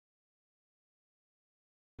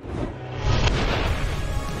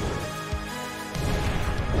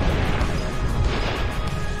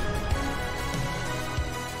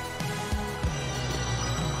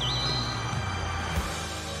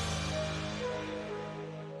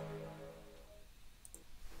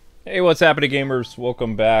Hey, what's happening, gamers?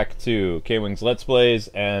 Welcome back to Kwingsletsplays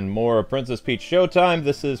and more Princess Peach Showtime.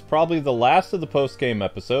 This is probably the last of the post-game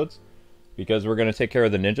episodes because we're going to take care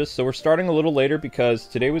of the ninjas. So we're starting a little later because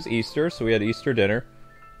today was Easter, so we had Easter dinner.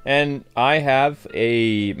 And I have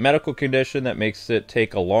a medical condition that makes it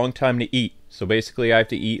take a long time to eat. So basically I have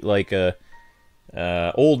to eat like a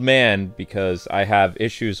old man because I have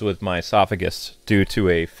issues with my esophagus due to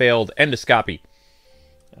a failed endoscopy,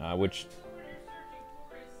 which...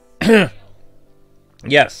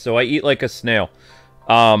 Yes, so I eat like a snail.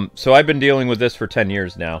 So I've been dealing with this for 10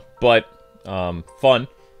 years now, but fun.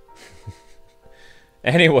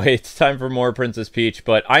 Anyway, it's time for more Princess Peach,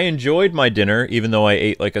 but I enjoyed my dinner, even though I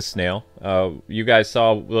ate like a snail. You guys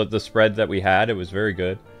saw the spread that we had. It was very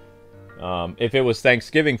good. If it was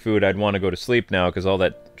Thanksgiving food, I'd want to go to sleep now, because all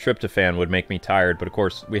that tryptophan would make me tired, but of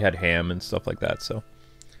course, we had ham and stuff like that, so...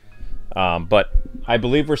 but I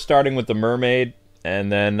believe we're starting with the mermaid,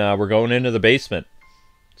 and then we're going into the basement.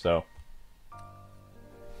 So,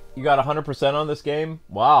 you got 100% on this game?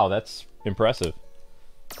 Wow, that's impressive.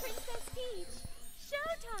 Princess Peach,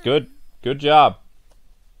 Showtime. Good job.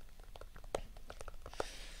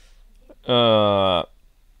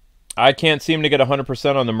 I can't seem to get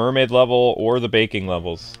 100% on the mermaid level or the baking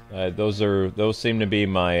levels. Those seem to be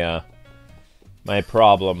my my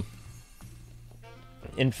problem.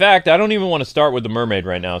 In fact, I don't even want to start with the mermaid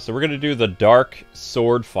right now, so we're going to do the dark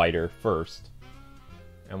Swordfighter first.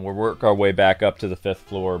 And we'll work our way back up to the 5th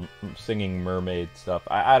floor singing mermaid stuff.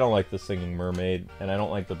 I don't like the singing mermaid, and I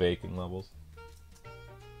don't like the baking levels.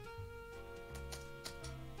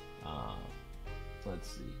 Let's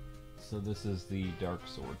see. So this is the dark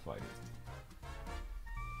Swordfighter.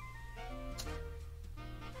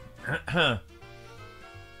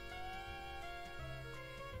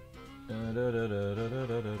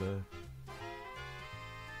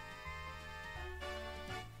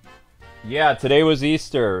 Yeah, today was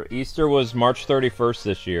Easter. Easter was March 31st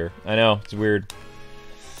this year. I know, it's weird.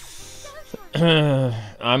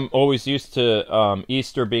 I'm always used to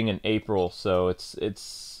Easter being in April, so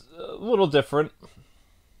it's a little different.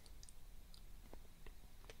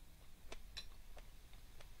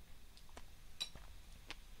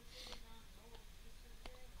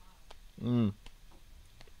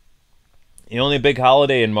 The only big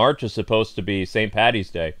holiday in March is supposed to be St. Patty's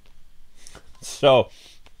Day. So,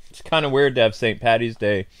 it's kind of weird to have St. Patty's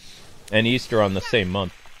Day and Easter on the same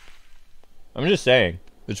month. I'm just saying.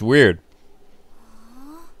 It's weird.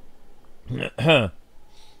 Yep,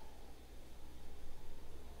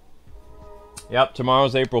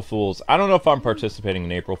 tomorrow's April Fool's. I don't know if I'm participating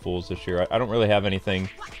in April Fool's this year. I don't really have anything.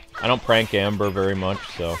 I don't prank Amber very much,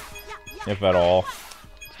 so... if at all.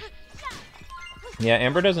 Yeah,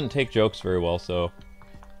 Amber doesn't take jokes very well, so...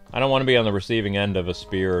 I don't want to be on the receiving end of a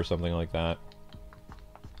spear or something like that.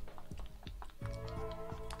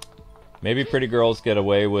 Maybe pretty girls get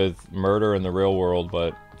away with murder in the real world,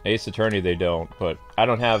 but Ace Attorney they don't. But I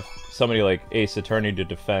don't have somebody like Ace Attorney to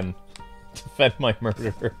defend my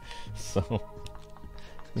murderer. So,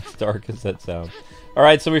 as dark as that sounds.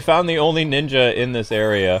 Alright, so we found the only ninja in this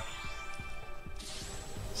area.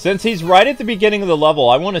 Since he's right at the beginning of the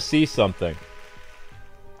level, I want to see something.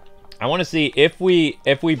 I want to see if we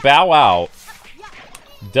bow out,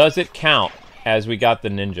 does it count as we got the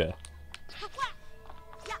ninja?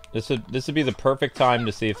 This would be the perfect time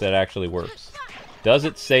to see if that actually works. Does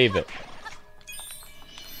it save it?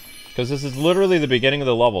 Because this is literally the beginning of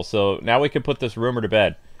the level, so now we can put this rumor to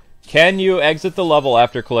bed. Can you exit the level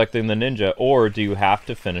after collecting the ninja, or do you have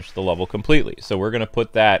to finish the level completely? So we're going to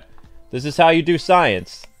put that... This is how you do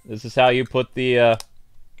science. This is how you put the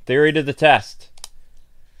theory to the test.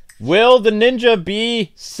 Will the ninja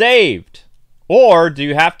be saved? Or do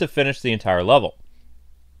you have to finish the entire level?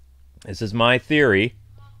 This is my theory.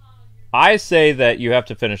 I say that you have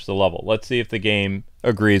to finish the level. Let's see if the game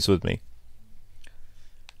agrees with me.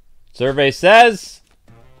 Survey says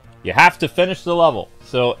you have to finish the level.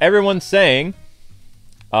 So everyone's saying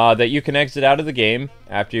that you can exit out of the game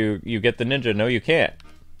after you get the ninja. No, you can't,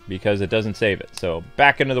 because it doesn't save it. So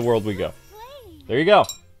back into the world we go. There you go.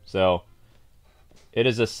 So it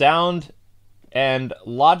is a sound and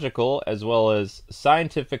logical as well as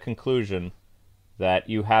scientific conclusion that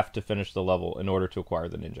you have to finish the level in order to acquire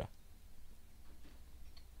the ninja.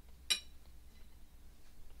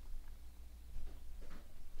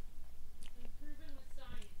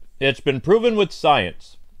 It's been proven with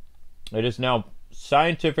science. It is now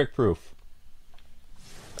scientific proof.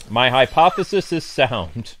 My hypothesis is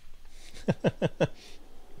sound.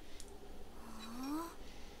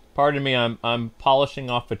 Pardon me, I'm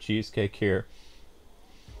polishing off a cheesecake here.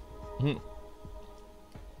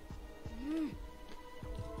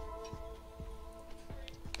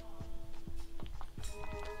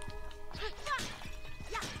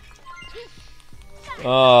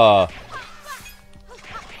 Oh,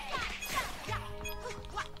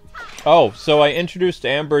 so I introduced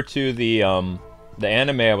Amber to the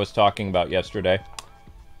anime I was talking about yesterday.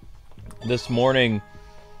 This morning,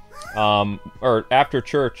 or after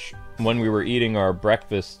church, when we were eating our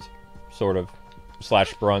breakfast, sort of,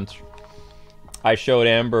 slash brunch, I showed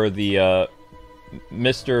Amber the,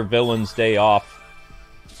 Mr. Villain's Day Off.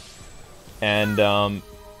 And,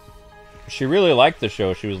 she really liked the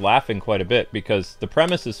show. She was laughing quite a bit, because the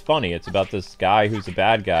premise is funny. It's about this guy who's a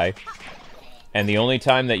bad guy. And the only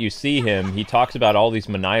time that you see him, he talks about all these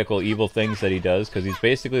maniacal evil things that he does, because he's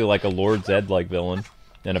basically like a Lord Zed-like villain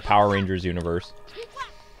in a Power Rangers universe.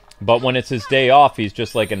 But when it's his day off, he's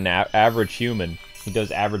just like an average human. He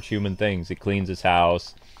does average human things. He cleans his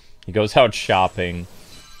house. He goes out shopping.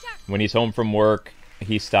 When he's home from work,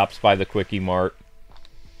 he stops by the Quickie Mart.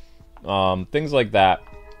 Things like that.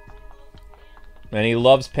 And he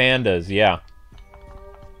loves pandas, yeah.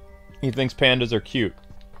 He thinks pandas are cute.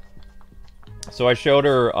 So I showed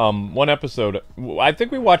her one episode. I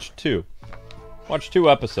think we watched two. Watched 2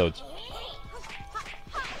 episodes.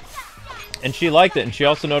 And she liked it, and she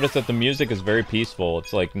also noticed that the music is very peaceful.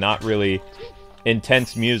 It's like not really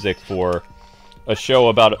intense music for a show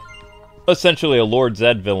about essentially a Lord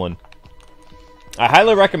Zed villain. I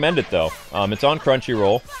highly recommend it though. It's on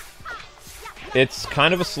Crunchyroll. It's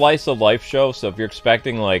kind of a slice of life show, so if you're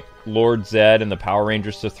expecting like Lord Zed and the Power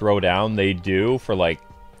Rangers to throw down, they do for like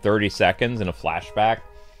 30 seconds in a flashback.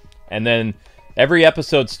 And then every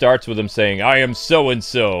episode starts with him saying, "I am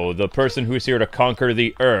so-and-so, the person who's here to conquer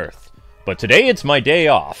the Earth. But today it's my day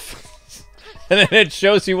off." And then it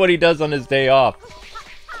shows you what he does on his day off.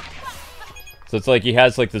 So it's like he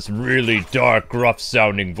has like this really dark,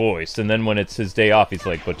 rough-sounding voice. And then when it's his day off, he's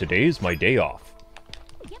like, "But today is my day off."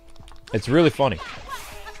 It's really funny.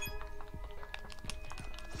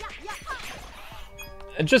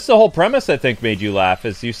 And just the whole premise, I think, made you laugh,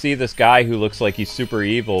 is you see this guy who looks like he's super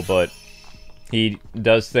evil, but he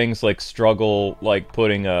does things like struggle, like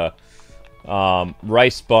putting a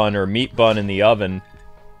rice bun or meat bun in the oven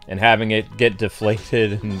and having it get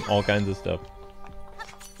deflated and all kinds of stuff.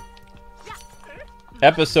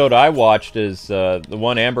 Episode I watched is the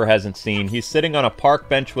one Amber hasn't seen. He's sitting on a park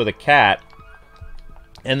bench with a cat,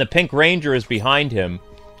 and the Pink Ranger is behind him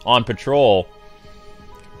on patrol,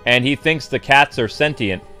 and he thinks the cats are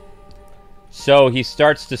sentient. So he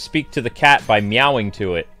starts to speak to the cat by meowing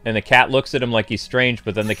to it, and the cat looks at him like he's strange,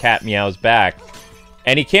 but then the cat meows back.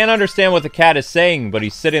 And he can't understand what the cat is saying, but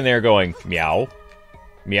he's sitting there going, meow,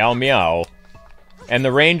 meow, meow. And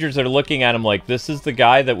the Rangers are looking at him like, this is the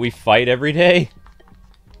guy that we fight every day?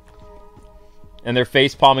 And they're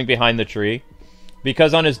face-palming behind the tree.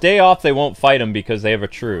 Because on his day off, they won't fight him because they have a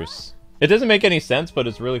truce. It doesn't make any sense, but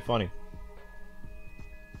it's really funny.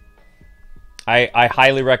 I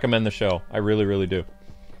highly recommend the show. I really, really do.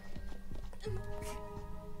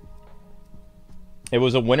 It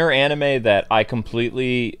was a winter anime that I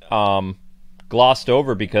completely glossed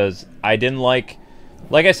over because I didn't like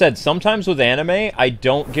I said, sometimes with anime, I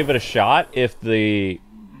don't give it a shot if the,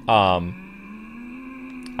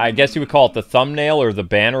 I guess you would call it the thumbnail or the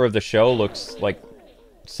banner of the show looks like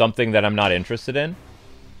something that I'm not interested in.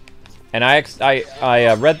 And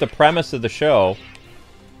I read the premise of the show,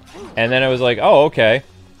 and then I was like, oh, okay.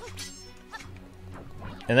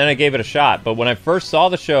 And then I gave it a shot. But when I first saw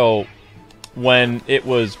the show, when it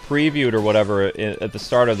was previewed or whatever at the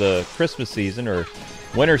start of the Christmas season or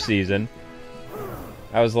winter season,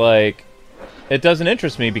 I was like, it doesn't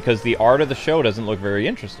interest me because the art of the show doesn't look very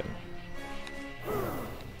interesting.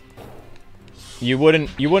 You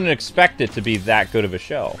wouldn't expect it to be that good of a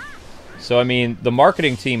show. So, I mean, the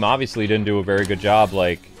marketing team obviously didn't do a very good job,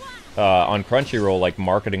 like, on Crunchyroll, like,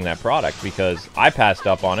 marketing that product, because I passed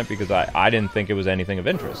up on it because I didn't think it was anything of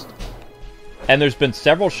interest. And there's been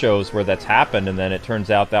several shows where that's happened, and then it turns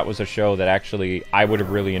out that was a show that actually I would have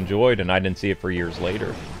really enjoyed, and I didn't see it for years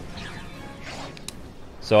later.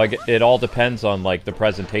 So it all depends on, like, the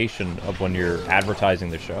presentation of when you're advertising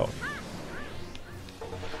the show.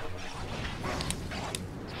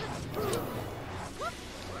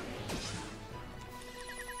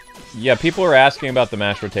 Yeah, people are asking about the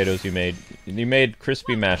mashed potatoes you made. You made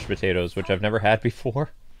crispy mashed potatoes, which I've never had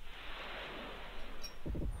before.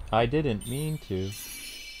 I didn't mean to.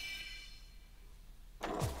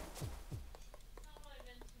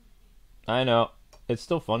 I know. It's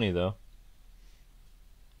still funny, though.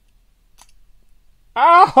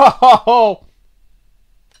 Ow!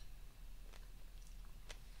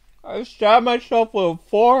 I stabbed myself with a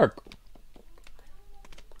fork.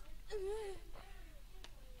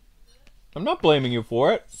 I'm not blaming you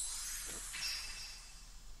for it.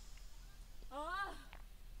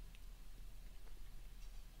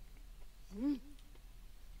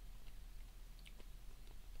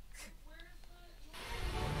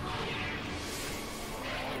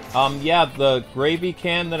 Yeah, the gravy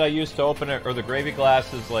can that I used to open it, or the gravy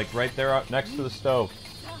glass, is like right there next to the stove.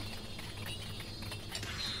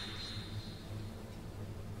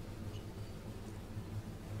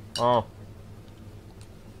 Oh.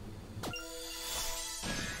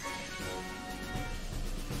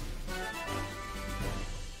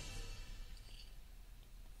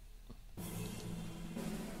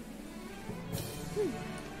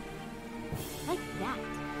 Like that.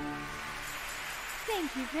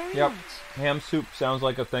 Thank you very Yep. much. Ham soup sounds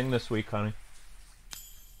like a thing this week, honey.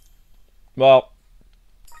 Well,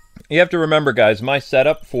 you have to remember, guys, my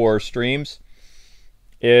setup for streams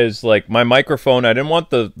is like my microphone. I didn't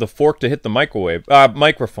want the fork to hit the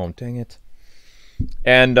microphone, dang it.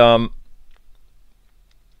 And I'm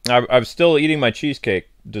still eating my cheesecake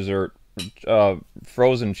dessert,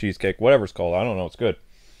 frozen cheesecake, whatever it's called. I don't know, it's good.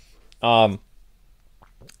 And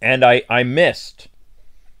I missed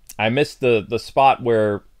the spot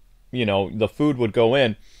where, you know, the food would go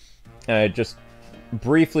in, and I just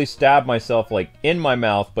briefly stabbed myself like in my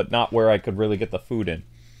mouth, but not where I could really get the food in.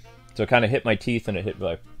 So it kind of hit my teeth and it hit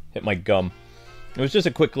my gum. It was just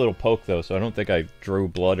a quick little poke though, so I don't think I drew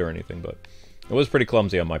blood or anything, but it was pretty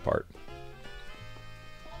clumsy on my part.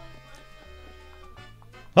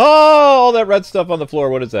 Oh, all that red stuff on the floor.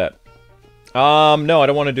 What is that? No, I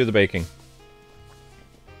don't want to do the baking.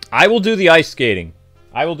 I will do the ice skating.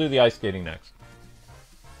 I will do the ice skating next.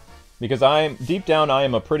 Because deep down, I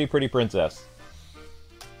am a pretty princess.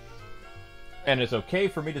 And it's okay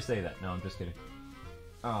for me to say that. No, I'm just kidding.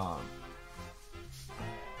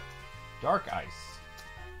 Dark ice.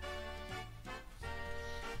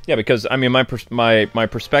 Yeah, because I mean my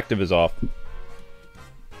perspective is off.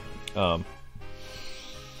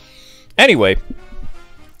 Anyway,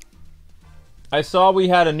 I saw we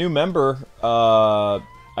had a new member.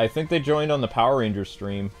 I think they joined on the Power Rangers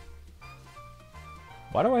stream.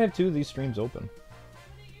 Why do I have two of these streams open?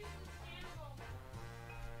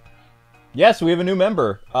 Yes, we have a new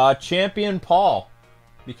member. Champion Paul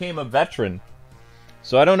became a veteran.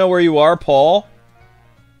 So I don't know where you are, Paul.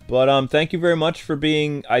 But thank you very much for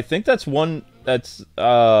being... I think that's one... That's...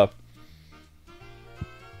 I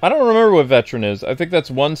don't remember what veteran is. I think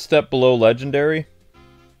that's one step below legendary.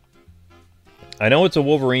 I know it's a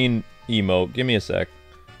Wolverine emote. Give me a sec.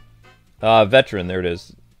 Veteran, there it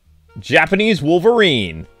is. Japanese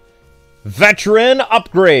Wolverine. Veteran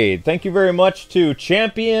upgrade. Thank you very much to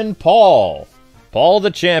Champion Paul. Paul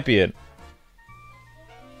the Champion.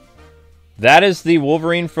 That is the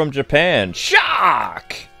Wolverine from Japan.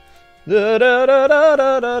 Shock! Da, da, da, da,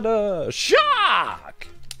 da, da, da. Shock!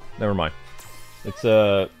 Never mind. It's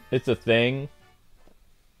a thing.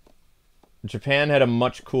 Japan had a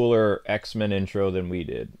much cooler X-Men intro than we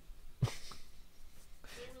did.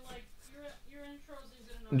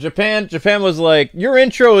 Japan was like, your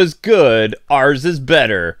intro is good, ours is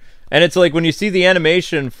better. And it's like when you see the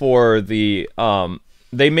animation for the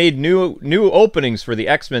they made new openings for the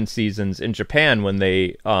X-Men seasons in Japan when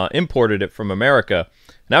they imported it from America.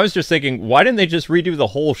 And I was just thinking, why didn't they just redo the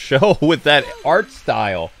whole show with that art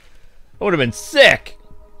style? That would have been sick.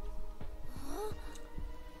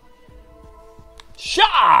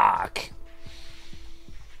 Shock!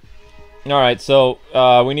 Alright, so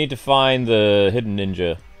we need to find the hidden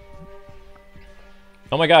ninja.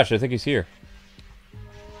 Oh my gosh, I think he's here.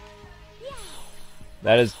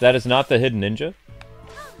 That is not the hidden ninja.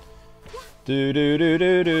 Do do do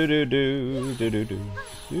do do do do do do do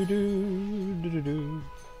do do do.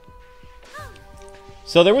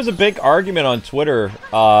 So there was a big argument on Twitter.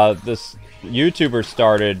 This YouTuber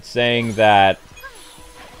started saying that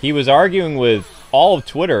he was arguing with all of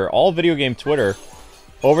Twitter, all video game Twitter,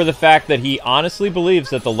 over the fact that he honestly believes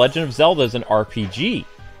that The Legend of Zelda is an RPG.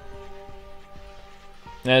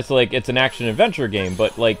 And it's like, it's an action-adventure game,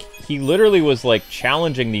 but, like, he literally was, like,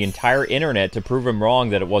 challenging the entire internet to prove him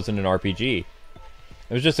wrong that it wasn't an RPG.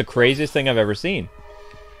 It was just the craziest thing I've ever seen.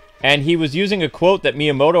 And he was using a quote that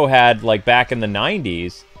Miyamoto had, like, back in the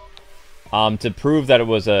 90s, to prove that it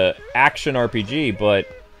was a action RPG, but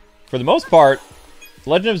for the most part,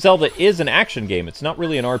 Legend of Zelda is an action game. It's not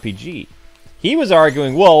really an RPG. He was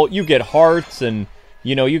arguing, well, you get hearts and,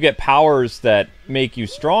 you know, you get powers that make you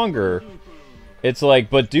stronger. It's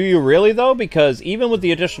like, but do you really, though? Because even with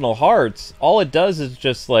the additional hearts, all it does is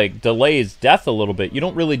just, like, delays death a little bit. You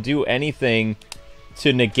don't really do anything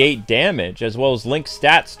to negate damage, as well as Link's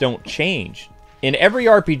stats don't change. In every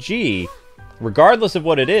RPG, regardless of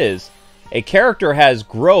what it is, a character has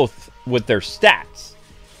growth with their stats.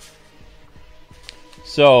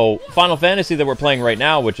 So, Final Fantasy that we're playing right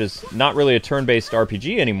now, which is not really a turn-based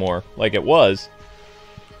RPG anymore, like it was,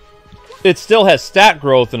 it still has stat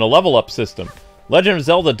growth and a level-up system. Legend of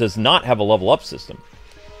Zelda does not have a level up system.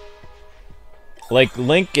 Like,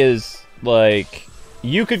 Link is, like...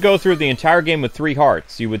 You could go through the entire game with 3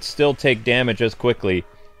 hearts. You would still take damage as quickly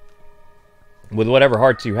with whatever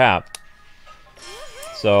hearts you have.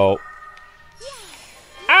 So...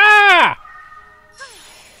 Ah!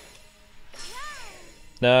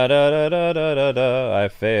 Da da da da da da da. I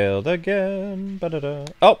failed again. Ba da da.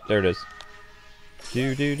 Oh, there it is.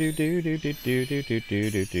 Do do do do do do do do do do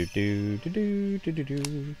do do do do do do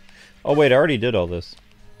do. Oh wait, I already did all this.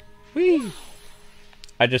 Whee!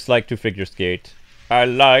 I just like to figure skate. I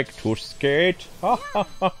like to skate. Ha ha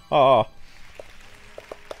ha ha.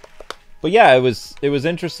 But yeah, it was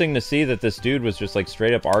interesting to see that this dude was just like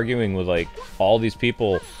straight up arguing with like all these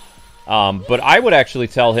people. But I would actually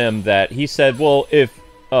tell him that he said, well, if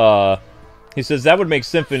he says that would make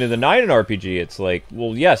Symphony of the Night an RPG. It's like,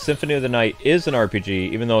 well, yes, Symphony of the Night is an RPG,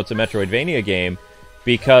 even though it's a Metroidvania game,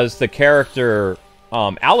 because the character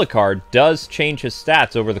Alucard does change his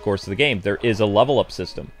stats over the course of the game. There is a level up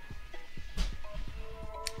system.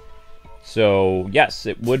 So, yes,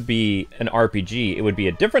 it would be an RPG. It would be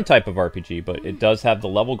a different type of RPG, but it does have the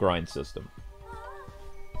level grind system.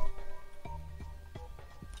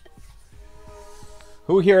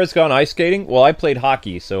 Who here has gone ice skating? Well, I played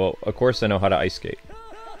hockey, so of course I know how to ice skate.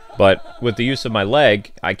 But with the use of my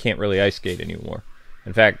leg, I can't really ice skate anymore.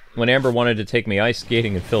 In fact, when Amber wanted to take me ice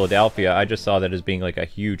skating in Philadelphia, I just saw that as being like a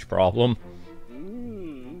huge problem.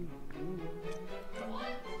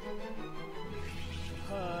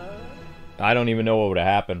 I don't even know what would have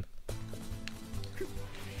happened.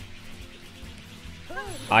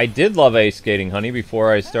 I did love ice skating, honey,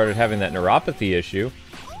 before I started having that neuropathy issue.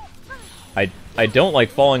 I don't like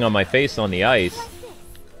falling on my face on the ice.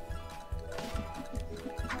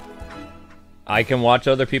 I can watch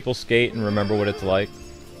other people skate and remember what it's like,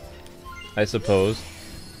 I suppose.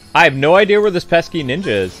 I have no idea where this pesky ninja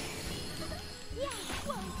is.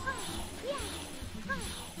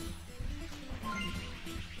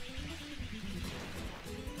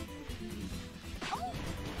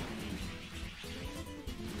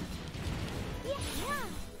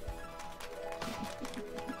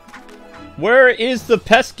 Where is the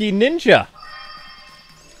pesky ninja?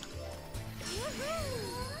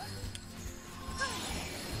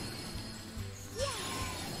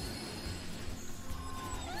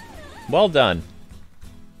 Well done.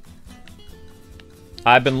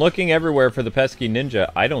 I've been looking everywhere for the pesky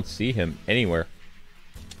ninja. I don't see him anywhere.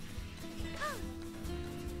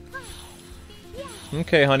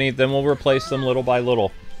 Okay, honey, then we'll replace them little by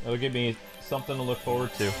little. It'll give me something to look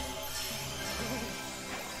forward to.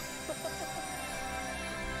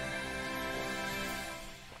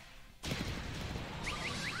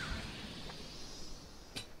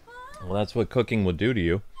 Well, that's what cooking will do to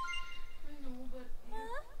you.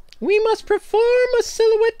 We must perform a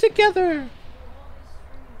silhouette together!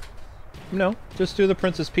 No, just do the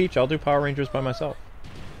Princess Peach. I'll do Power Rangers by myself.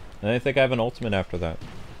 And I think I have an ultimate after that.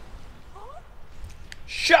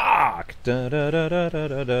 Shock!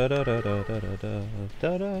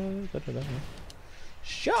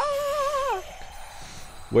 Shock!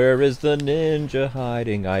 Where is the ninja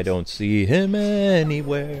hiding? I don't see him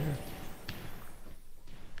anywhere.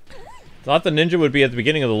 Thought the ninja would be at the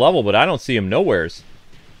beginning of the level, but I don't see him nowheres.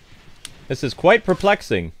 This is quite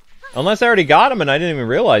perplexing. Unless I already got him and I didn't even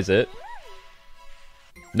realize it.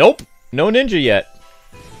 Nope, no ninja yet.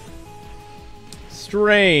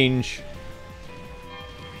 Strange.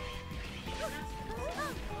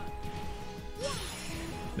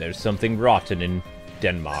 There's something rotten in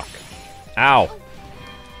Denmark. Ow.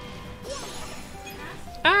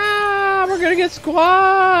 Ah, we're gonna get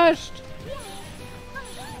squashed.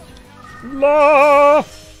 La!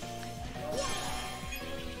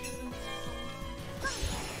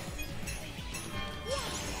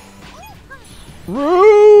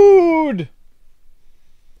 Rude!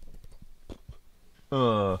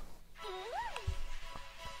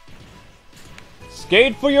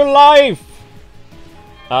 Skate for your life!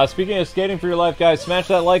 Speaking of skating for your life, guys, smash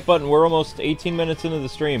that like button. We're almost 18 minutes into the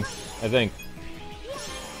stream, I think.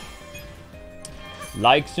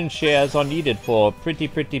 Likes and shares are needed for pretty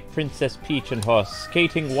Princess Peach and her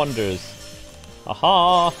skating wonders.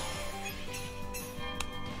 Aha!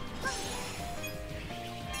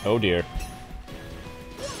 Oh dear.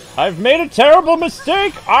 I've made a terrible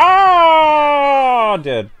mistake! Ah!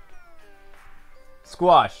 Dead.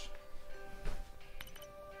 Squash.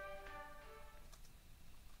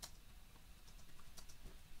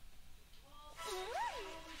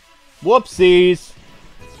 Whoopsies!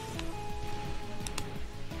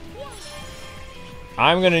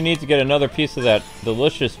 I'm gonna need to get another piece of that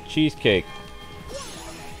delicious cheesecake.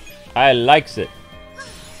 I likes it.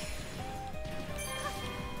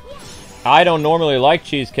 I don't normally like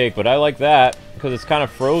cheesecake, but I like that because it's kind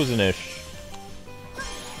of frozen-ish.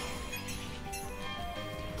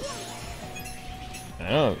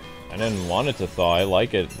 I didn't want it to thaw. I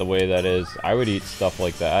like it the way that is. I would eat stuff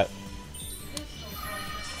like that.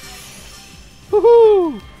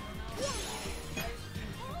 Woohoo!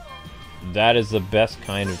 That is the best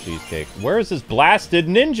kind of cheesecake. Where is this blasted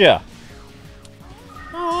ninja?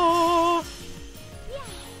 Ah!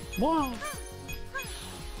 Wow.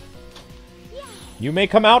 You may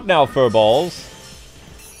come out now, furballs.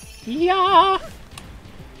 Yeah.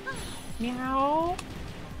 Meow.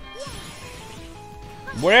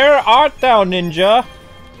 Where art thou, ninja?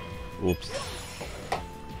 Oops.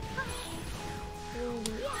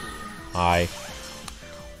 Hi.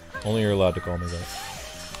 Only you're allowed to call me that.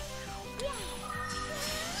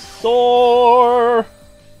 Soar!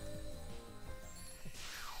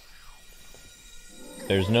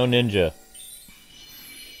 There's no ninja.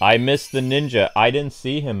 I missed the ninja. I didn't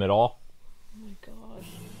see him at all. Oh my gosh.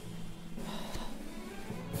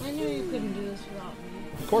 I knew you couldn't do this without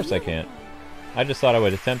me. Of course I can't. I just thought I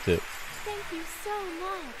would attempt it. Thank you so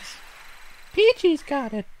much. Peachy's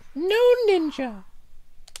got it. No ninja.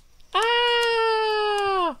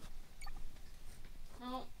 Ah!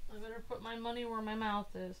 Oh, I better put my money where my mouth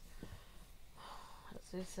is.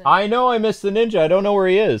 As they say. I know I missed the ninja. I don't know where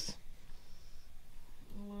he is.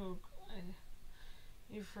 Luke,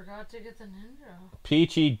 you forgot to get the ninja.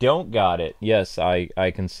 Peachy don't got it. Yes, I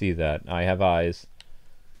can see that. I have eyes.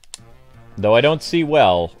 Though I don't see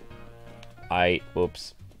well.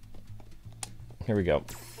 Whoops. Here we go.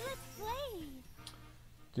 Let's play.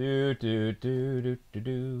 Do do do do do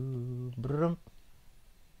do. Brum.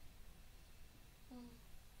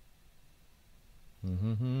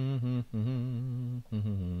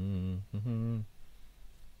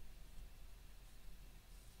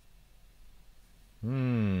 Do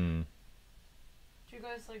you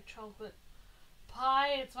guys like chocolate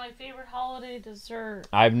pie? It's my favorite holiday dessert.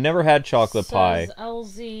 I've never had chocolate pie, Says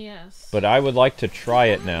LZS. but I would like to try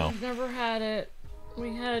it now. I've never had it.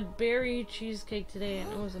 We had berry cheesecake today,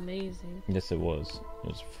 and it was amazing. Yes, it was. It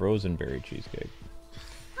was frozen berry cheesecake.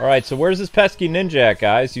 Alright, so where's this pesky ninja at,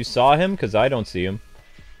 guys? You saw him? Because I don't see him.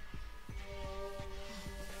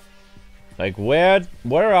 Like, where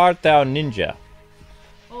art thou, ninja?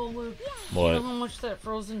 Oh, Luke. What? You know how much that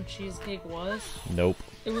frozen cheesecake was? Nope.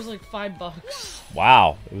 It was like $5.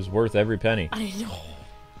 Wow, it was worth every penny. I know.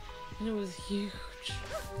 And it was huge.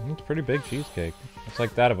 It's a pretty big cheesecake. It's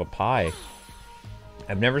like that of a pie.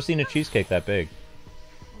 I've never seen a cheesecake that big.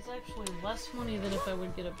 It's actually less money than if I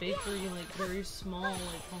would get a bakery, like, very small,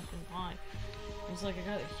 like, pumpkin pie. It was like I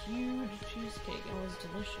got a huge cheesecake, and it was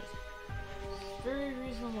delicious. Very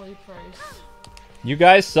reasonably priced. You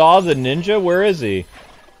guys saw the ninja? Where is he?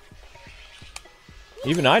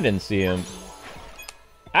 Even I didn't see him.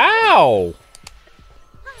 Ow!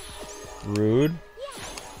 Rude.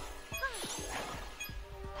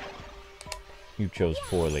 You chose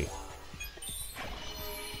poorly.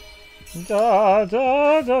 Da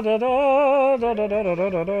da da da da da da da da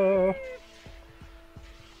da da.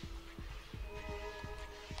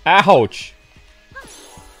 Ouch!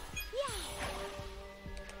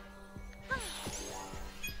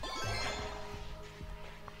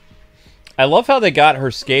 I love how they got her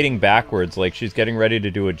skating backwards, like she's getting ready to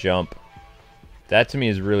do a jump. That to me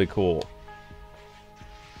is really cool.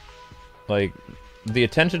 Like, the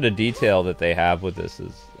attention to detail that they have with this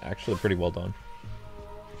is actually pretty well done.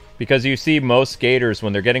 Because you see most skaters,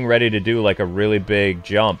 when they're getting ready to do like a really big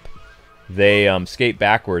jump, they skate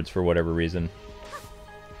backwards for whatever reason.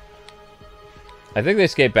 I think they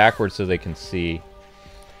skate backwards so they can see.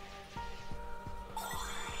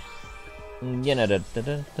 You know,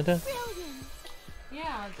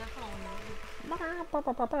 Yeah, definitely.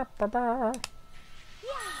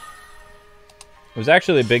 It was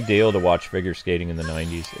actually a big deal to watch figure skating in the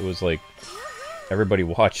 90s. It was like, everybody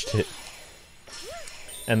watched it.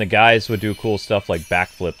 And the guys would do cool stuff like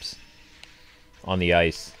backflips on the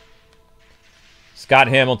ice. Scott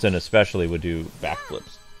Hamilton especially would do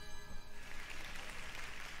backflips.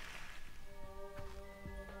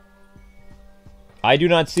 I do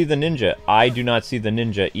not see the ninja. I do not see the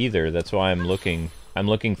ninja either. That's why I'm looking. I'm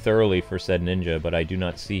looking thoroughly for said ninja, but I do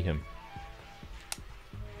not see him.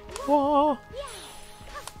 Whoa.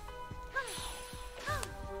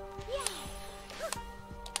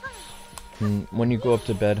 When you go up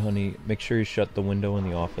to bed, honey, make sure you shut the window in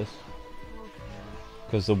the office.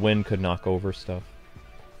 Because the wind could knock over stuff.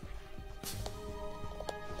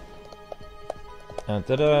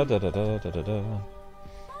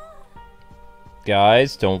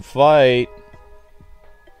 Guys, don't fight.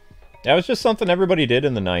 That was just something everybody did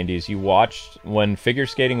in the 90s. You watched, when figure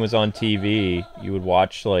skating was on TV, you would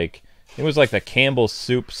watch, like, it was like the Campbell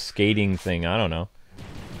Soup skating thing, I don't know.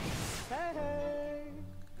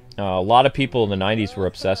 A lot of people in the 90s were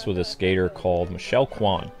obsessed with a skater called Michelle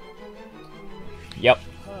Kwan. Yep.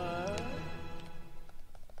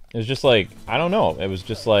 It was just like, I don't know, it was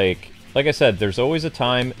just like I said, there's always a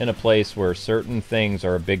time and a place where certain things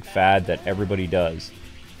are a big fad that everybody does.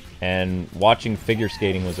 And watching figure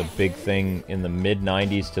skating was a big thing in the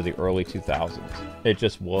mid-90s to the early 2000s. It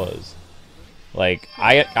just was. Like,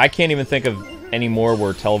 I can't even think of any more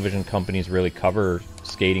where television companies really cover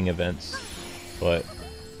skating events. But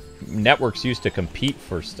networks used to compete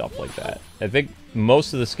for stuff like that. I think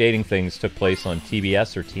most of the skating things took place on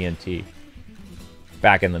TBS or TNT.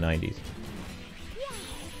 Back in the 90s.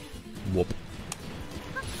 Whoop.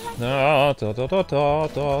 Da, da, da, da, da,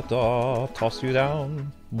 da, da. Toss you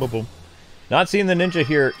down. Boom, boom. Not seeing the ninja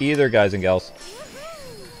here either, guys and gals.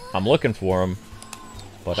 I'm looking for him,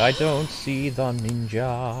 but I don't see the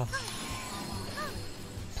ninja.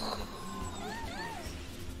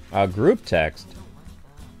 Group text.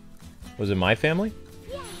 Was it my family?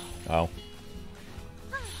 Oh.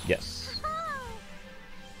 Yes.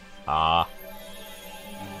 Ah.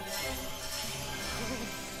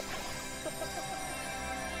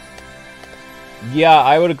 Yeah,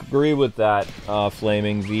 I would agree with that,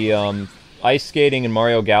 Flaming. The ice skating in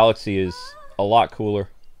Mario Galaxy is a lot cooler.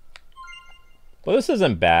 But this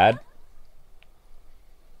isn't bad.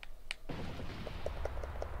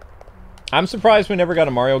 I'm surprised we never got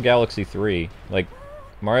a Mario Galaxy 3. Like,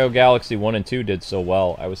 Mario Galaxy 1 and 2 did so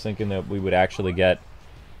well. I was thinking that we would actually get,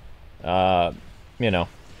 you know,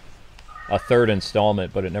 a third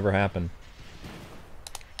installment, but it never happened.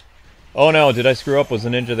 Oh no, did I screw up? Was the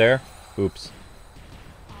ninja there? Oops.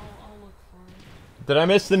 I'll look for it. Did I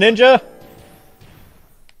miss the ninja?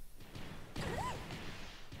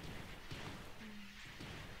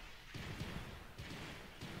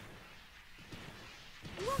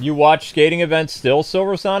 You watch skating events still,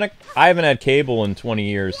 Silver Sonic? I haven't had cable in 20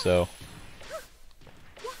 years, so...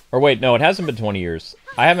 Or wait, no, it hasn't been 20 years.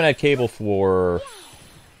 I haven't had cable for...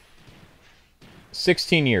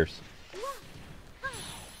 16 years.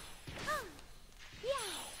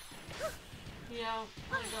 Yeah,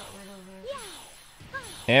 I got rid of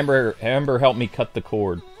it. Amber helped me cut the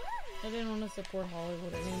cord. I didn't want to support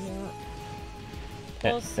Hollywood anymore.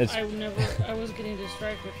 Plus, It's- I was getting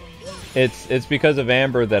distracted from it. It's because of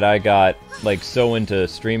Amber that I got, like, so into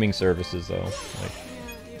streaming services, though. Like,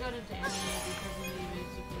 Yeah, you got into anime because of me,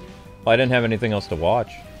 basically. I didn't have anything else to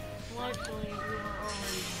watch. Well, actually, you were already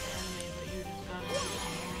into anime, but you just got into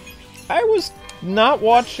it more. I was not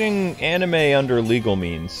watching anime under legal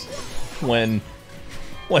means when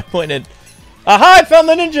it... Aha! I found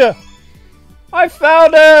the ninja! I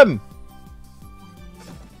found him!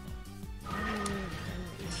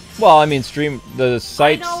 Well, I mean, the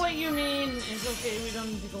sites... I know what you mean. It's okay, we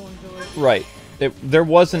don't need to go into it. Right. There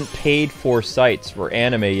wasn't paid-for sites for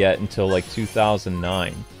anime yet until, like,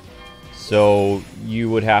 2009. So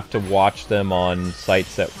you would have to watch them on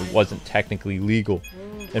sites that wasn't technically legal.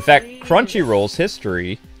 In fact, Crunchyroll's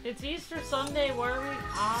history... It's Easter Sunday, where are we?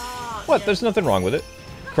 Ah! What? Yeah. There's nothing wrong with it.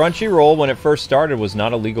 Crunchyroll, when it first started, was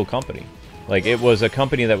not a legal company. Like, it was a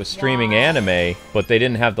company that was streaming anime, but they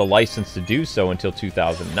didn't have the license to do so until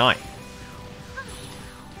 2009.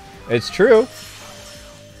 It's true.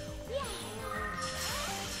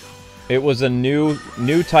 It was a new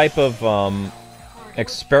type of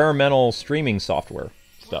experimental streaming software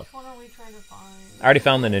stuff. Which one are we trying to find? I already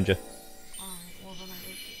found the ninja. Alright, well then I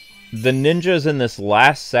guess it's The ninja's in this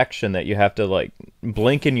last section that you have to, like,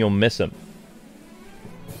 blink and you'll miss him.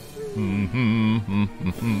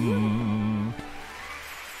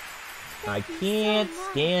 I can't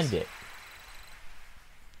stand it.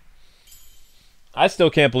 I still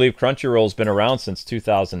can't believe Crunchyroll's been around since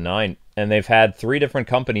 2009, and they've had 3 different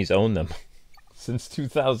companies own them since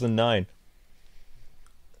 2009.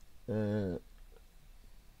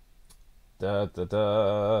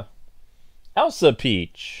 Elsa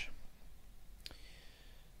Peach.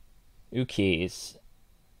 Ookies.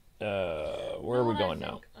 Where are we going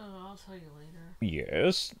now? I'll tell you later.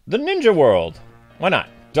 Yes, the Ninja World. Why not?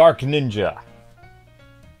 Dark Ninja.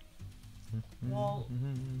 Well,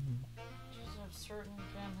 just a certain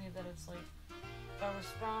family that it's like, if I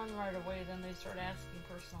respond right away, then they start asking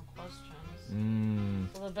personal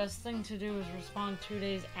questions. So the best thing to do is respond 2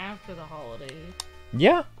 days after the holiday.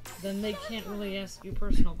 Yeah. Then they can't really ask you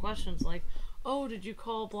personal questions like, oh, did you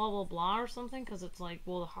call blah blah blah or something? Because it's like,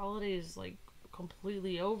 well, the holiday is like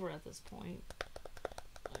completely over at this point.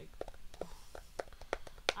 Like,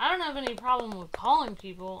 I don't have any problem with calling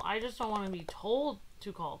people. I just don't want to be told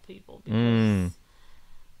to call people because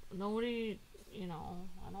nobody, you know,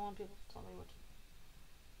 I don't want people to tell me what to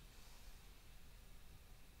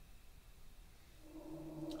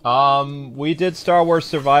do. We did Star Wars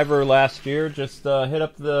Survivor last year. Just hit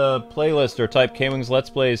up the playlist or type Kwings Let's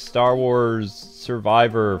Plays Star Wars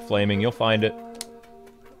Survivor Flaming. You'll find it.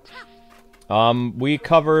 We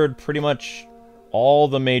covered pretty much all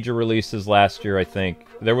the major releases last year, I think.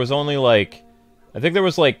 There was only like... I think there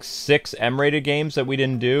was like 6 M-rated games that we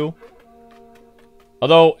didn't do.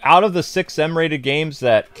 Although, out of the 6 M-rated games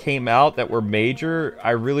that came out that were major, I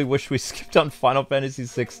really wish we skipped on Final Fantasy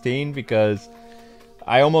 16 because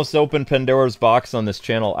I almost opened Pandora's box on this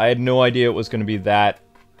channel. I had no idea it was going to be that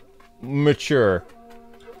mature.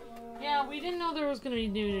 Yeah, we didn't know there was going to be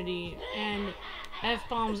nudity and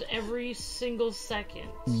F-bombs every single second.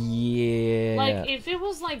 Yeah. Like, if it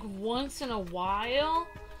was like once in a while,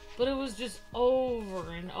 but it was just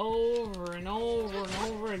over and over and over and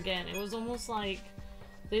over again. It was almost like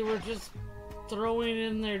they were just throwing it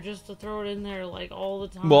in there just to throw it in there, like, all the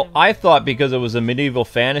time. Well, I thought because it was a medieval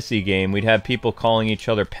fantasy game, we'd have people calling each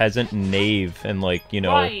other peasant and knave and, like, you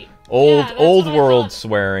know, right. old world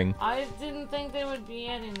swearing. I didn't think they would be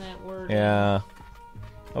adding that word. Yeah.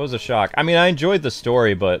 That was a shock. I mean, I enjoyed the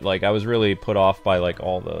story, but, like, I was really put off by, like,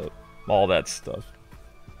 all that stuff.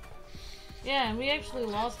 Yeah, and we actually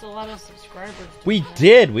lost a lot of subscribers. We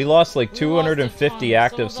did! We lost, like, 250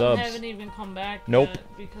 active Some of them subs. haven't even come back Nope.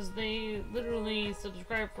 yet because they literally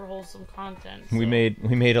subscribe for wholesome content. We so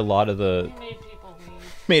made a lot of the... we made people leave.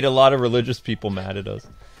 Made a lot of religious people mad at us.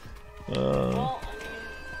 Well,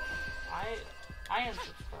 I mean, I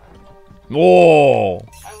unsubscribed. Whoa!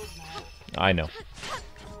 I was mad. I know.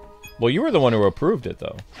 Well, you were the one who approved it,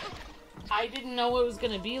 though. I didn't know it was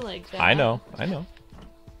gonna be like that. I know.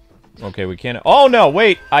 Okay, we can't... Oh, no,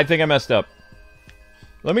 wait! I think I messed up.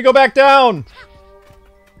 Let me go back down!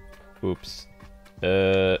 Oops.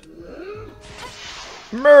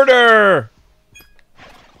 Murder!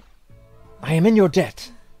 I am in your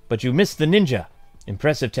debt, but you missed the ninja.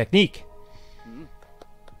 Impressive technique.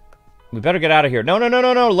 We better get out of here. No, no, no,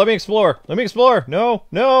 no, no. Let me explore. Let me explore. No,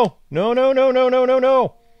 no. No, no, no, no, no, no,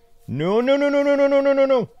 no. No, no, no, no, no, no, no, no, no,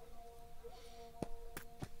 no.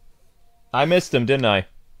 I missed him, didn't I?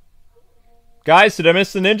 Guys, did I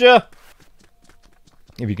miss the ninja?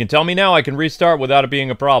 If you can tell me now, I can restart without it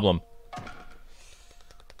being a problem.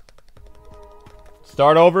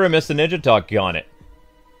 Start over and miss the ninja talk on it.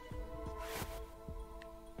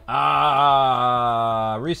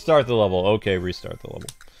 Restart the level. Okay, restart the level.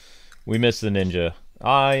 We missed the ninja.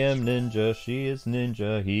 I am ninja, she is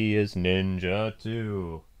ninja, he is ninja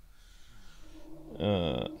too.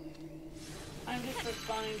 I'm just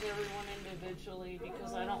responding to everyone individually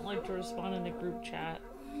because I don't like to respond in a group chat.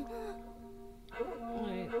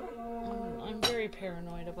 I'm very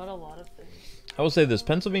paranoid about a lot of things. I will say this,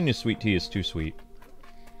 Pennsylvania sweet tea is too sweet.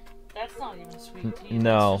 That's not even sweet tea.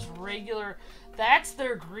 No. That's just regular. That's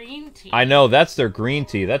their green tea. I know, that's their green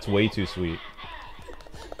tea. That's way too sweet.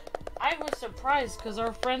 I was surprised because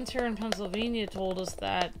our friends here in Pennsylvania told us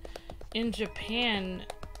that in Japan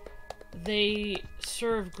they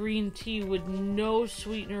serve green tea with no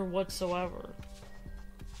sweetener whatsoever.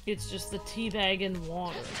 It's just the tea bag and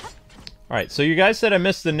water. Alright, so you guys said I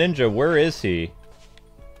missed the ninja. Where is he?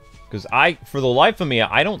 Because for the life of me,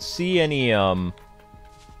 I don't see any, I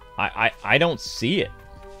don't see it.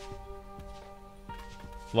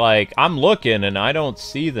 Like, I'm looking and I don't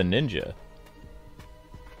see the ninja.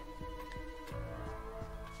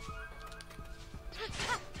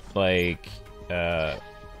 Like,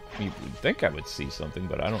 you'd think I would see something,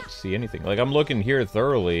 but I don't see anything. Like, I'm looking here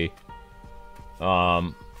thoroughly.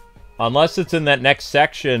 Unless it's in that next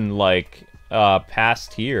section, like,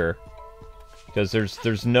 past here. Because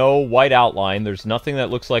there's no white outline. There's nothing that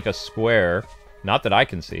looks like a square. Not that I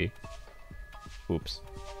can see. Oops.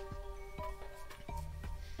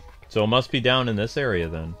 So it must be down in this area,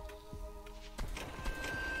 then.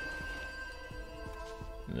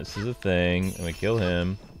 And this is a thing. And we kill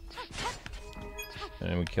him.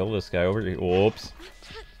 And we kill this guy over here. Whoops.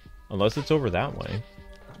 Unless it's over that way.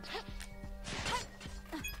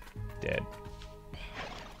 Dead.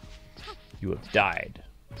 You have died.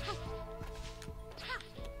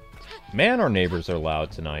 Man, our neighbors are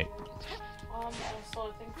loud tonight. Also, I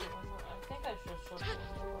think I should shut the window.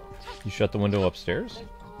 You shut the window upstairs? I shut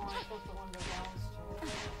the window downstairs.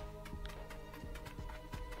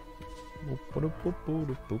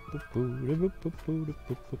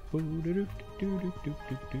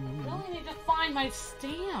 Now I need to find my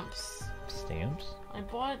stamps. Stamps? I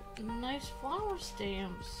bought nice flower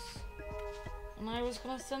stamps. And I was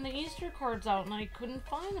gonna send the Easter cards out, and I couldn't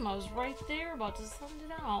find them. I was right there about to send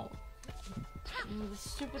it out. And the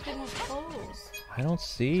stupid thing was closed. I don't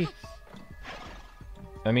see.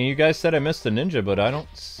 I mean, you guys said I missed the ninja, but I don't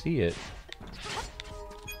see it.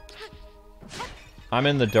 I'm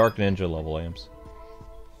in the dark ninja level, Ams.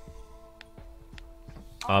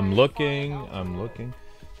 I'm looking.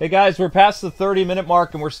 Hey guys, we're past the 30-minute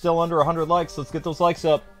mark and we're still under 100 likes. Let's get those likes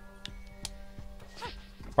up.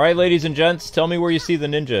 Alright, ladies and gents, tell me where you see the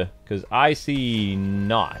ninja, because I see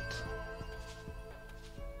not.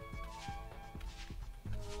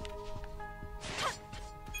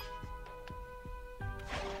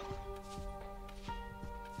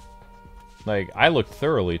 Like, I looked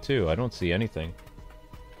thoroughly, too. I don't see anything.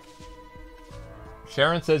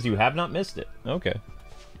 Sharon says you have not missed it. Okay.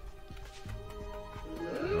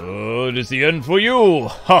 Oh, it is the end for you!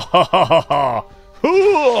 Ha ha ha ha ha!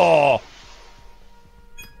 Hoo!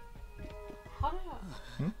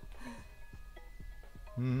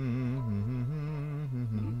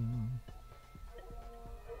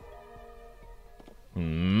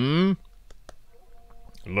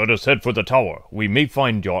 Let us head for the tower. We may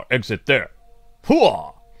find your exit there.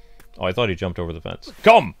 Hooah! Oh, I thought he jumped over the fence.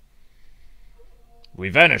 Come! We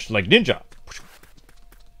vanished like ninja.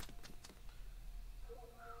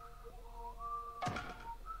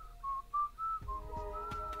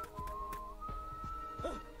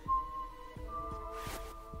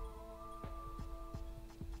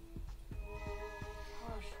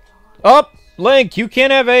 Up! Link, you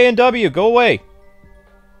can't have A and W. Go away.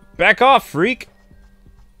 Back off, freak.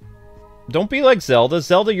 Don't be like Zelda.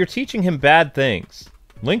 Zelda, you're teaching him bad things.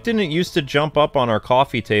 Link didn't used to jump up on our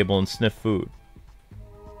coffee table and sniff food.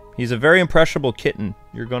 He's a very impressionable kitten.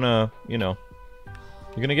 You're gonna, you know,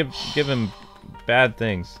 you're gonna give him bad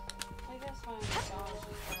things. I guess my dad was just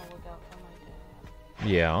gonna look out for my dad.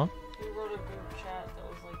 Yeah. He wrote a group chat that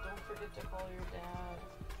was like, don't forget to call your dad.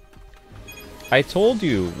 I told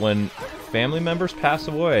you, when family members pass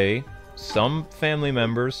away, some family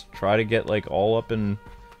members try to get, like, all up in,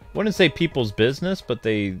 I wouldn't say people's business, but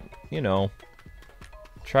they, you know,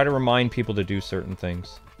 try to remind people to do certain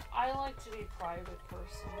things. I like to be a private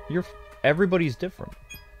person. Everybody's different.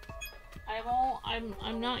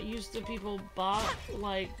 I'm not used to people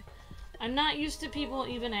I'm not used to people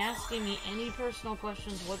even asking me any personal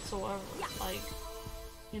questions whatsoever. Like,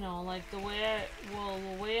 you know, like the way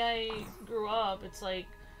I grew up, it's like,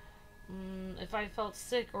 if I felt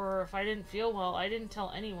sick or if I didn't feel well, I didn't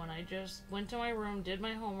tell anyone. I just went to my room, did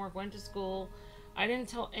my homework, went to school. I didn't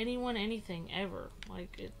tell anyone anything ever.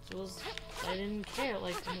 Like, I didn't care.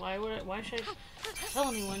 Like, why should I tell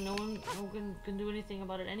anyone? No one can do anything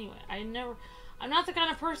about it anyway. I'm not the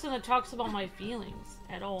kind of person that talks about my feelings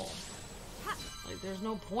at all. Like, there's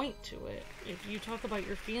no point to it. If you talk about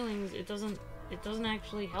your feelings, it doesn't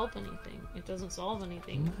actually help anything. It doesn't solve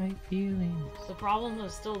anything. My feelings. The problem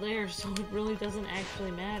is still there, so it really doesn't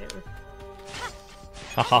actually matter.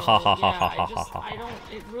 Ha ha ha ha ha Yeah, ha. I don't,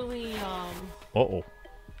 it really, Uh-oh.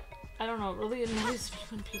 I don't know, it really annoys me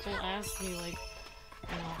when people ask me, like,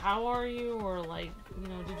 you know, how are you? Or, like, you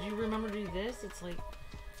know, did you remember to do this? It's like,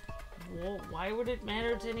 well, why would it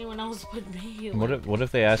matter to anyone else but me? Like, What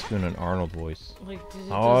if they ask you in an Arnold voice? Like,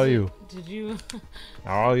 How are you? Did you?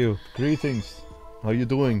 How are you? Greetings. How you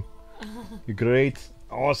doing? You great?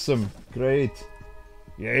 Awesome. Great.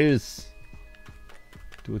 Yes.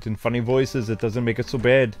 Do it in funny voices. It doesn't make it so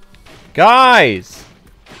bad. Guys!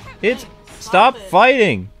 It's... Stop it.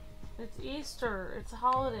 fighting! It's Easter. It's a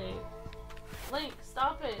holiday. Link,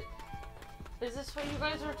 stop it. Is this what you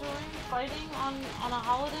guys are doing? Fighting on a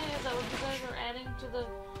holiday? Is that what you guys are adding to the...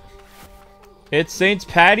 It's St.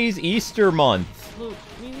 Patty's Easter month. Luke,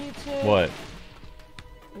 we need to... What?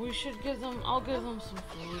 We should give them... I'll give them some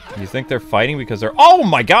food. You think they're fighting because they're... Oh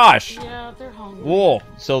my gosh! Yeah, they're hungry. Whoa!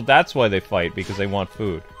 So that's why they fight, because they want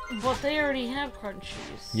food. But they already have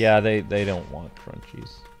crunchies. Yeah, they don't want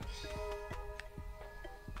crunchies.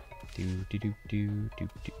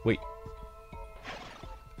 Wait.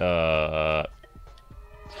 I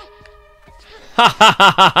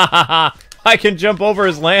can jump over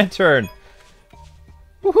his lantern.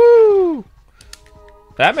 Woohoo!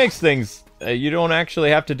 That makes things... you don't actually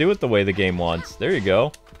have to do it the way the game wants. There you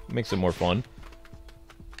go. Makes it more fun.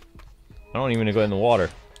 I don't even go in the water.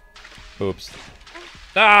 Oops.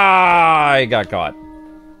 Ah! I got caught.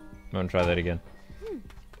 I'm gonna try that again.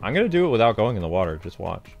 I'm gonna do it without going in the water. Just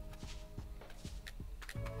watch.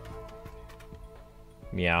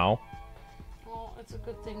 Meow. Well, it's a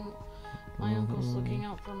good thing my uncle's looking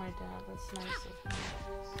out for my dad. That's nice of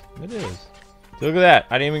him. It is. Look at that.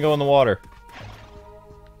 I didn't even go in the water.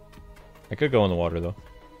 I could go in the water, though.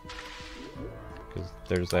 Because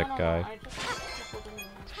there's that guy. I just people didn't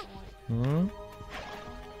like Hmm?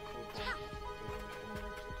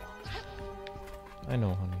 I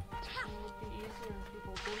know, honey. it would be easier if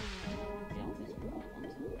people didn't. There would be all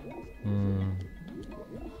these people that Hmm.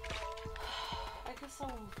 I guess I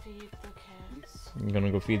will feed the cats. I'm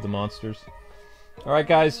gonna go feed the monsters. Alright,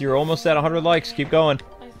 guys, you're almost at 100 likes. Keep going.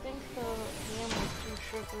 I think the ham was too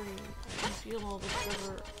sugary. I can feel all the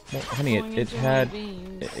sugar. Well, honey, going it into my had...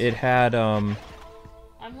 veins. It had, I'm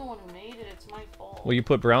the one who made it. It's my fault. Well, you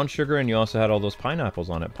put brown sugar and you also had all those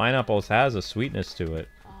pineapples on it. Pineapples has a sweetness to it.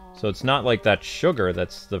 So it's not like that sugar,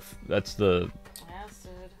 that's the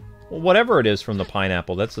Acid. well, whatever it is from the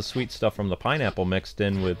pineapple. That's the sweet stuff from the pineapple mixed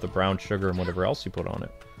in with the brown sugar and whatever else you put on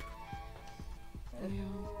it. Yeah.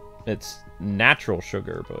 It's natural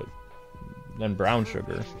sugar, but then brown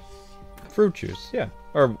sugar. Fruit juice, yeah.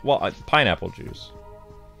 Or, well, pineapple juice.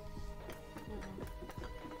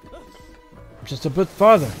 Just a bit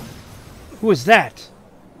farther. Who is that?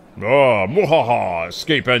 Ah, muhaha,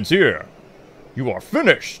 escape ends here. You are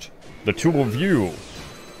finished. The two of you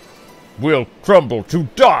will crumble to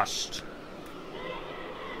dust.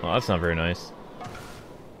 Oh, that's not very nice.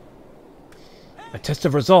 A test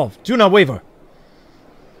of resolve. Do not waver.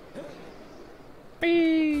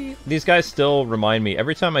 These guys still remind me.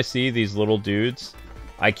 Every time I see these little dudes,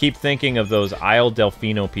 I keep thinking of those Isle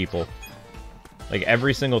Delfino people. Like,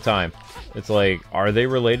 every single time. It's like, are they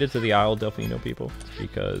related to the Isle Delfino people?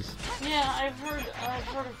 Because... Yeah, I've heard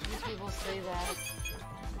a few people say that.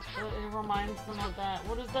 It reminds them of that.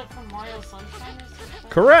 What is that from Mario Sunshine or something?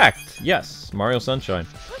 Correct! Yes, Mario Sunshine.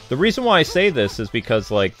 The reason why I say this is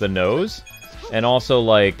because, like, the nose, and also,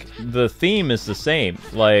 like, the theme is the same.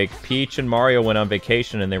 Like, Peach and Mario went on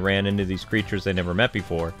vacation and they ran into these creatures they never met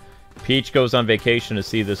before. Peach goes on vacation to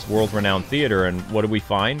see this world-renowned theater, and what do we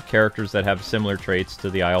find? Characters that have similar traits to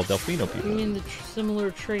the Isle Delfino people. You mean the similar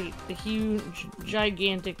trait, the huge,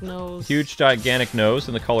 gigantic nose. Huge, gigantic nose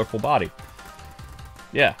and the colorful body.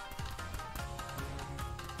 Yeah.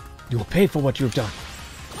 You will pay for what you have done.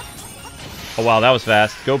 Oh wow, that was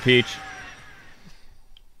fast. Go, Peach.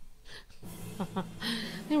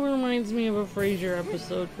 It reminds me of a Frasier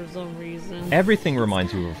episode for some reason. Everything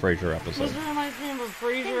reminds you of a Frasier episode. This reminds me of a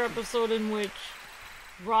Frasier episode in which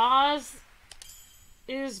Roz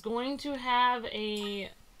is going to have a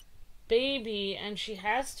baby and she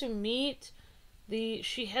has to meet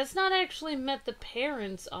she has not actually met the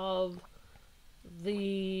parents of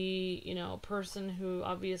the, person who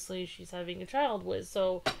obviously she's having a child with.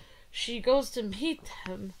 So she goes to meet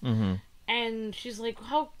them. Mm-hmm. And she's like,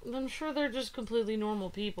 I'm sure they're just completely normal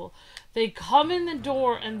people. They come in the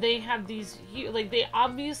door and they have these, they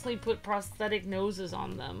obviously put prosthetic noses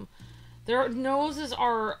on them. Their noses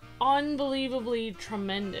are unbelievably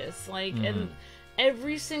tremendous. And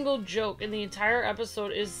every single joke in the entire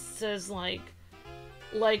episode says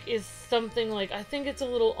something like, I think it's a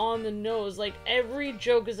little on the nose. Like, every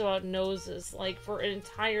joke is about noses, for an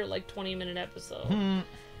entire, 20-minute episode.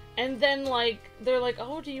 And then, they're like,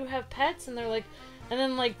 oh, do you have pets? And they're like, and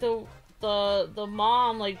then, the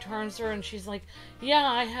mom, turns to her and she's like, yeah,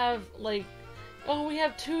 I have, oh, we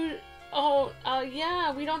have two,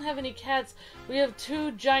 yeah, we don't have any cats. We have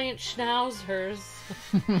two giant schnauzers.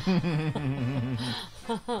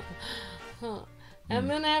 And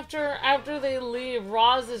then after they leave,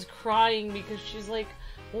 Roz is crying because she's like,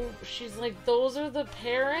 those are the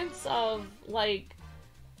parents of,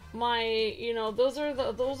 my, those are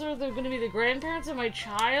going to be the grandparents of my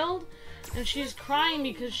child, and she's crying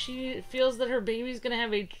because she feels that her baby's going to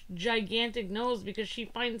have a gigantic nose because she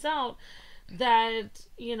finds out that,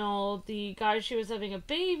 the guy she was having a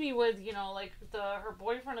baby with, her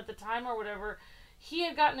boyfriend at the time or whatever, he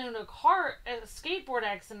had gotten in a skateboard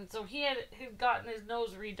accident, so he had gotten his nose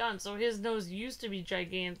redone, so his nose used to be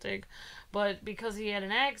gigantic, but because he had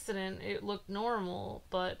an accident, it looked normal,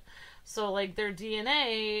 but... So, their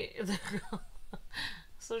DNA...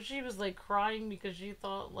 So she was, crying because she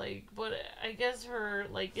thought, But I guess her,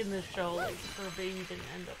 in the show, her baby didn't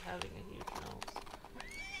end up having a huge nose.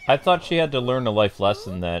 I thought she had to learn a life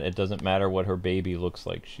lesson that it doesn't matter what her baby looks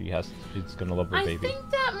like. She's gonna love her baby. I think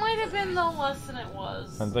that might have been the lesson it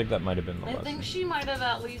was. I think that might have been the lesson. I think she might have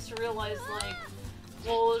at least realized,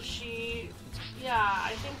 well, yeah,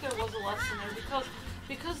 I think there was a lesson there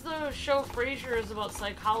because the show Frasier is about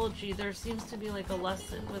psychology, there seems to be a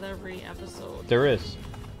lesson with every episode. There is.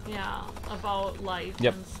 Yeah, about life.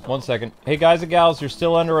 Yep. And stuff. 1 second. Hey guys and gals, you're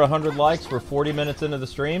still under 100 likes. We're 40 minutes into the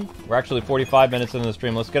stream. We're actually 45 minutes into the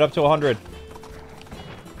stream. Let's get up to 100.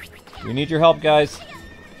 We need your help, guys.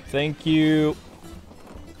 Thank you.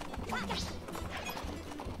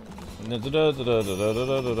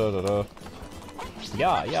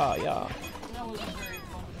 Yeah. That was very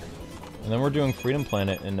fun. And then we're doing Freedom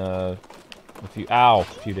Planet in a few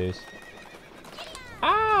days.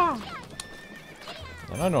 Ah!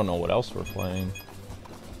 And I don't know what else we're playing.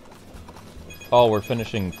 Oh, we're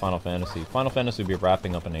finishing Final Fantasy. Final Fantasy will be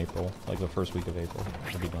wrapping up in April, like the first week of April.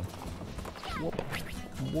 Should be done. Whoop.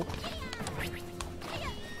 Whoop.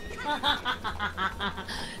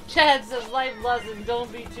 Chad says, life lesson, don't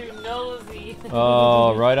be too nosy.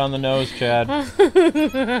 Oh, right on the nose, Chad.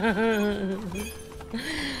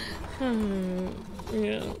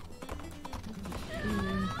 Yeah.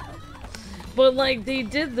 But, like, they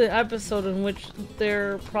did the episode in which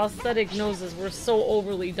their prosthetic noses were so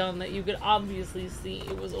overly done that you could obviously see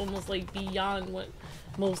it was almost, like, beyond what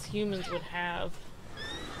most humans would have.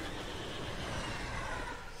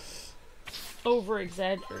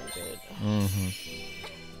 Over-exaggerated. Mm-hmm.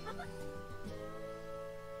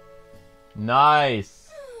 Nice!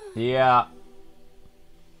 Yeah.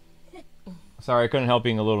 Sorry, I couldn't help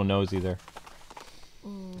being a little nosy there.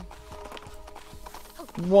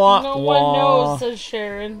 Wah, no wah. one knows, says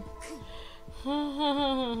Sharon.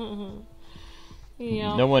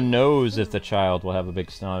 Yeah. No one knows if the child will have a big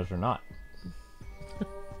snoz or not.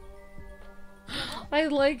 I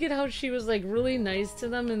like it how she was like really nice to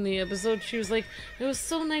them in the episode. She was like, it was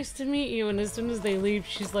so nice to meet you, and as soon as they leave,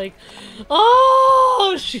 she's like,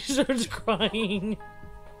 oh, she starts crying.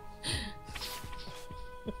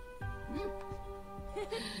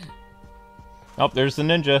 Oh, there's the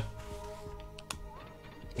ninja.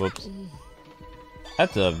 Whoops.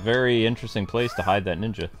 That's a very interesting place to hide that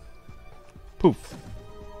ninja. Poof.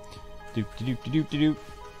 Doop doop doop doop doop.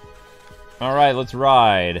 Alright, let's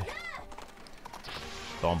ride.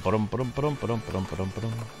 So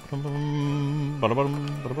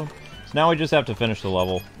now we just have to finish the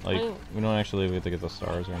level. Like, we don't actually have to get the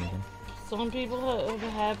stars or anything. Some people have a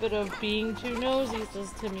habit of being too nosy,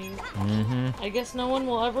 says Timmy. Mm-hmm. I guess no one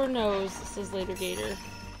will ever knows, says Later Gator.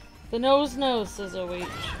 The nose knows, says OH.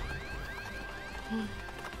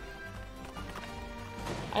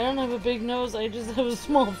 I don't have a big nose, I just have a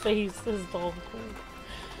small face, says Dolph.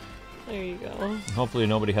 There you go. Hopefully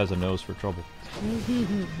nobody has a nose for trouble.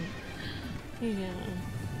 Yeah.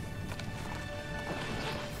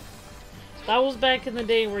 That was back in the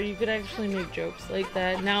day where you could actually make jokes like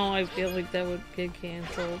that. Now I feel like that would get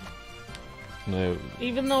cancelled. No.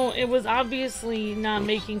 Even though it was obviously not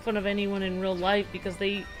making fun of anyone in real life, because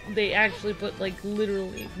they actually put like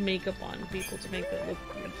literally makeup on people to make it look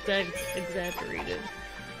exaggerated.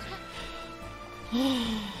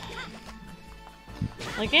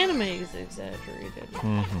 Like anime is exaggerated.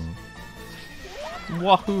 Mm-hmm.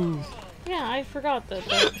 Wahoo! Yeah, I forgot that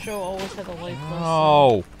that show always had a life lesson.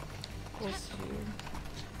 Oh. Bless you.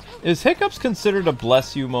 Is hiccups considered a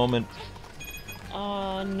bless you moment?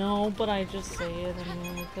 No, but I just say it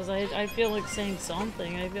anyway, because I feel like saying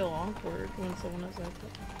something. I feel awkward when someone has that.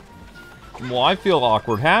 Well, I feel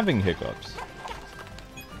awkward having hiccups.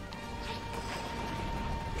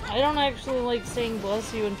 I don't actually like saying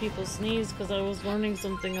bless you when people sneeze, because I was learning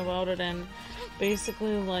something about it, and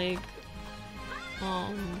basically, like,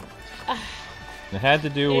 It had to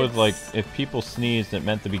do with, like, if people sneezed, it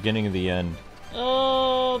meant the beginning of the end.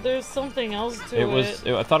 Oh, there's something else to it.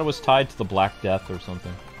 I thought it was tied to the Black Death or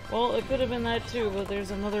something. Well, it could have been that too, but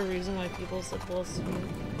there's another reason why people said bless you.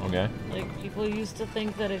 Okay. Like, people used to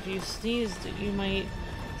think that if you sneezed, you might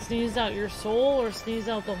sneeze out your soul or sneeze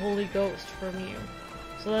out the Holy Ghost from you.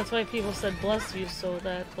 So that's why people said bless you, so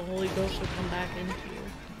that the Holy Ghost would come back into you.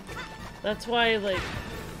 That's why, like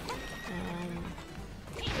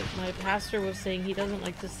my pastor was saying he doesn't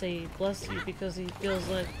like to say bless you because he feels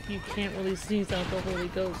like you can't really sneeze out the Holy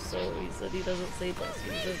Ghost, so he said he doesn't say bless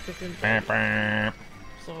you, he says different things.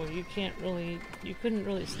 So you couldn't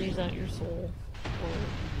really sneeze out your soul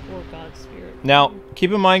or God's spirit. Now,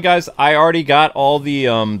 keep in mind, guys, I already got all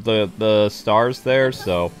the stars there,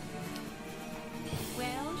 so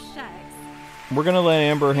Well, shucks. we're gonna let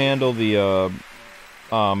Amber handle the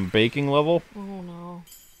baking level. Oh no.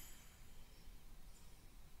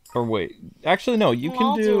 Or wait, actually no, you can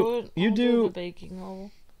I'll do it. you I'll do the baking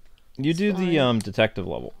level. you do fine. the detective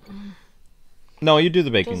level. No, you do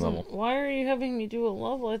the baking level. Why are you having me do a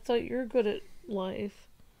level? I thought you're good at life.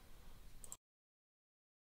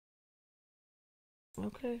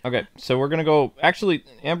 Okay. Okay, so we're gonna go. Actually,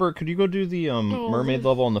 Amber, could you go do the mermaid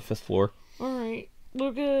level on the 5th floor? All right.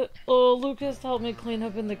 Lucas helped me clean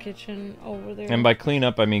up in the kitchen over there. And by clean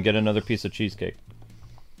up, I mean get another piece of cheesecake.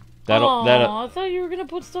 I thought you were gonna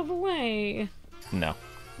put stuff away. No.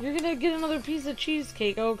 You're gonna get another piece of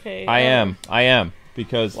cheesecake. Okay. I am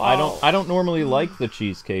because Wow. I don't normally like the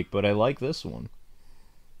cheesecake, but I like this one.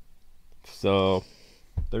 So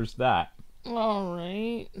there's that.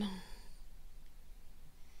 Alright.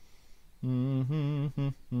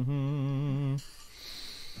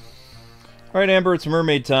 Alright, Amber, it's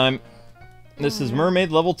mermaid time. This is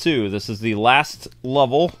mermaid level 2. This is the last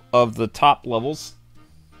level of the top levels.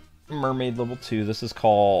 Mermaid level 2. This is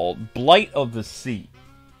called Blight of the Sea.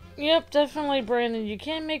 Yep, definitely, Brandon. You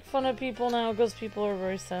can't make fun of people now because people are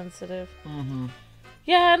very sensitive.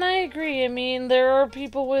 Yeah, and I agree. I mean, there are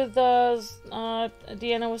people with,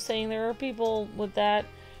 Deanna was saying there are people with that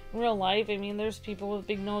in real life. I mean, there's people with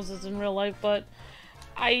big noses in real life, but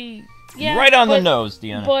yeah. Right on the nose,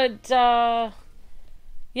 Deanna. But,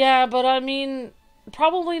 yeah, but I mean,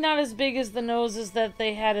 probably not as big as the noses that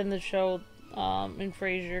they had in the show, in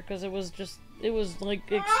Frasier, because it was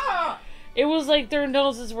like their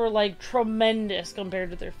noses were like tremendous compared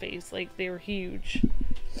to their face. Like, they were huge.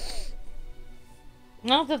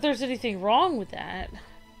 Not that there's anything wrong with that.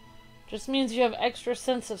 Just means you have extra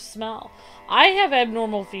sense of smell. I have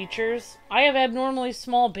abnormal features. I have abnormally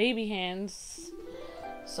small baby hands.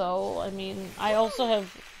 So, I mean, I also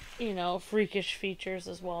have, you know, freakish features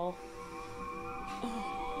as well.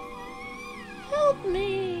 Help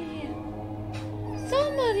me!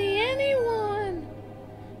 Somebody, anyone!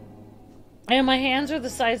 And my hands are the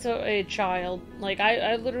size of a child. Like,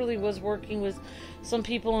 I literally was working with some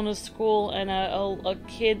people in a school, and a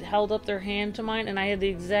kid held up their hand to mine, and I had the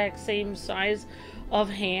exact same size of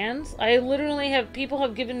hands. I literally have, people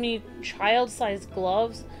have given me child-sized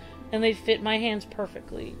gloves, and they fit my hands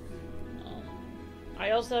perfectly.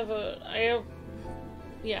 I also have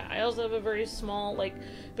a very small, like,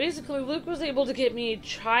 basically Luke was able to get me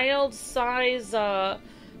child-size,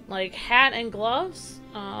 like, hat and gloves,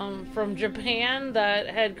 from Japan that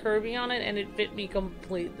had Kirby on it, and it fit me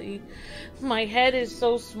completely. My head is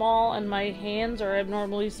so small, and my hands are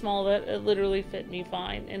abnormally small that it literally fit me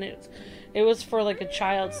fine, and it was for, like, a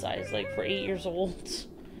child size, like, for 8 years old.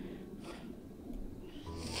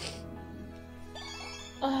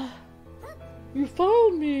 You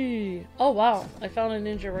found me! Oh, wow. I found a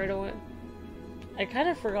ninja right away. I kind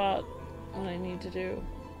of forgot what I need to do.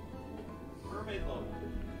 Mermaid level.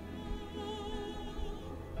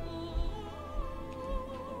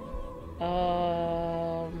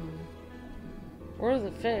 Where are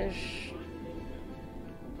the fish?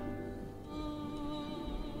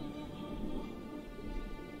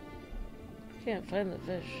 Can't find the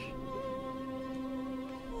fish.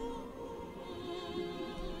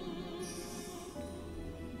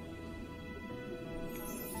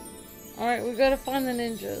 Alright, we gotta find the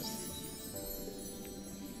ninjas.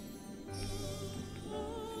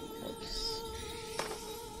 Oops.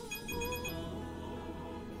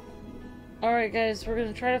 Alright guys, we're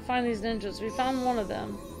gonna try to find these ninjas. We found one of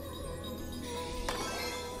them.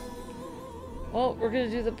 Well, we're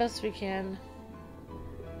gonna do the best we can.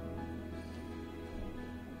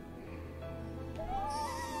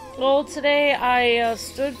 Well, today I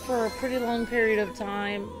stood for a pretty long period of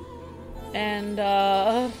time, and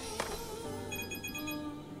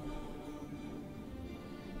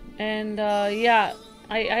yeah,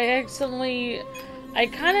 I accidentally, I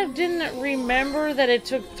kind of didn't remember that it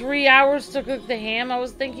took 3 hours to cook the ham. I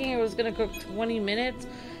was thinking it was gonna cook 20 minutes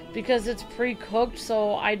because it's pre-cooked,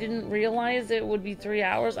 so I didn't realize it would be 3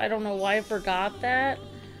 hours. I don't know why I forgot that.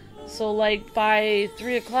 So, like, by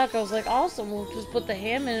 3 o'clock, I was like, awesome, we'll just put the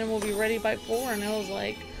ham in and we'll be ready by 4. And I was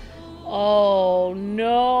like, oh,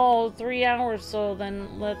 no, 3 hours. So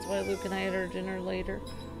then that's why Luke and I had our dinner later.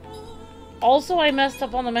 Also, I messed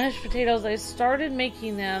up on the mashed potatoes. I started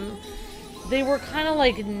making them. They were kind of,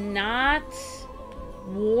 like, not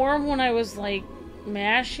warm when I was, like,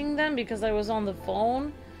 mashing them because I was on the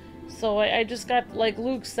phone. So I just got, like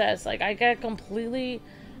Luke says, like, I get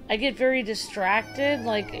very distracted,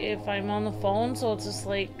 like, if I'm on the phone, so it's just,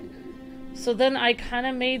 like, so then I kind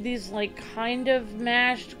of made these, like, kind of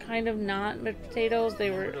mashed, kind of not mashed potatoes. They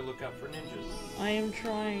were... to look out for ninjas. I am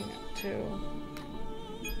trying to.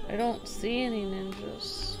 I don't see any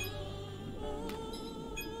ninjas.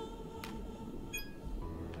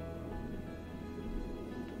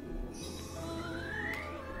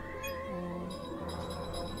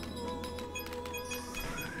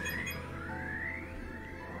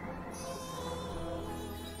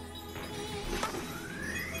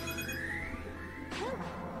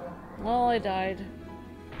 Well, I died.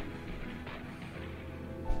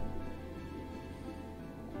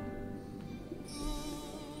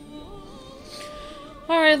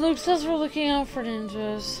 Alright, Luke says we're looking out for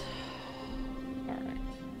ninjas. Alright.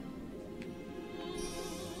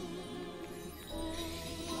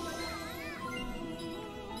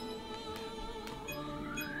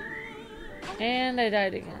 And I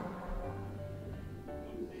died again.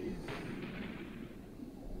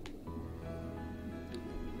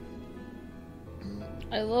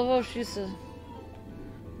 I love how she said.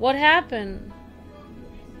 What happened?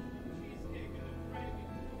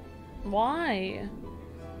 Why?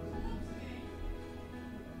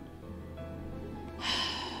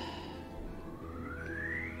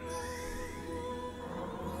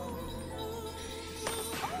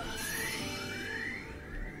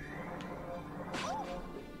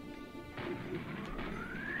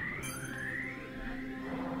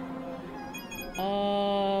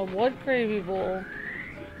 What gravy bowl?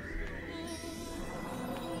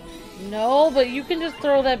 No, but you can just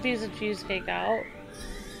throw that piece of cheesecake out.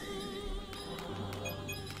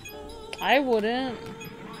 I wouldn't.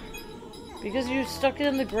 Because you stuck it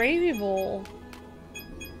in the gravy bowl.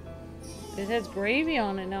 It has gravy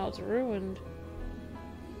on it now, it's ruined.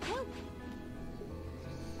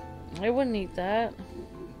 I wouldn't eat that.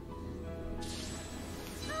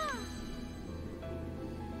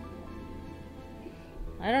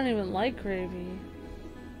 I don't even like gravy.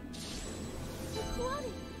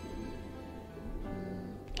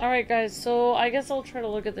 Alright guys, so I guess I'll try to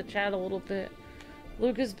look at the chat a little bit.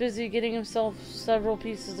 Luke is busy getting himself several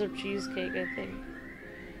pieces of cheesecake, I think.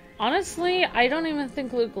 Honestly, I don't even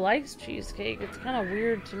think Luke likes cheesecake. It's kind of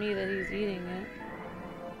weird to me that he's eating it.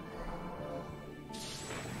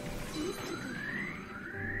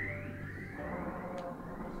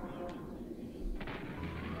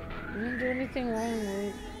 You didn't do anything wrong,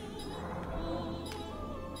 Luke.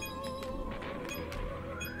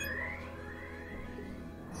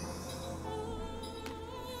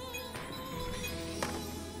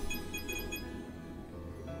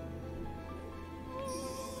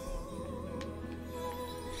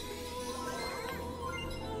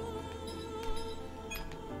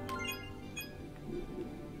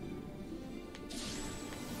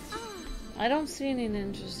 I don't see any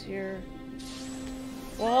ninjas here.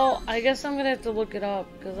 Well, I guess I'm gonna have to look it up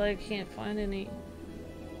because I can't find any.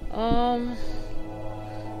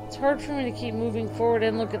 It's hard for me to keep moving forward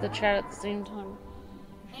and look at the chat at the same time.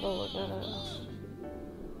 I'll look at it.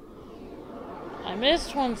 I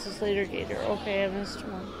missed one, says Later Gator. Okay, I missed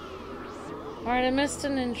one. Alright, I missed a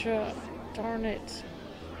ninja. Darn it.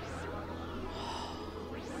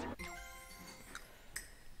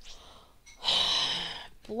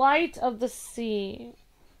 Blight of the Sea.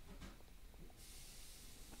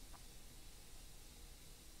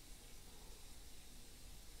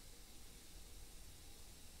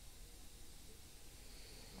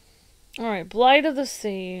 Alright, Blight of the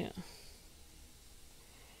Sea.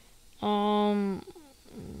 Did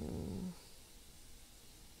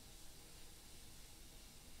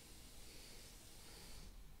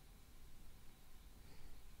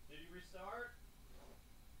you restart?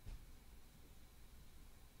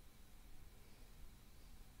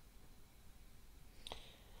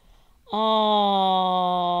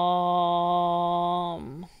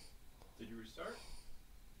 Did you restart?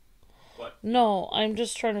 What? No, I'm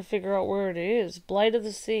just trying to figure out where it is. Blight of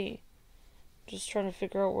the Sea. Just trying to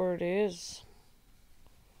figure out where it is.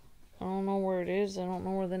 I don't know where it is. I don't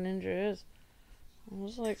know where the ninja is. I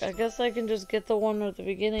was like, I guess I can just get the one at the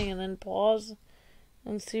beginning and then pause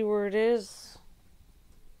and see where it is.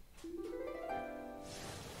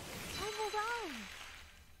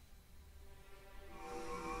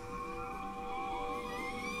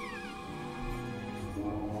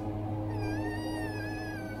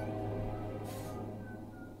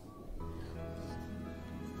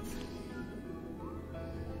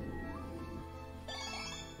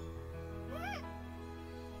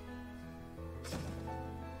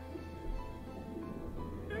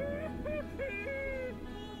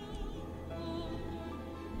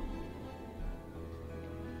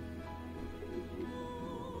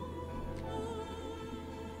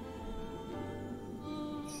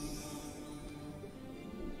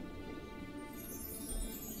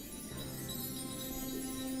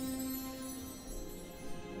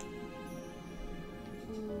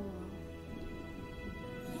 Hold on.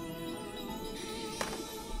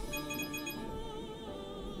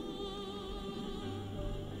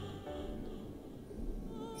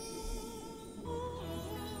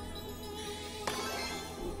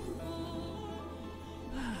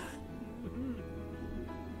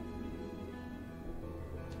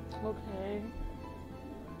 Okay.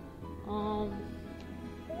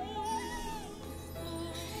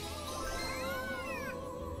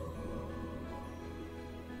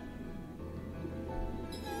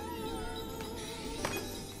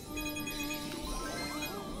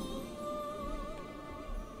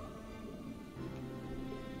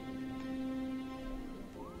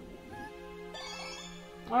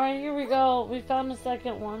 Alright, here we go. We found the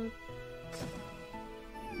second one.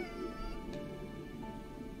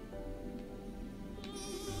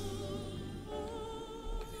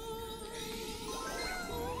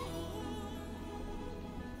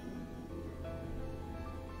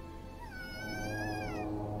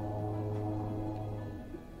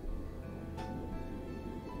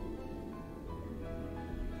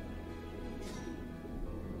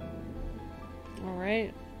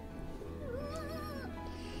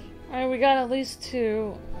 Alright, we got at least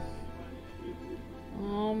 2.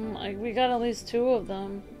 We got at least 2 of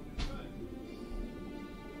them.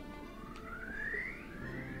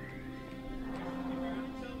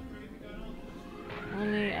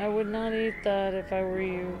 Honey, I would not eat that if I were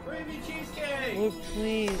you. Gravy cheesecake! Luke,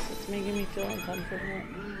 please. It's making me feel uncomfortable.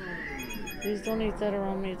 Please don't eat that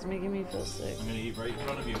around me. It's making me feel sick. I'm gonna eat right in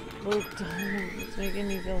front of you. Luke, don't. It's making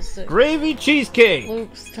me feel sick. Gravy cheesecake!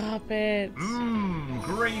 Luke, stop it. Mmm,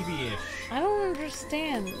 gravy-ish. I don't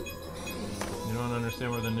understand. You don't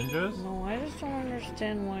understand where the ninja is? No, I just don't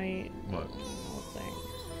understand why. What?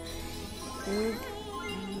 Luke,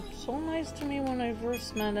 so nice to me when I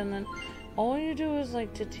first met, and then all you do is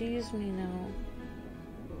like to tease me now.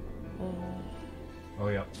 Oh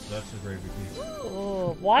yeah, that's the gravy piece.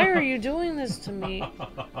 Oh, why are you doing this to me?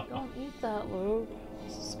 Don't eat that, Luke.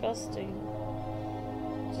 It's disgusting.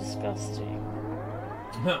 Disgusting.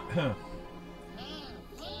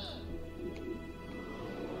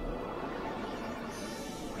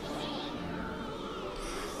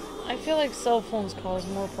 I feel like cell phones cause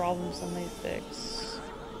more problems than they fix.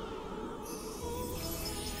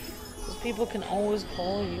 Because people can always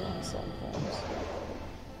call you on cell phones.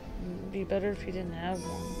 It'd be better if you didn't have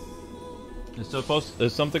one.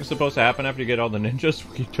 Is something supposed to happen after you get all the ninjas?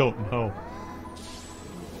 We don't know.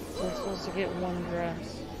 We're supposed to get one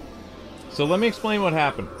dress. So let me explain what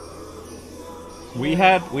happened. We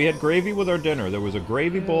had gravy with our dinner. There was a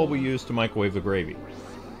gravy bowl we used to microwave the gravy.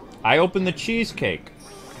 I opened the cheesecake.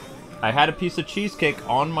 I had a piece of cheesecake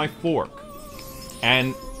on my fork.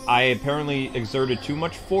 And I apparently exerted too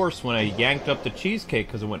much force when I yanked up the cheesecake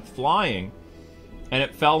because it went flying. And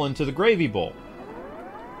it fell into the gravy bowl.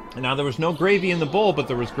 And now there was no gravy in the bowl, but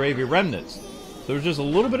there was gravy remnants. So there was just a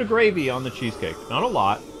little bit of gravy on the cheesecake. Not a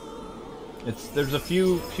lot. There's a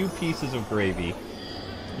few pieces of gravy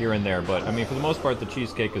here and there, but I mean, for the most part, the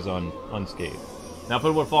cheesecake is unscathed. Now, if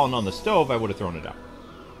it would have fallen on the stove, I would have thrown it out.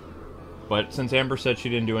 But since Amber said she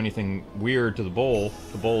didn't do anything weird to the bowl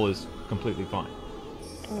is completely fine.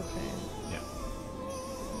 Okay. Yeah.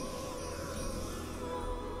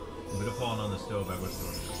 If it would have fallen on the stove, I would have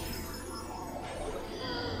thrown it out.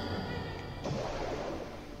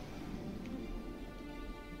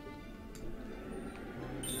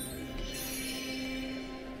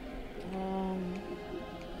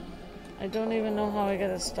 I don't even know how I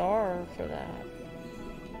got a star for that.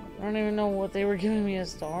 I don't even know what they were giving me a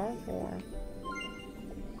star for.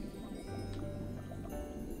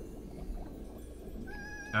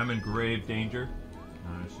 I'm in grave danger.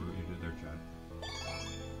 I see what you did there, Chad.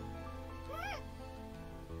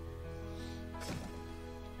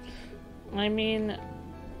 I mean...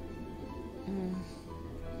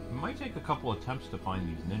 It might take a couple attempts to find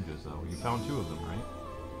these ninjas, though. You found 2 of them, right?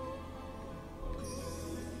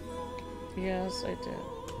 Yes, I did.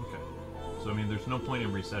 Okay. So, I mean, there's no point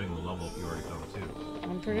in resetting the level if you already found 2.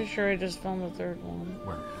 I'm pretty sure I just found the 3rd one.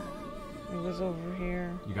 Where? It was over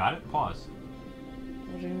here. You got it? Pause.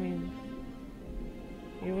 What do you mean?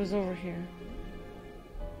 It was over here.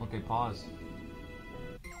 Okay, pause.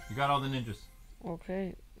 You got all the ninjas.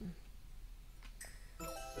 Okay.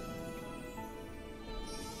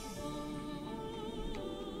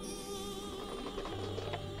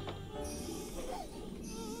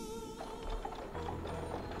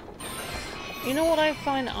 You know what I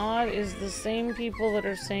find odd is the same people that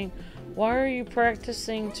are saying, why are you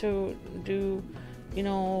practicing to do, you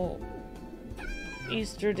know,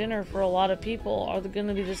 Easter dinner for a lot of people? Are they going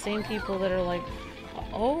to be the same people that are like,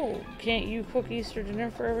 oh, can't you cook Easter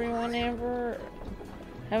dinner for everyone, Amber?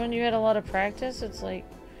 Haven't you had a lot of practice? It's like,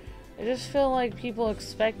 I just feel like people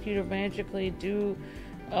expect you to magically do,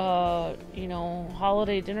 you know,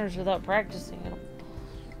 holiday dinners without practicing it.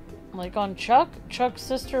 Like on Chuck's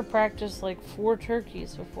sister practiced like 4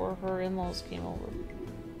 turkeys before her in-laws came over.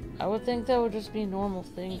 I would think that would just be a normal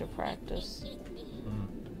thing to practice.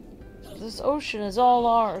 This ocean is all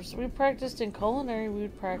ours. We practiced in culinary, we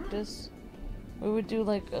would practice. We would do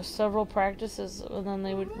like several practices and then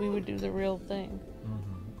we would do the real thing.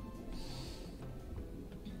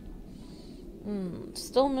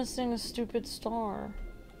 Still missing a stupid star.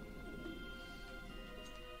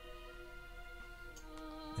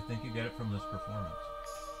 I think you get it from this performance.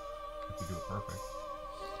 If you do it perfect.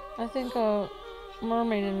 I think a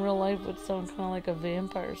mermaid in real life would sound kind of like a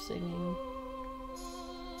vampire singing.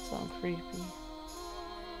 Sound creepy.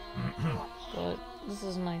 But this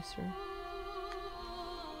is nicer.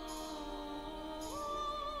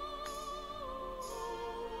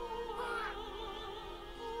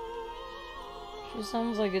 She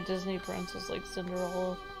sounds like a Disney princess, like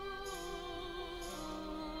Cinderella.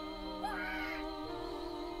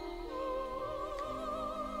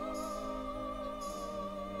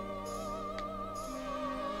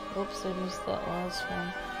 Oops, I missed that last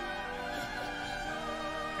one.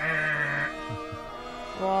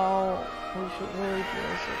 Wow, we should really do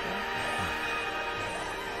this again.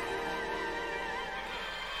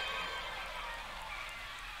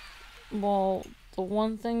 Well, the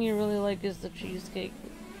one thing you really like is the cheesecake.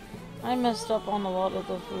 I messed up on a lot of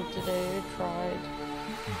the food today. I tried.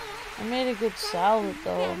 I made a good salad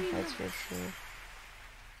though, that's for sure.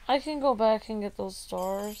 I can go back and get those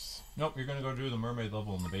stars. Nope, you're gonna go do the mermaid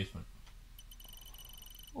level in the basement.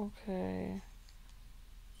 Okay.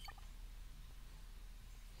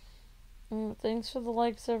 Thanks for the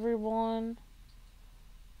likes, everyone.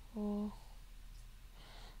 Oh.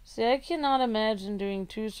 See, I cannot imagine doing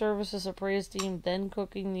 2 services of praise team, then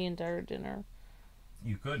cooking the entire dinner.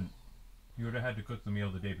 You couldn't. You would have had to cook the meal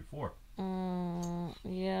the day before.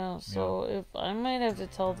 Yeah, so if I might have to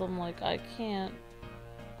tell them, like, I can't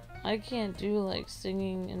do, like,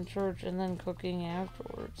 singing in church and then cooking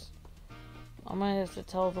afterwards. I might have to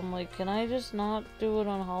tell them, like, can I just not do it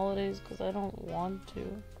on holidays because I don't want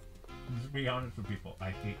to. Just be honest with people. I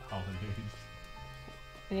hate holidays.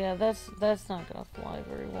 Yeah, that's not gonna fly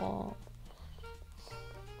very well.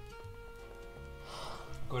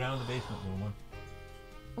 Go down to the basement, little one.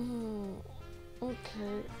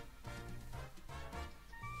 Okay.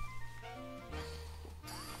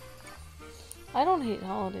 I don't hate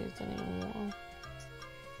holidays anymore.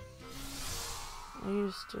 I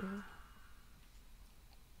used to.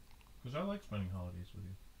 Because I like spending holidays with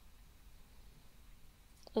you.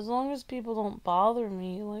 As long as people don't bother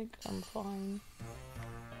me, like, I'm fine.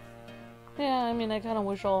 Yeah, I mean, I kind of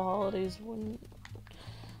wish all holidays wouldn't.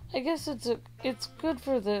 I guess it's good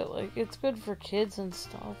for the, like, it's good for kids and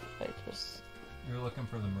stuff. You're looking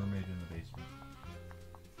for the mermaid in the basement.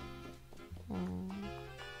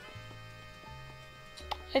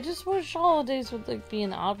 I just wish holidays would, like, be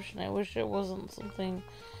an option. I wish it wasn't something.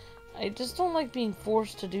 I just don't like being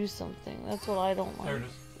forced to do something. That's what I don't like. There it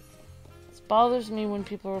is. It bothers me when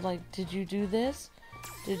people are like, did you do this?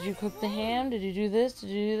 Did you cook the ham? Did you do this? Did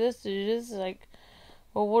you do this? Did you do this? Like,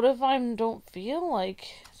 well, what if I don't feel like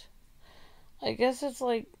it? I guess it's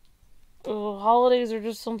like, holidays are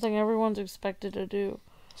just something everyone's expected to do.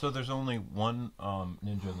 So there's only one ninja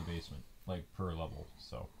in the basement, like, per level,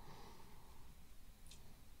 so.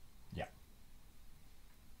 Yeah.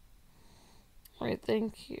 Right,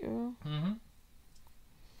 thank you. I'm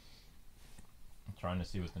trying to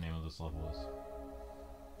see what the name of this level is.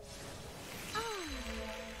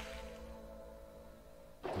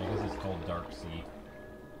 Because it's called Dark Sea.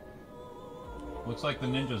 Looks like the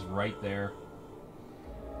ninja's right there.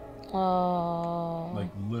 Like,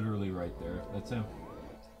 literally right there. That's him.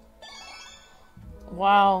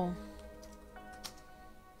 Wow.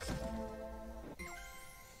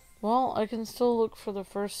 Well, I can still look for the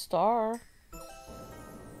first star.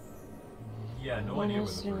 Yeah, no idea where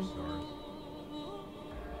the first star is.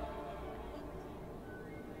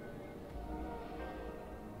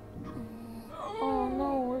 Oh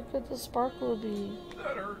no, where could the sparkler be?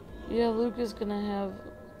 That hurt. Yeah, Luke is gonna have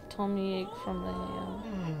tummy ache from the ham.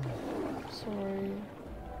 Sorry.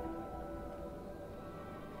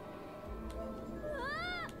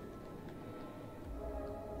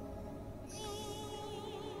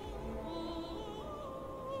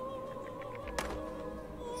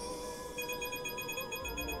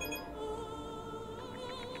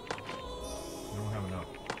 You don't have enough.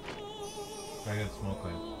 I got smoke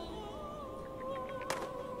lamp.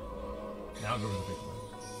 Now go to the big one.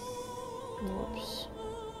 Whoops.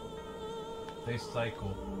 They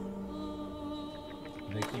cycle.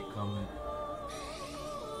 They keep coming.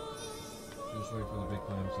 Just wait for the big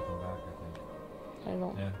clams to come back, I think. I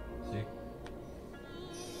don't. Yeah, see?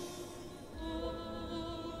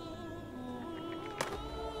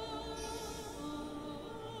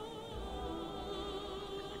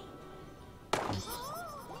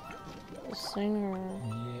 The singer.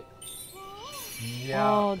 Yeah.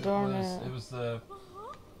 Oh, darn it. It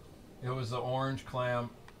was the orange clam.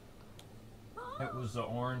 It was the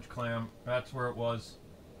orange clam. That's where it was.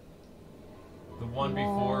 The one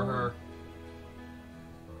before her.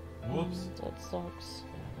 Whoops. That sucks.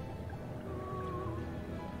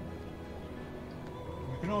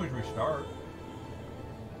 You can always restart.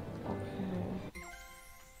 Okay.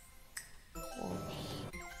 Whoops.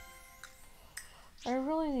 I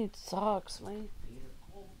really need socks. My feet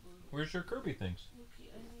are cold. Where's your Kirby things? Okay,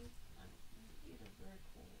 my feet are very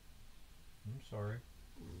cold. I'm sorry.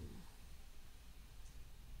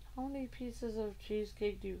 How many pieces of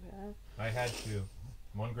cheesecake do you have? I had two.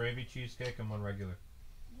 One gravy cheesecake and one regular.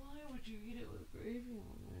 Why would you eat it with gravy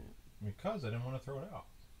on it? Because I didn't want to throw it out.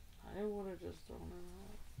 I would have just thrown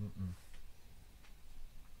it out.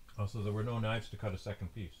 Also, there were no knives to cut a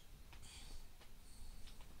second piece.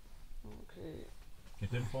 Okay.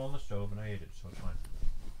 It didn't fall on the stove, and I ate it, so it's fine.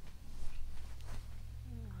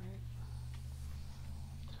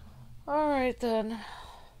 Alright then.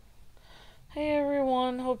 Hey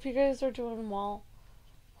everyone, hope you guys are doing well.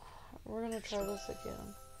 We're gonna try this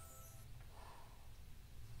again.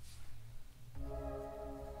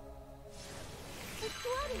 It's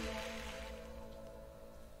bloody.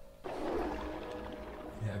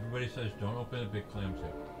 Yeah, everybody says don't open the big clams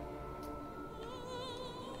yet.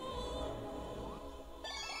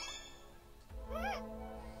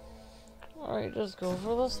 Alright, just go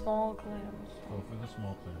for the small clams. Go for the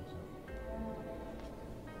small clams yet.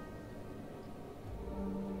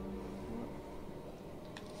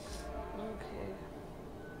 Okay.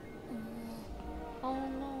 Oh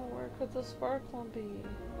no, where could the sparkle be?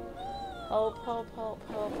 Help, help, help,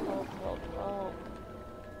 help, help, help, help.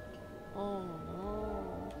 Oh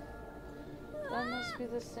no. That must be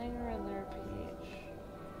the singer in there, Peach.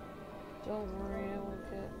 Don't worry, I will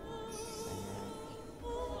get the singer.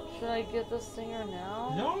 Should I get the singer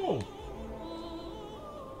now? No!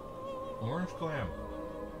 Orange clam.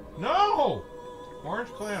 No! Orange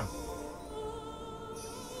clam.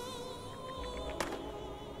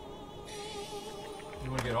 You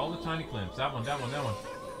want to get all the tiny clams. That one, that one, that one.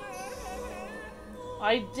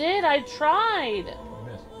 I did, I tried!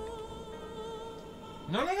 You missed.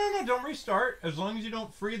 No, no, no, no, don't restart. As long as you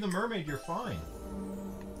don't free the mermaid, you're fine.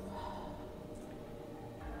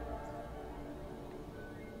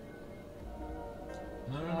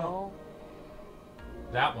 No, no, no.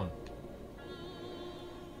 That one.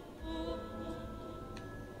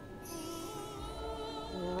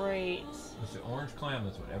 Great. It's the orange clam,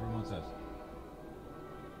 that's what everyone says.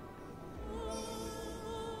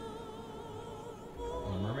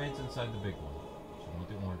 The mermaid's inside the big one. So you want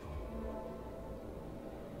the orange one.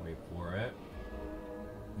 Wait for it.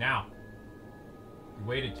 Now! You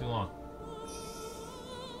waited too long.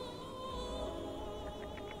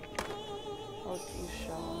 Lucky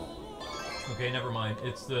shot. Okay, never mind.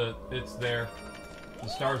 It's there. The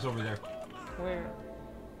star's over there. Where?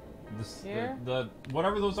 Here? The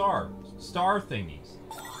whatever those are. Star thingies.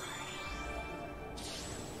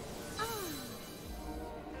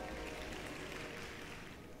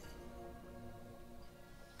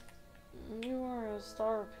 You are a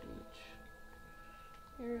star, Peach.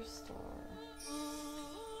 You're a star.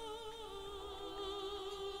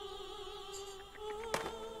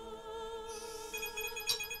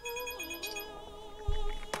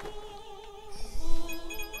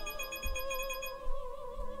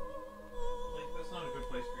 That's not a good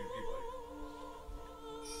place for you to be, buddy.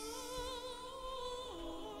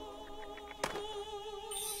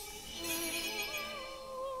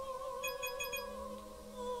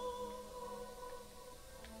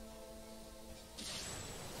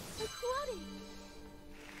 It's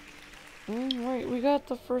bloody. Right, we got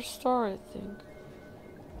the first star, I think.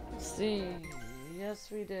 Let's see. Yes,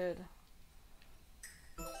 we did.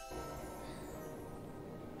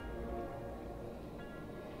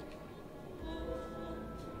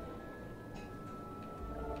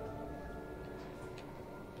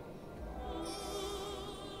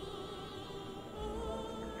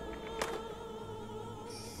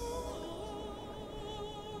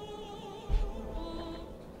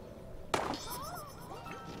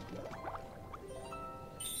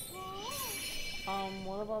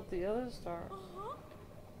 What about the other stars?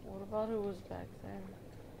 What about who was back there?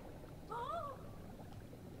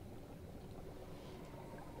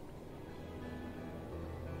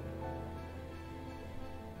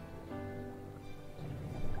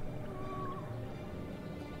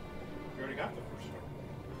 You already got the first star.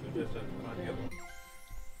 You just have to find the other one.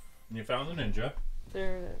 And you found the ninja.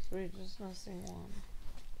 There it is. We're just missing one.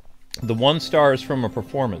 The one star is from a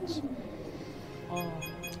performance. Oh.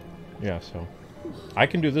 Yeah, so I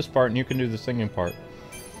can do this part and you can do the singing part.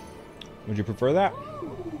 Would you prefer that?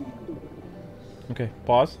 Okay,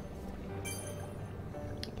 pause.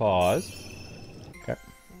 Pause. Okay.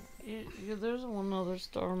 There's one other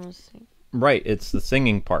star missing. Right, it's the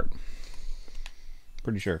singing part.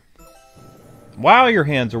 Pretty sure. Wow, your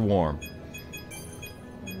hands are warm.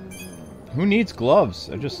 Who needs gloves?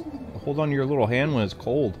 I just hold on to your little hand when it's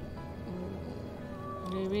cold.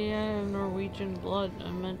 Maybe I have Norwegian blood.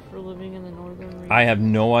 I'm meant for living in the northern region. I have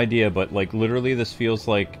no idea, but like literally this feels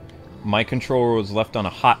like my controller was left on a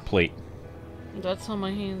hot plate. That's how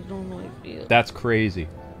my hands normally feel. That's crazy.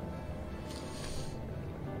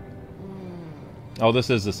 Oh, this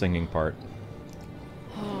is the singing part.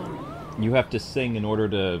 You have to sing in order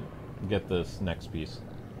to get this next piece.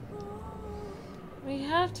 We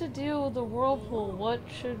have to deal with the whirlpool. What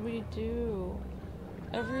should we do?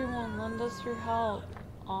 Everyone, lend us your help.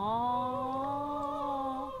 Aww.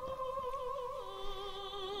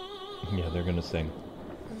 Yeah, they're gonna sing.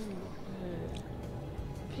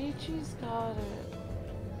 Peachy's got it.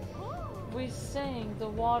 We sing, the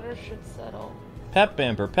water should settle. Pep,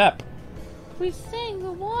 Amber, pep. We sing,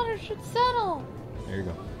 the water should settle. There you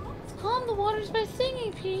go. Let's calm the waters by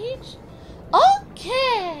singing, Peach.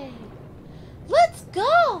 Okay. Let's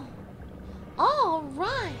go. All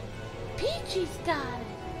right. Peachy's got it.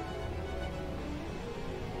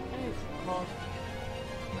 I need some coffee.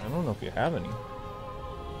 I don't know if you have any.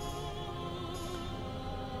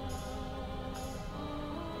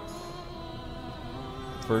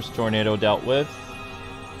 First tornado dealt with.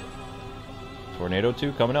 Tornado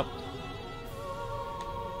 2 coming up.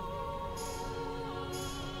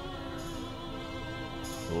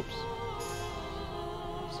 Oops.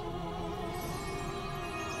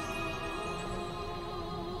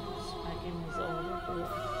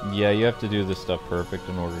 Yeah, you have to do this stuff perfect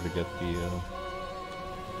in order to get the...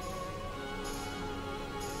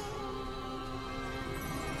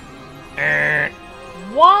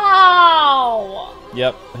 Wow!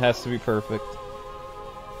 Yep, it has to be perfect.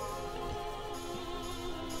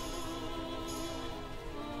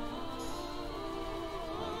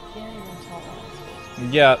 Can't even tell what I'm supposed to do.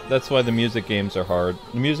 Yeah, that's why the music games are hard.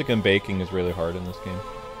 The music and baking is really hard in this game.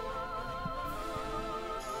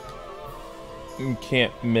 You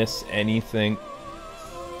can't miss anything.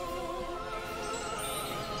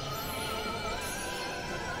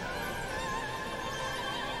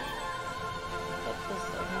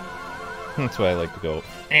 That's why I like to go.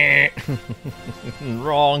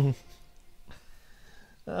 Wrong.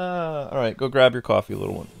 Alright, go grab your coffee,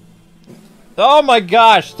 little one. Oh my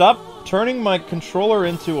gosh! Stop turning my controller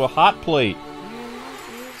into a hot plate.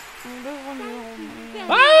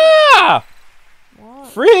 Ah! What?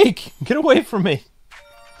 Freak! Get away from me!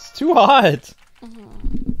 It's too hot!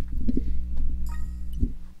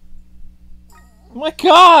 Oh my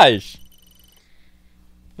gosh!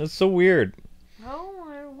 That's so weird. How am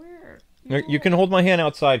I weird? You can hold my hand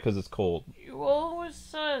outside because it's cold. You always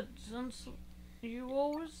said,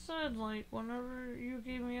 like, whenever you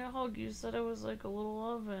gave me a hug, you said I was like a little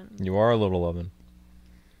oven. You are a little oven.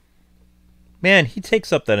 Man, he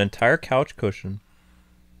takes up that entire couch cushion.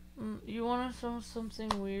 You want to know something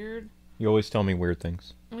weird? You always tell me weird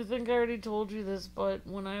things. I think I already told you this, but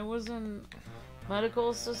when I was in medical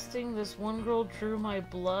assisting, this one girl drew my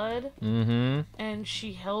blood, and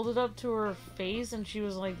she held it up to her face, and she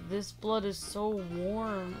was like, "This blood is so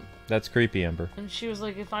warm." That's creepy, Amber. And she was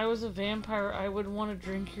like, "If I was a vampire, I would want to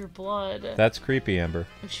drink your blood." That's creepy, Amber.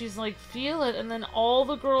 And she's like, "Feel it." And then all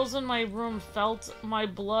the girls in my room felt my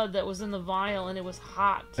blood that was in the vial, and it was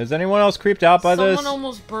hot. Is anyone else creeped out by this? Someone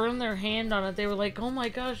almost burned their hand on it. They were like, "Oh my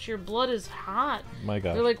gosh, your blood is hot." My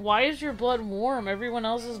gosh. They're like, "Why is your blood warm? Everyone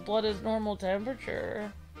else's blood is normal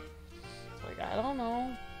temperature." It's like, I don't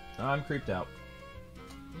know. I'm creeped out.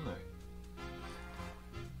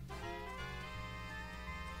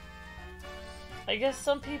 I guess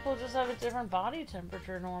some people just have a different body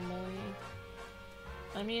temperature normally.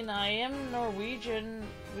 I mean, I am Norwegian.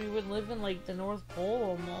 We would live in like the North Pole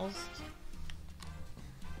almost.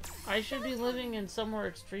 I should be living in somewhere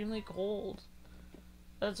extremely cold.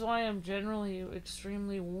 That's why I'm generally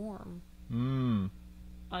extremely warm.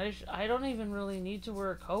 I don't even really need to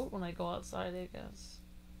wear a coat when I go outside, I guess.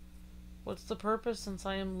 What's the purpose since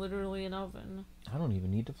I am literally an oven? I don't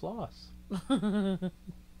even need to floss.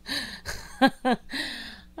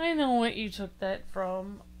 I know what you took that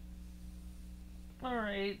from.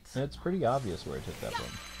 Alright. It's pretty obvious where I took that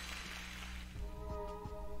from.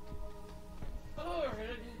 Alright,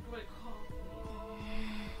 I need my coffee.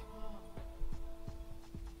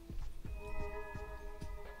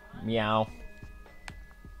 Meow.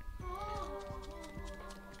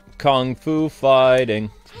 Kung Fu fighting.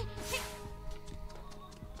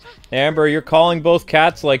 Amber, you're calling both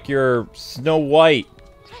cats like you're Snow White.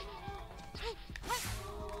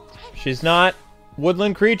 She's not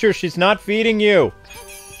woodland creature. She's not feeding you.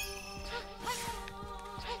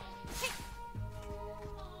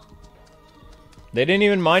 They didn't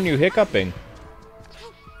even mind you hiccuping.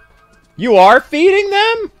 You are feeding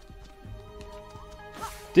them?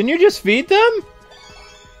 Didn't you just feed them?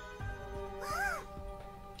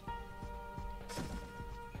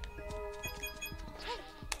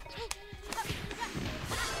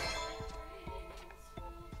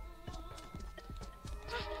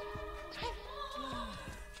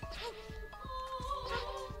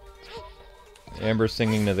 Amber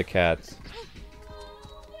singing to the cats.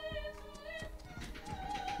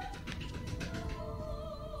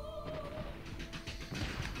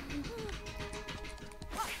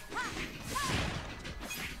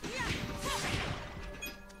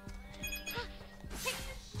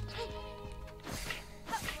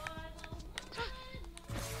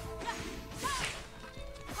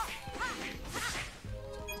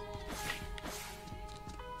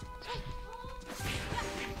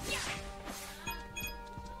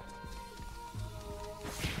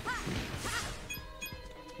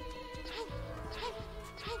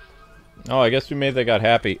 Oh, I guess we made they got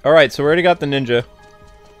happy. Alright, so we already got the ninja.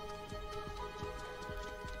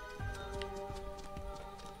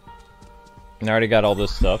 And I already got all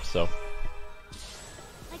this stuff, so...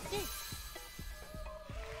 Like this.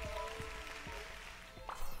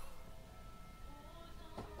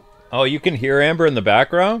 Oh, you can hear Amber in the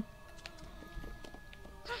background?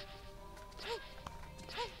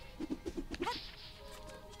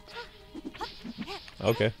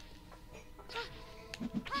 Okay.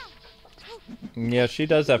 Yeah, she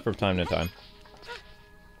does that from time to time.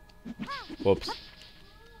 Whoops.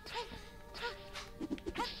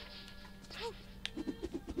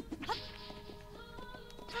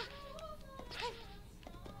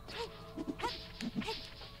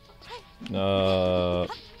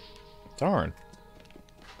 Darn.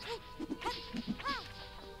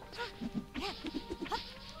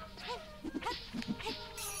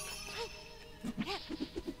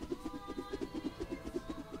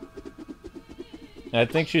 I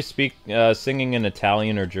think she's singing in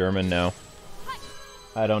Italian or German now.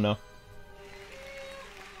 I don't know.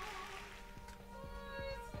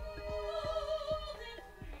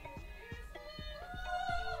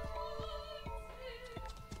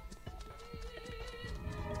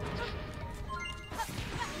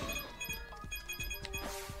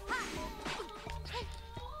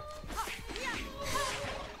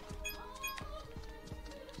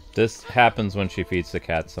 This happens when she feeds the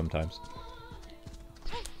cats sometimes.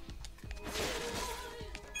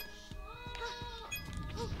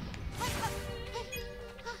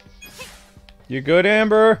 You good,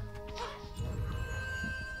 Amber?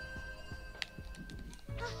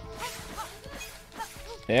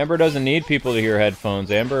 Amber doesn't need people to hear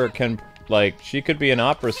headphones. Amber can, like, she could be an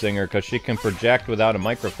opera singer because she can project without a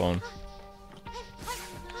microphone.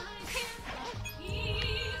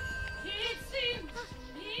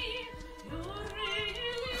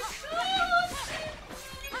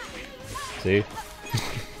 See?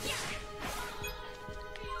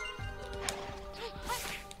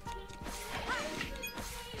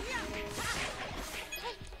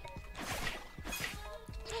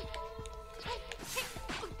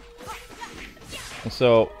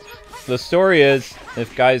 So, the story is,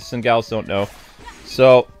 if guys and gals don't know,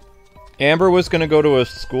 so Amber was going to go to a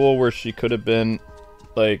school where she could have been,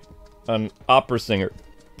 like, an opera singer,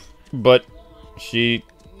 but she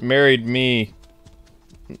married me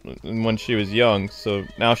when she was young, so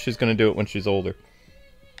now she's going to do it when she's older.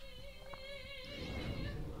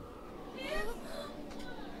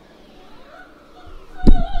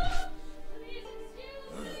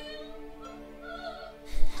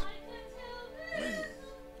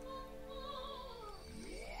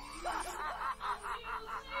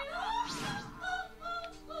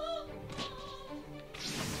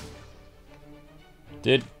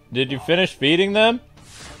 Did you finish feeding them?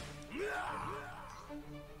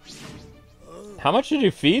 How much did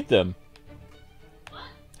you feed them?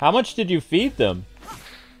 How much did you feed them?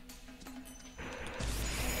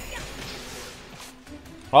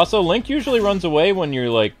 Also, Link usually runs away when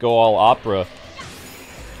you, like, go all opera.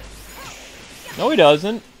 No, he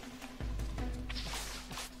doesn't.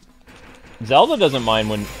 Zelda doesn't mind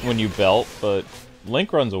when you belt, but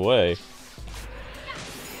Link runs away.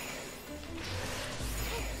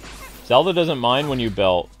 Zelda doesn't mind when you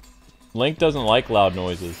belt. Link doesn't like loud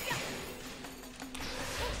noises.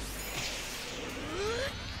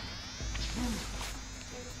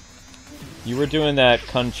 You were doing that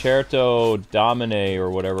Concerto Domine or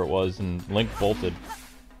whatever it was, and Link bolted.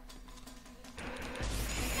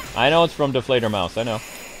 I know it's from Deflator Mouse, I know.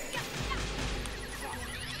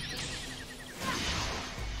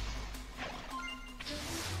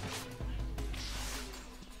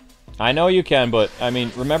 I know you can, but, I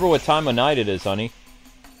mean, remember what time of night it is, honey.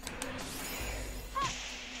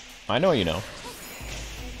 I know you know.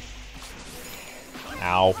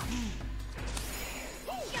 Ow.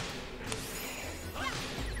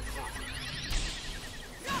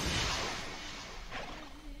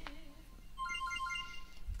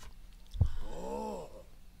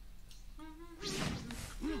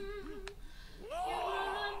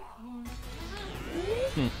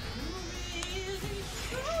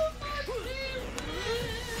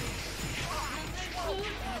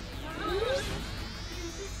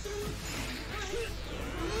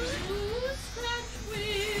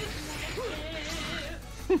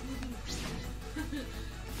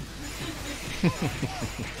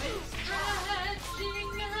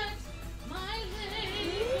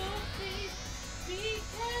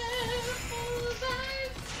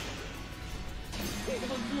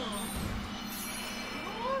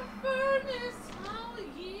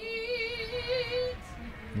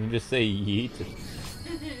 You just say yeet.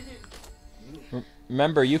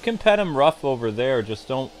 Remember, you can pet him rough over there, just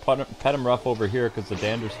don't pet him rough over here because the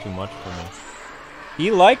dander's too much for me.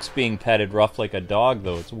 He likes being petted rough like a dog,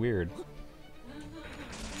 though. It's weird.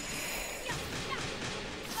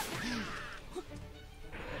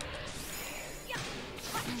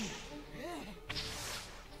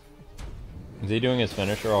 Is he doing his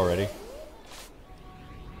finisher already?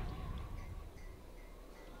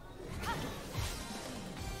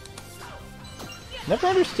 Never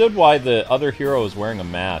understood why the other hero is wearing a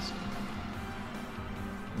mask.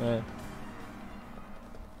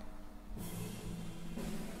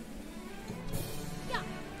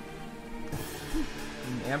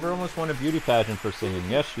 Amber almost won a beauty pageant for singing.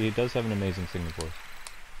 Yes, she does have an amazing singing voice.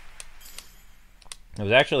 It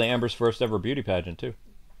was actually Amber's first ever beauty pageant, too.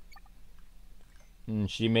 And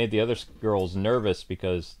she made the other girls nervous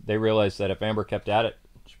because they realized that if Amber kept at it,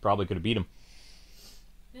 she probably could have beat him.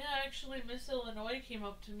 Yeah, actually, Miss Illinois came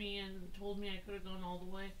up to me and told me I could have gone all the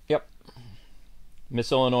way. Yep. Miss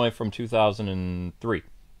Illinois from 2003.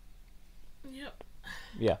 Yep.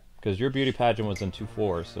 Yeah, because your beauty pageant was in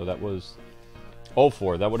 2004, so that was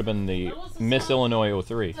 2004. That would have been the Miss Illinois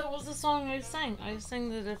 2003. That was the song I sang. I sang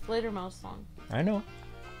the Deflator Mouse song. I know.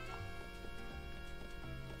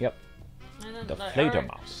 Yep. And then Deflator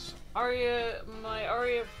Mouse.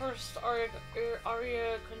 My first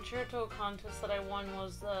aria concerto contest that I won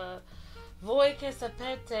was the Voi che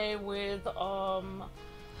sapete with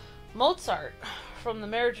Mozart from The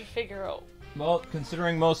Marriage of Figaro. Well,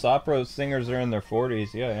 considering most opera singers are in their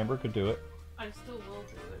 40s, yeah, Amber could do it. I still will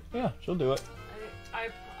do it. Yeah, she'll do it. I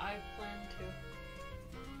plan to.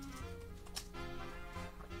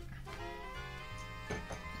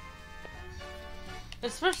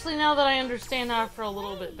 Especially now that I understand opera a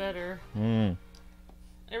little bit better.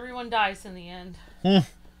 Everyone dies in the end.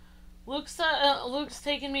 Luke's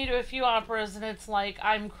taken me to a few operas, and it's like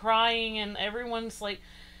I'm crying, and everyone's like,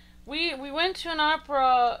 we went to an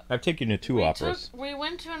opera. I've taken you to two operas. We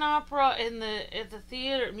went to an opera at the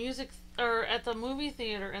theater, at the movie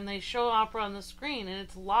theater, and they show opera on the screen, and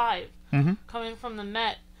it's live, coming from the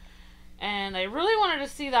Met. And I really wanted to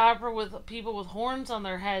see the opera with people with horns on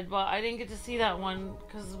their head, but I didn't get to see that one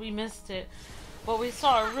because we missed it. But we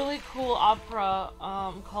saw a really cool opera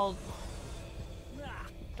called...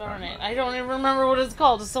 Darn it, I don't even remember what it's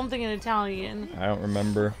called. It's something in Italian. I don't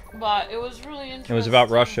remember. But it was really interesting. It was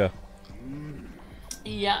about Russia.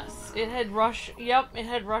 Yes, it had it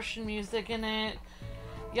had Russian music in it.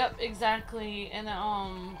 Yep, exactly. And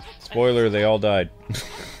Spoiler, they all died.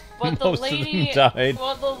 But the Most lady, of them died.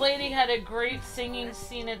 well, the lady had a great singing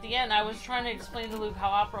scene at the end. I was trying to explain to Luke how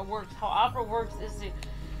opera works. How opera works is that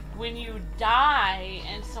when you die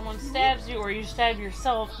and someone stabs you or you stab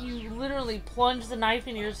yourself, you literally plunge the knife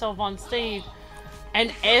into yourself on stage,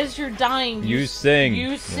 and as you're dying, you sing.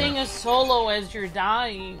 You sing a solo as you're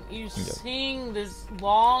dying. You sing this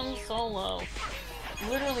long solo.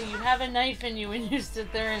 Literally, you have a knife in you, and you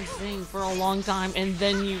sit there and sing for a long time, and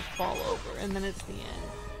then you fall over, and then it's the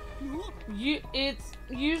end. It's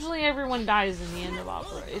usually everyone dies in the end of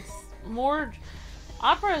opera.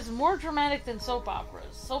 Opera is more dramatic than soap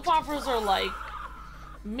operas. Soap operas are like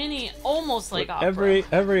almost like opera.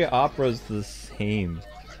 Every opera's the same.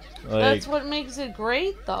 Like, that's what makes it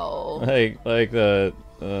great, though. Like the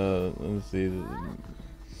let's see.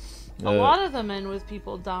 A lot of them end with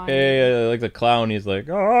people dying. Yeah, like the clown, he's like,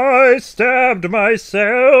 I stabbed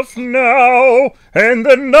myself now, and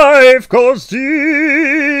the knife goes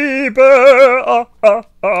deeper.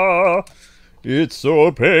 It's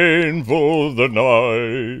so painful, the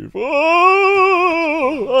knife.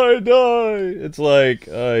 Oh, I die. It's like,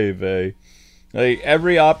 ay vey. Like,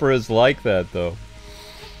 every opera is like that, though.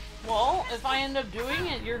 Well, if I end up doing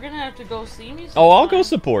it, you're gonna have to go see me sometime. Oh, I'll go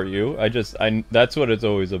support you. That's what it's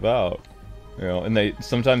always about. You know, and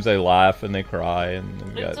sometimes they laugh and they cry and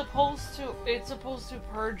it's supposed to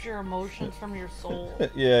purge your emotions from your soul.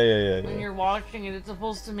 Yeah. When you're watching it, it's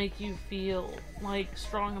supposed to make you feel like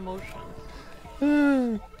strong emotions.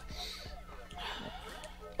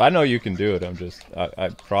 I know you can do it. I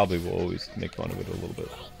probably will always make fun of it a little bit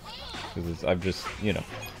because I'm just, you know,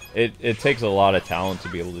 it takes a lot of talent to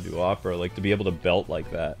be able to do opera, like to be able to belt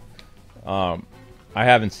like that. I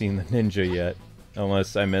haven't seen the ninja yet,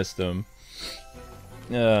 unless I missed him.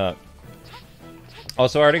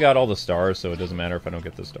 Also, I already got all the stars, so it doesn't matter if I don't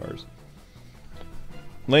get the stars.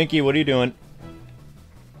 Linky, what are you doing?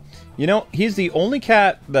 You know, he's the only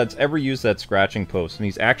cat that's ever used that scratching post, and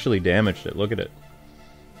he's actually damaged it. Look at it.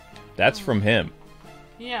 That's from him.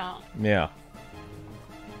 Yeah. Yeah.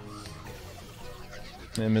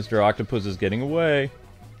 And Mr. Octopus is getting away.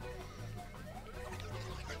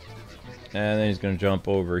 And then he's gonna jump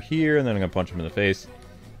over here, and then I'm gonna punch him in the face.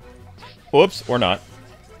 Whoops, or not.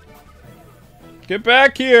 Get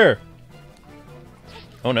back here!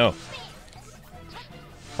 Oh no.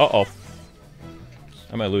 Uh-oh.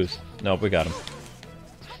 I might lose. Nope, we got him.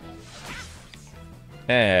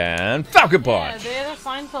 And Falcon Punch! Yeah, they had a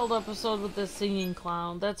Seinfeld episode with this singing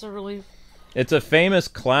clown. That's a really... It's a famous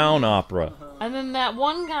clown opera. And then that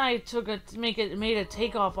one guy made a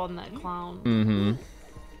takeoff on that clown. Mm-hmm.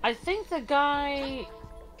 I think the guy...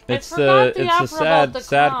 It's a sad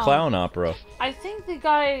clown opera. I think the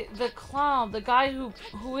guy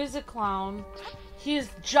who is a clown, his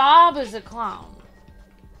job is a clown.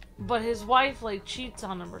 But his wife, like, cheats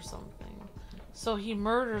on him or something. So he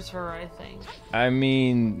murders her, I think. I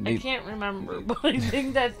mean... I can't remember, but I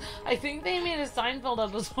think they made a Seinfeld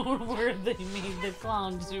episode where they made the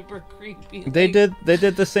clown super creepy. They did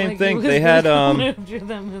the same thing. They had,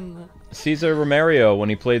 Cesar Romero, when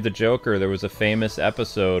he played the Joker, there was a famous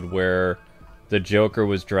episode where the Joker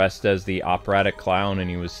was dressed as the operatic clown and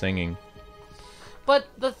he was singing. But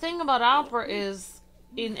the thing about opera is,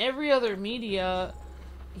 in every other media...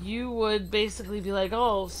 you would basically be like,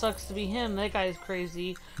 oh, sucks to be him, that guy's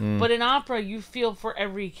crazy. But in opera, you feel for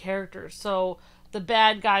every character. So the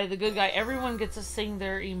bad guy, the good guy, everyone gets to sing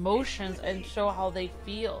their emotions and show how they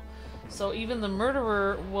feel. So even the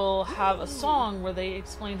murderer will have a song where they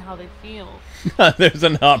explain how they feel. There's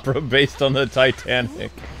an opera based on the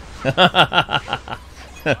Titanic.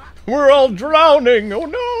 We're all drowning, oh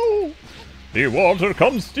no! The water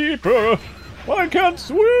comes deeper, I can't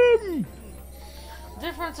swim!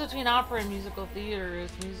 Difference between opera and musical theater is,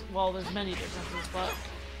 well, there's many differences, but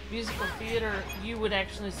musical theater, you would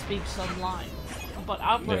actually speak some lines. But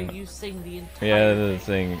opera, you sing the entire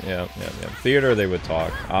thing. Yeah. Theater, they would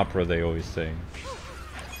talk. Opera, they always sing.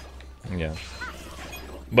 Yeah.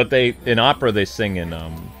 But in opera, they sing in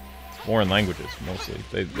foreign languages, mostly.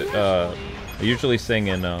 They usually sing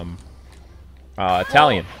in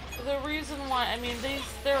Italian. Well, the reason why, I mean,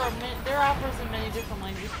 there are operas in many different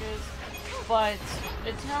languages, but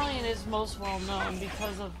Italian is most well known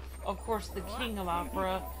because of course, the king of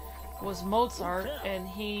opera was Mozart, and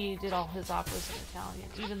he did all his operas in Italian,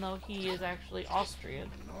 even though he is actually Austrian.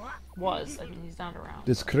 I mean, he's not around.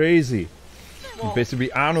 It's crazy. Well,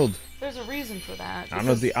 basically Arnold. There's a reason for that.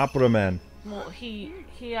 Arnold the opera man. Well, he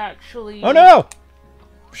actually... Oh no!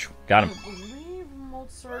 Got him. I believe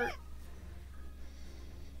Mozart...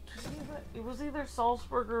 It was either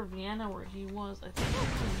Salzburg or Vienna where he was. I think it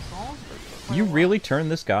was in Salzburg. You really turned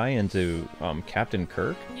this guy into Captain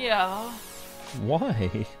Kirk? Yeah.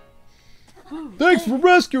 Why? Thanks for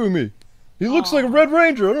rescuing me. He looks like a Red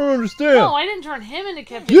Ranger. I don't understand. No, I didn't turn him into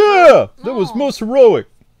Captain Kirk. Yeah, that was most heroic.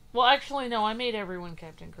 Well, actually, no. I made everyone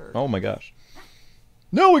Captain Kirk. Oh my gosh.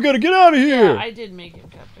 No, we gotta get out of here. Yeah, I did make him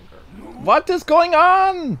Captain Kirk. What is going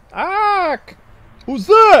on? Ah! Who's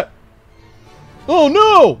that? Oh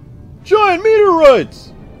no! Giant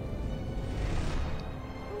meteorites!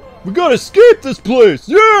 We gotta escape this place!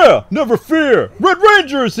 Yeah! Never fear! Red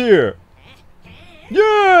Ranger is here!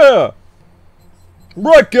 Yeah!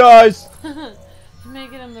 Right, guys!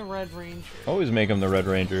 Making him the Red Ranger. Always make him the Red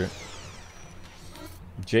Ranger.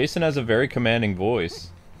 Jason has a very commanding voice.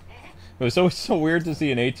 It was always so weird to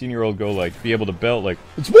see an 18-year-old go, like, be able to belt, like,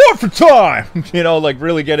 it's morphin' time! You know, like,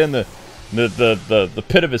 really get in the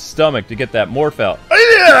pit of his stomach to get that morph out.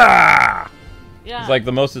 Yeah! It's like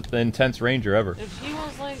the most intense ranger ever. If he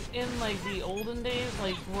was like in like the olden days,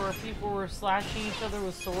 like where people were slashing each other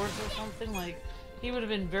with swords or something, like he would have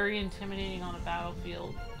been very intimidating on a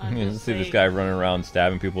battlefield. You see this guy running around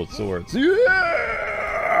stabbing people with swords.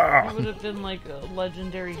 Yeah! He would have been like a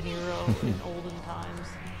legendary hero in olden times.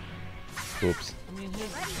 Oops. I mean,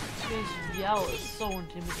 his yell is so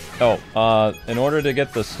intimidating. Oh, in order to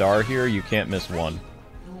get the star here, you can't miss one.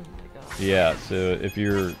 Oh my god. Yeah, so if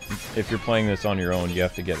you're playing this on your own, you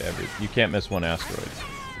have to get you can't miss one asteroid.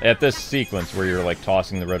 At this sequence where you're like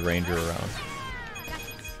tossing the Red Ranger around.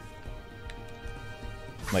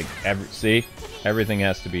 Like see? Everything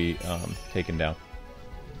has to be taken down.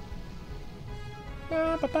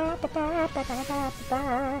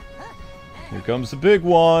 Here comes the big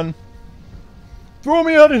one. Throw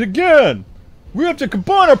me at it again! We have to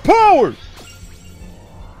combine our powers!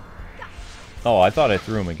 Oh, I thought I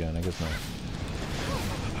threw him again. I guess not.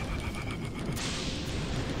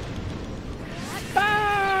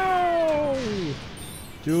 Bow!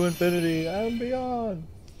 To infinity and beyond.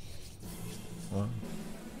 Oh.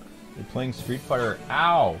 You're playing Street Fighter.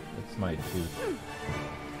 Ow! That's my tooth.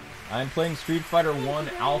 I'm playing Street Fighter 1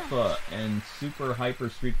 Alpha and Super Hyper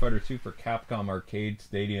Street Fighter 2 for Capcom Arcade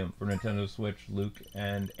Stadium for Nintendo Switch, Luke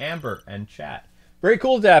and Amber and chat. Very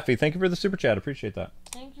cool, Daffy. Thank you for the super chat. Appreciate that.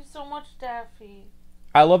 Thank you so much, Daffy.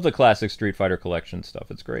 I love the classic Street Fighter collection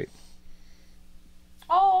stuff. It's great.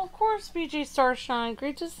 Oh, of course, BJ Starshine.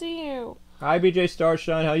 Great to see you. Hi, BJ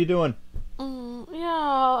Starshine. How you doing?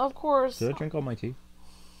 Yeah, of course. Did I drink all my tea?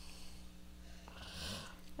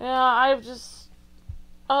 Yeah, I've just...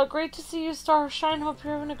 great to see you, Starshine. Hope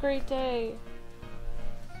you're having a great day.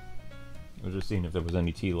 I was just seeing if there was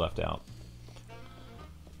any tea left out.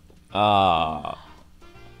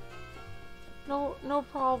 No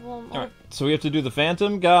problem. Alright, so we have to do the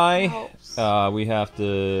Phantom guy. Helps. We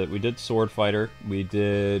did Swordfighter. We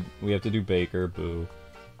have to do Baker. Boo.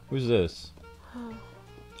 Who's this?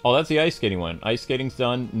 Oh, that's the ice skating one. Ice skating's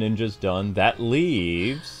done. Ninja's done. That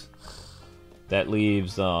leaves,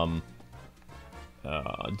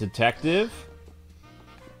 Detective.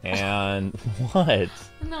 And what?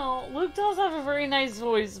 No, Luke does have a very nice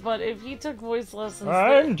voice, but if he took voice lessons,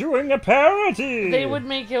 I'm doing a parody! they would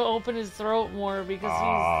make him open his throat more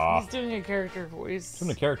because he's doing a character voice. It's in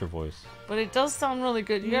a character voice. But it does sound really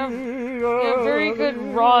good. You have very good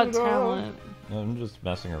raw talent. I'm just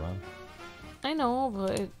messing around. I know,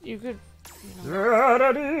 but you could.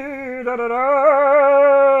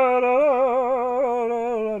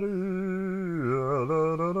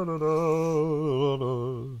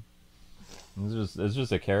 It's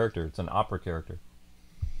just a character. It's an opera character.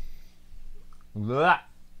 Blah.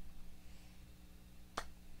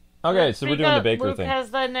 Okay, so we're doing the Baker Luke thing.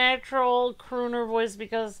 has the natural crooner voice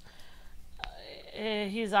because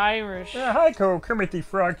he's Irish. Hi, Kermit the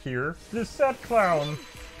Frog here. The sad clown.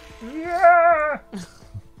 Yeah!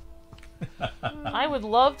 I would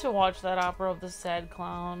love to watch that opera of the sad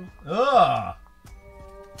clown. Ugh!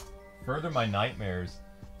 Further my nightmares.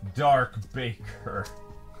 Dark Baker.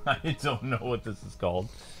 I don't know what this is called.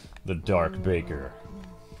 The Dark Baker.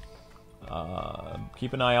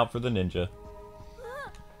 Keep an eye out for the ninja.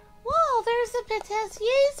 Whoa, there's a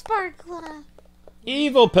Potassier Sparkler.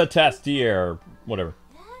 Evil Patastier. Whatever.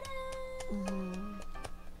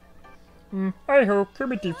 Hi ho,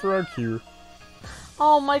 Kermit the Frog here.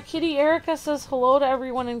 Oh, my kitty Erica says hello to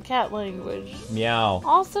everyone in cat language. Meow.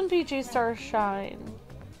 Awesome, BJ Starshine.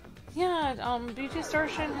 Yeah, BJ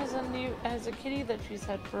Starshine has a kitty that she's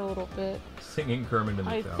had for a little bit. Singing Kermit in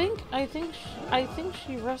the I tower. think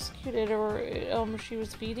she rescued it, or she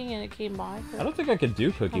was feeding and it came by her. I don't think I could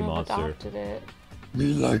do Cookie Kind of Monster. adopted it.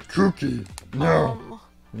 Me like cookie. No.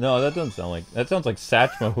 No, that doesn't sound like... That sounds like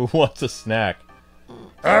Satchmo who wants a snack.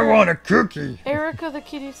 I want a cookie. Erica the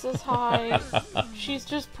kitty says hi. She's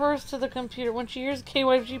just purrs to the computer. When she hears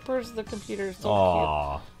KY, she purrs to the computer. So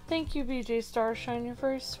Aww. cute. Thank you, BJ Starshine. You're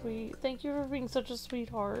very sweet. Thank you for being such a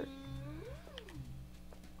sweetheart.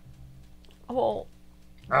 Well,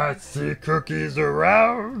 I see cookies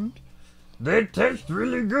around. They taste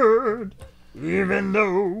really good. Even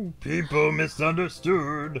though people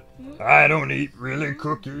misunderstood. I don't eat really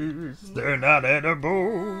cookies. They're not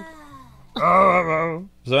edible. Oh.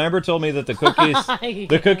 So Amber told me that the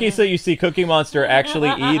cookies that you see Cookie Monster actually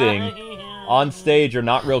eating on stage are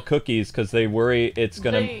not real cookies because they worry it's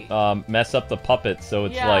gonna mess up the puppet. So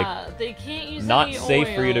it's like they can't use not any safe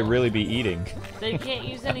oil. for you to really be eating. They can't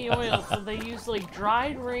use any oil, so they use like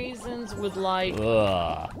dried raisins with like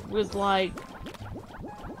Ugh.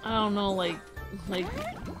 I don't know, like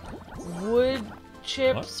wood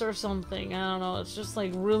chips or something. I don't know. It's just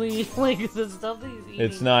like really like the stuff that he's eating.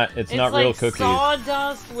 It's not It's not like real cookies.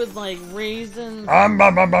 Sawdust with like raisins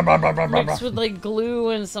mixed with like glue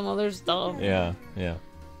and some other stuff. Yeah.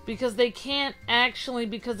 Because they can't actually,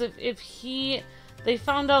 because they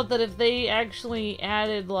found out that if they actually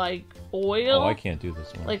added like oil, Oh, I can't do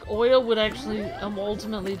this one. like oil would actually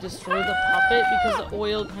ultimately destroy the puppet because the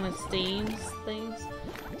oil kind of stains things.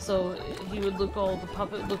 So the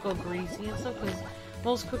puppet look all greasy and stuff because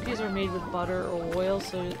most cookies are made with butter or oil,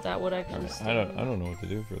 so that would actually stain. I don't know what to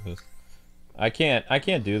do for this. I can't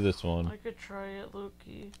do this one. I could try it,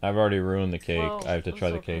 Loki. I've already ruined the cake. Well, I have to try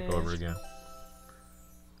the it's cake okay. over again.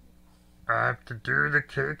 I have to do the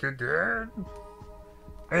cake again.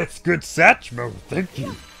 It's good Satchmo, thank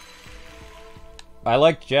you. I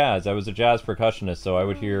liked jazz. I was a jazz percussionist, so I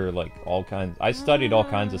would hear like all kinds. I studied all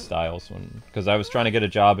kinds of styles because I was trying to get a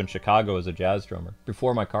job in Chicago as a jazz drummer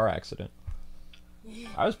before my car accident.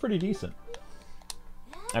 I was pretty decent.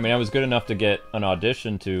 I mean, I was good enough to get an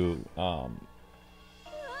audition to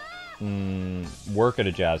work at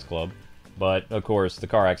a jazz club, but of course the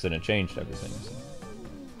car accident changed everything. So.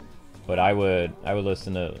 But I would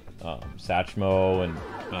listen to Satchmo and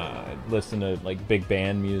listen to like big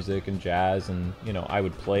band music and jazz, and I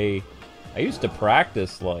would play. I used to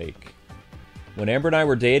practice like when Amber and I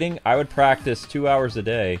were dating. I would practice 2 hours a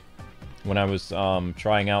day, when I was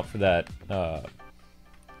trying out for that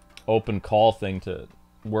open call thing to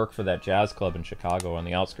work for that jazz club in Chicago, on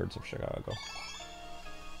the outskirts of Chicago.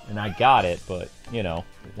 And I got it, but, you know,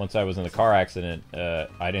 once I was in the car accident,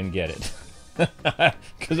 I didn't get it.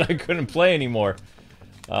 Because I couldn't play anymore.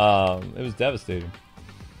 It was devastating.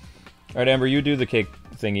 Alright, Amber, you do the cake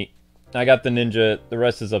thingy. I got the ninja. The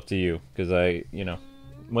rest is up to you. Because you know,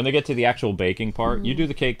 when they get to the actual baking part, you do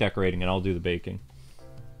the cake decorating and I'll do the baking.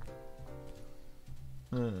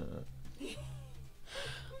 I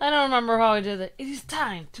don't remember how I did it. It is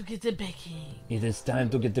time to get the baking. It is time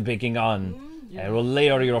to get the baking on. I will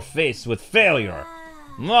layer your face with failure.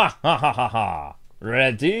 Mwah, ha ha ha ha.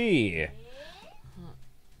 Ready?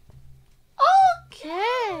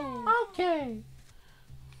 Okay. Okay.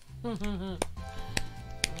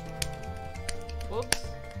 Whoops.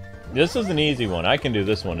 This is an easy one. I can do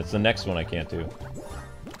this one. It's the next one I can't do.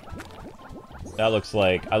 That looks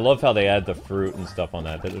like... I love how they add the fruit and stuff on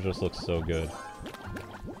that. That just looks so good.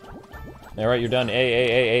 Alright, you're done.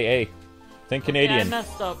 A. Think Canadian. Yeah,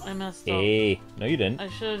 I messed up. A. No, you didn't. I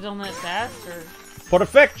should have done that faster.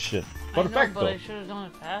 Perfection. I know, Perfecto. but I should have done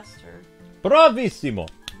it faster. Bravissimo.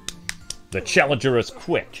 The challenger is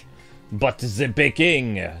quick. But the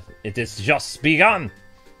baking, it is just begun.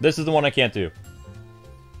 This is the one I can't do.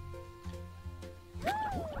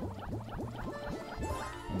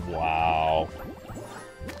 Wow.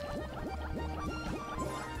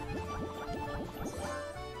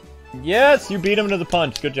 Yes, you beat him to the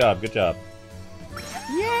punch. Good job, good job.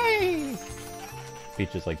 Yay!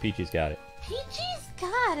 Peach is like, Peachy's got it. Peachy's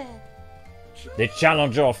got it. The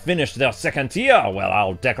challenger finished their second tier. Well,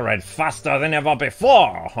 I'll decorate faster than ever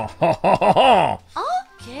before.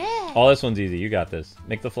 Okay. Oh, this one's easy. You got this.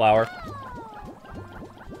 Make the flower.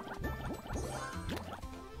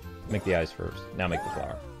 Make the eyes first. Now make the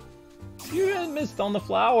flower. You missed on the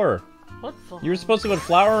flower. What the? You were supposed to put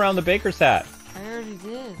flour around the baker's hat. I already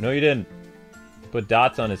did. No, you didn't. Put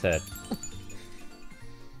dots on his head.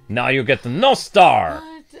 Now you get no star. What?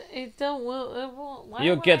 It don't. It won't. Why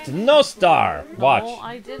You would get I no star. No, Watch.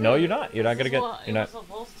 I didn't. No, you're not. You're not gonna This is get. what You're it not. was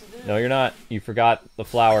supposed to do. No, you're not. You forgot the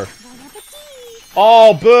flower.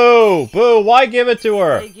 Oh, boo! Boo! Why give it to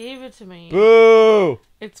her? They gave it to me. Boo!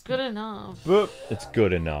 It's good enough. Boo! It's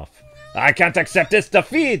good enough. I can't accept this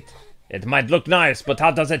defeat. It might look nice, but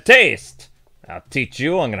how does it taste? I'll teach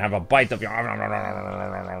you. I'm gonna have a bite of your.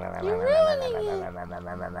 You're ruining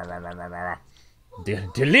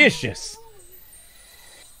it. Delicious.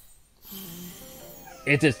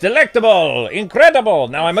 It is delectable, incredible.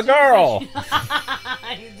 Now I'm a girl.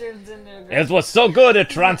 I turned into a girl. It was so good it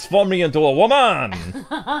transformed me into a woman. Woo!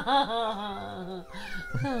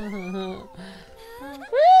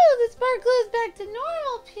 The sparkle is back to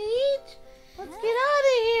normal, Peach. Let's get out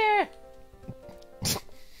of here.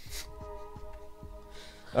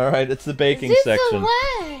 All right, it's the baking This section.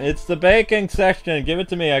 way. It's the baking section. Give it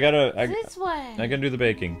to me. I This way. can do the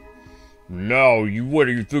baking. Now, where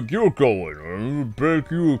do you think you're going? I'm gonna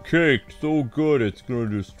bake you a cake so good it's gonna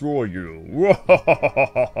destroy you.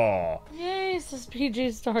 Yay, says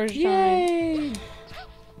PJ Stars. Yay!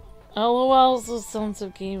 LOL's the sense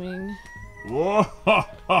of gaming.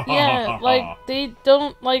 Yeah, like, they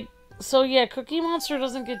don't, like, so yeah, Cookie Monster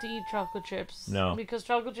doesn't get to eat chocolate chips. No. Because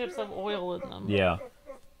chocolate chips have oil in them. Yeah.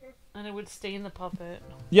 And it would stain the puppet.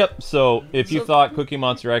 Yep. So if you thought Cookie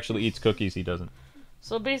Monster actually eats cookies, he doesn't.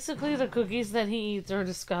 So basically the cookies that he eats are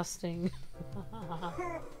disgusting.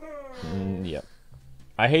 Yep.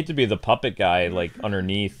 I hate to be the puppet guy, like,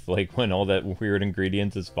 underneath, like, when all that weird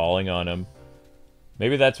ingredients is falling on him.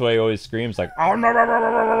 Maybe that's why he always screams, like, oh, no, no, no,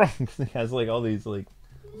 no, no, no. He has, like, all these, like,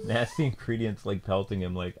 nasty ingredients, like, pelting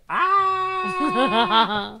him, like,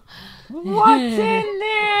 ah! What's in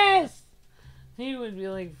this? He would be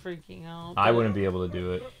like freaking out. I wouldn't be able to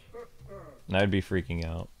do it. I'd be freaking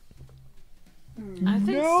out. I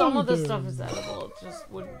think some of the stuff is edible, it just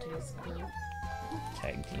wouldn't taste good.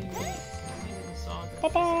 Tag team.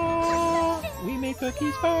 Papa! We made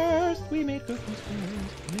cookies first. We made cookies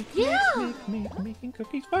first. Yeah. Making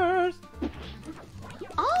cookies first.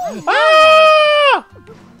 Oh, Ah!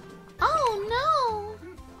 oh no.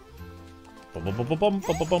 Bum, bum, bum, bum,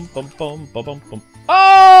 bum, bum, bum, bum, bum, bum, bum.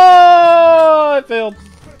 Oh! I failed.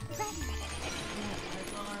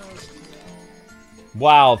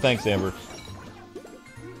 Wow, thanks, Amber.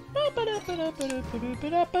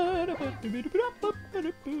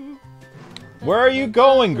 Where are you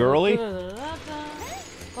going, girly? Well,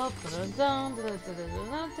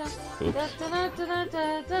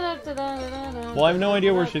 I have no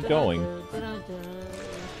idea where she's going.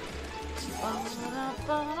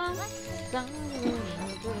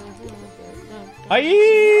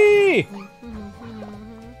 Aye! cookie!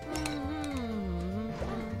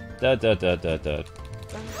 Da da da da da.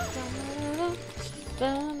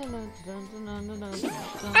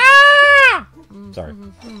 Ah! Sorry.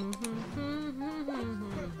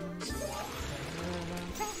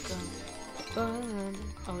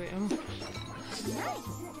 Oh wait.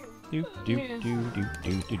 Do do do do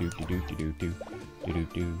do do do do do do do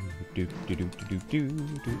do.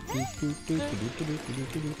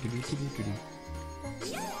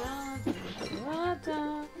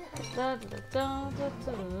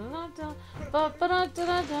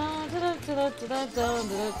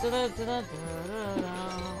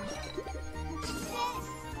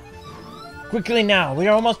 Quickly now, we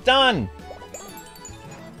are almost done.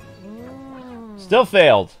 Still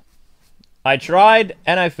failed. I tried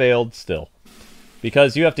and I failed still.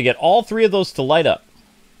 Because you have to get all 3 of those to light up.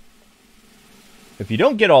 If you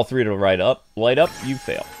don't get all 3 to light up, you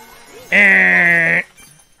fail.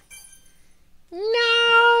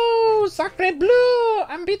 No! Sacre bleu!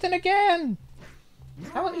 I'm beaten again!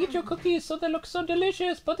 I will eat your cookies so they look so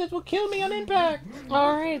delicious, but it will kill me on impact!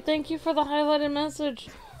 Alright, thank you for the highlighted message.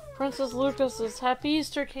 Princess Lucas says, Happy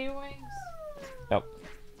Easter, Kwings. Yep.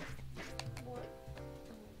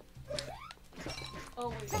 Oh,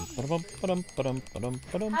 wait.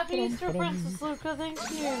 Happy Easter, Princess Luca, thank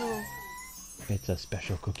you. It's a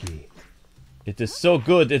special cookie. It is so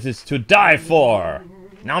good, it is to die for!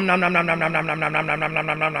 Nom nom nom nom nom nom nom nom nom nom nom nom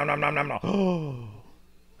nom nom nom nom nom nom nom.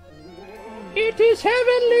 It is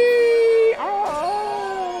heavenly!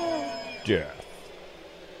 Oh! Death.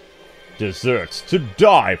 Desserts to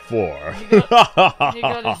die for! He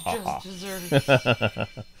got his just desserts.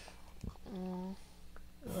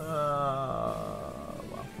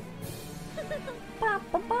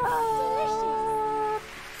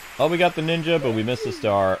 Oh, we got the ninja, but we missed the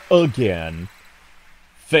star again.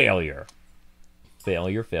 Failure.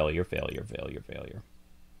 Failure, failure, failure, failure, failure.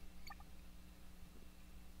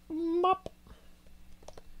 Mop.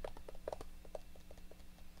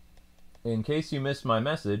 In case you missed my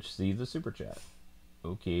message, see the super chat.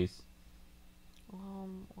 Okay.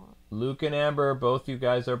 What? Luke and Amber, both you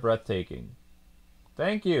guys are breathtaking.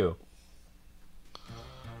 Thank you.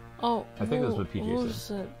 Oh, I think that's what PJ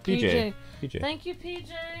said. PJ. PJ. Thank you,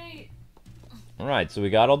 PJ. Alright, so we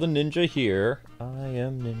got all the ninja here. I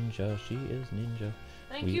am ninja, she is ninja.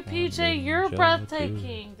 Thank We you, are PJ. You're ninja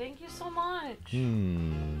breathtaking. Thank you so much.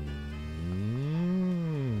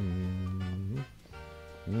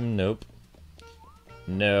 Nope.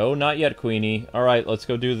 No, not yet, Queenie. Alright, let's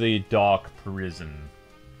go do the dock prison.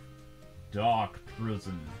 Dock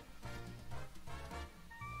prison.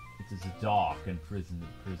 It is a dock and prison.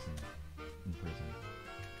 Prison.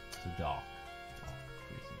 It's a dock. Dock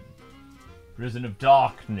prison. Prison of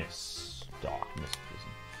darkness. Darkness prison.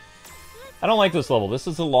 I don't like this level. This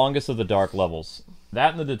is the longest of the dark levels.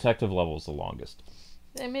 That and the detective level is the longest.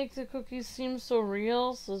 They make the cookies seem so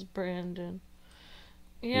real, says Brandon.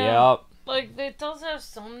 Yeah. Yep. Like, it does have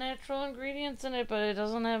some natural ingredients in it, but it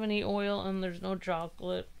doesn't have any oil and there's no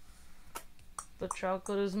chocolate. The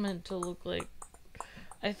chocolate is meant to look like...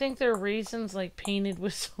 I think they're raisins, like, painted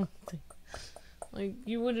with something. Like,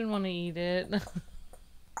 you wouldn't want to eat it.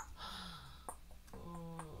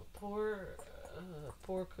 Poor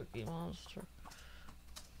Cookie Monster.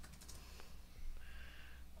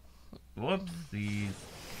 Whoopsies.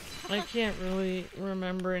 I can't really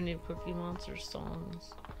remember any Cookie Monster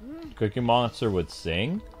songs. Cookie Monster would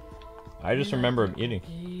sing? I just remember him eating.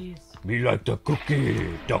 Yes. Me like the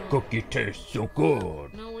cookie. The cookie tastes so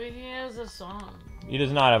good. No, wait, he has a song. He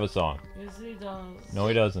does not have a song. Yes, he does. No,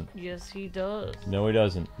 he doesn't. Yes, he does. No, he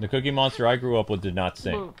doesn't. The Cookie Monster I grew up with did not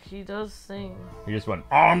sing. Look, he does sing. He just went,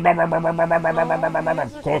 Cookie.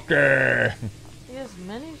 He has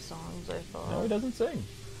many songs, I thought. no, he doesn't sing.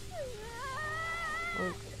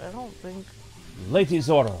 Look, I don't think... Lady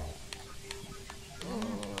Zorro.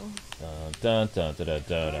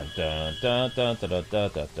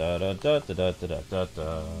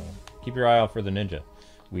 Keep your eye out for the ninja.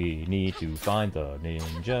 We need to find the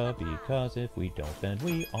ninja, because if we don't, then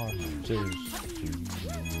we are losers.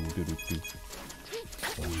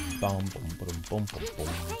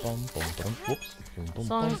 Whoops.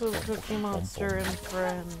 Songs of Cookie Monster and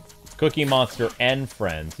Friends. Cookie Monster and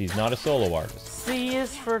Friends. He's not a solo artist. C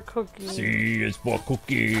is for Cookie. C is for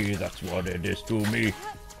cookie. That's what it is to me. I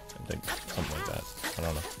think something like that. I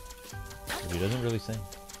don't know. But he doesn't really sing.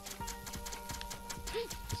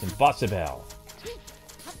 It's impossible.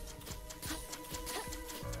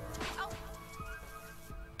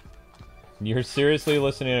 You're seriously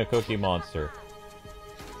listening to Cookie Monster.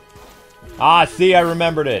 Ah, see, I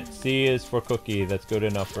remembered it. C is for cookie. That's good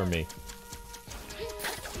enough for me.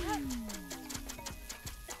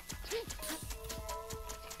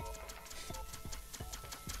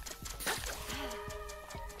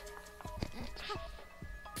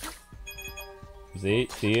 C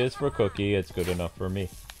is for cookie, it's good enough for me.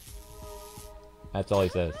 That's all he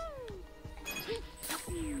says.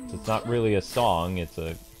 So it's not really a song,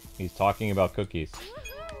 he's talking about cookies.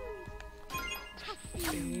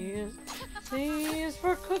 C is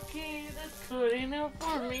for cookie, that's good enough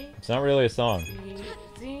for me. It's not really a song.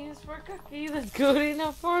 C is for cookie, that's good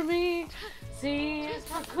enough for me. C is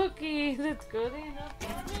for cookie, that's good enough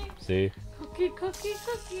for me. See? Cookie, cookie,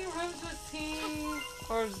 cookie, rhymes with C.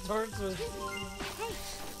 Or starts with C.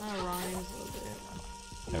 That rhymes with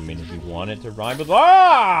it. I mean, if you want it to rhyme with...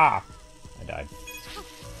 Ah! I died.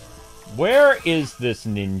 Where is this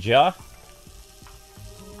ninja?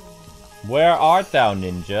 Where art thou,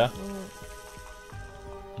 ninja?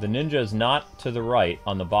 The ninja is not to the right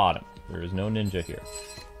on the bottom. There is no ninja here.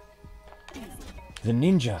 The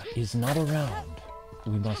ninja is not around.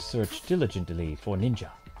 We must search diligently for ninja.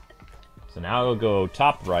 So now I'll go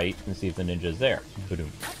top right and see if the ninja is there.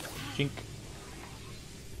 Boom. Chink.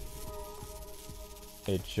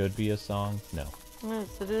 It should be a song. No.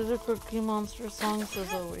 Yes, it is a Cookie Monster song, says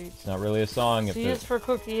Zoe. It's not really a song. C is for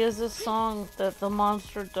Cookie is a song that the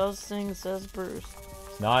monster does sing, says Bruce.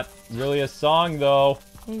 It's not really a song, though.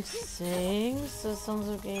 He sings, says Sons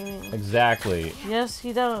of Gaming. Exactly. Yes,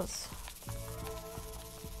 he does.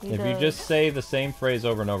 If you just say the same phrase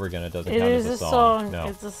over and over again, it doesn't It count is as a a song. No.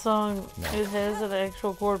 It's a song. No. It has an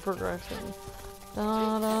actual chord progression.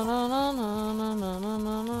 Da, da, da, da, da, da, da, da,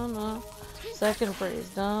 da, da, da. Second phrase.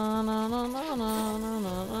 Da, da, da, da, da, da,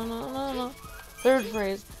 da, da, da, da. Third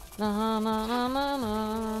phrase. Da, da, da, da, da,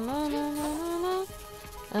 da, da, da, da.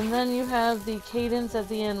 And then you have the cadence at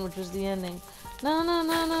the end, which is the ending. Na na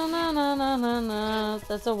na na na na na na na.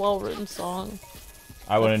 That's a well-written song.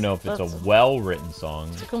 I want to know if it's a well-written song.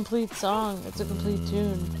 It's a complete song. It's a complete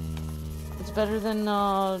tune. It's better than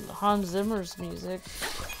Hans Zimmer's music.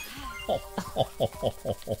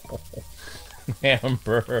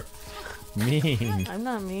 Amber. Mean. I'm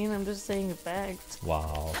not mean, I'm just saying a fact.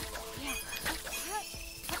 Wow.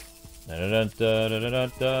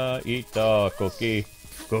 Da-da-da-da-da-da-da. Eat the cookie.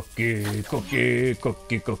 Cookie, cookie,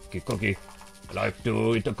 cookie, cookie, cookie. I like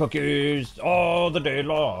to eat the cookies all the day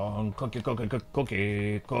long. Cookie, cookie,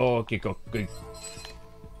 cookie, cookie, cookie.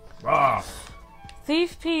 Ah!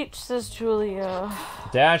 Thief Peach, says Julia.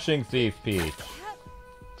 Dashing Thief Peach.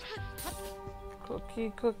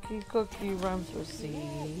 Cookie, cookie, cookie rhymes with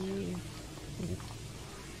C.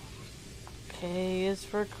 K is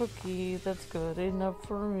for cookie, that's good enough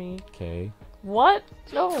for me. Okay. What?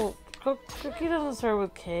 No, cookie doesn't start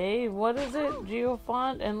with K. What is it?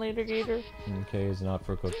 Geofont and later Gator? K is not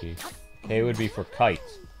for cookie. K would be for kite.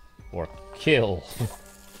 Or kill.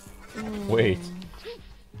 Wait.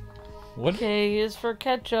 What? K is for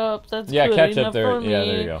ketchup, that's Yeah, good ketchup enough there. for me. Yeah,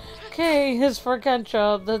 there you go. K is for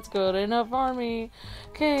ketchup, that's good enough for me.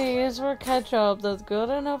 K is for ketchup, that's good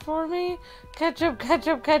enough for me. Ketchup,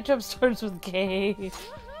 ketchup, ketchup starts with K.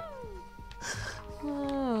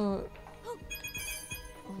 Oh.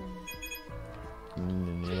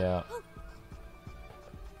 Yeah.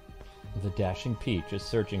 The Dashing Peach is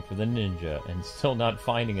searching for the ninja and still not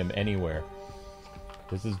finding him anywhere.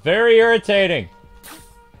 This is very irritating!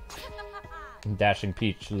 And Dashing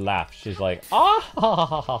Peach laughs. She's like, ah ha ha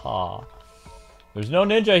ha ha ha. There's no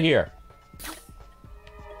ninja here.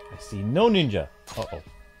 I see no ninja. Uh-oh.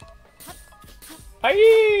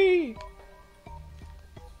 Aye!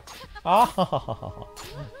 Ah ha ha ha ha.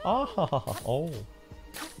 Ah ha ha ha. Oh.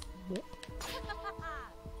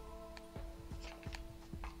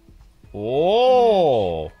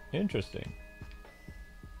 Oh, interesting.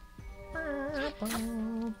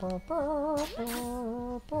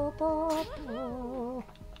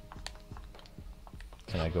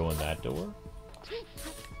 Can I go in that door?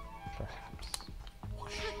 Perhaps.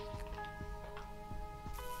 Whoosh.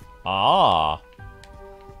 Ah.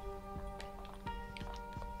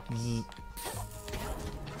 Zzz.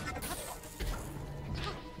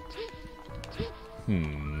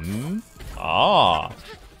 Ah.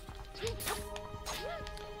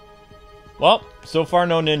 Well, so far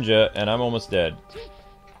no ninja, and I'm almost dead.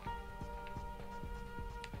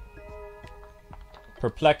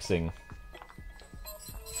 Perplexing.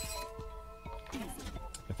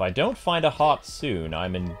 If I don't find a hot soon,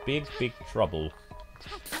 I'm in big, big trouble.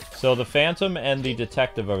 So the Phantom and the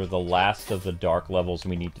Detective are the last of the dark levels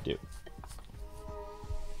we need to do.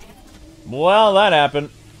 Well, that happened.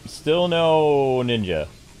 Still no ninja.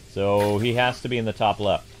 So he has to be in the top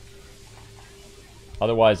left.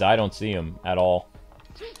 Otherwise, I don't see him at all.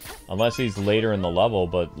 Unless he's later in the level,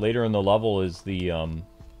 but later in the level is the,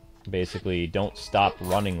 basically, don't stop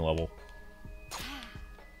running level.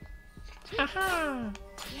 Aha!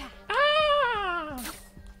 Ah!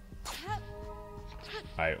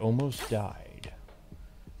 I almost died.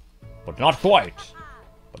 But not quite.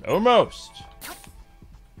 But almost.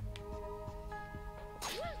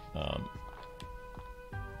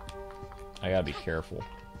 I gotta be careful.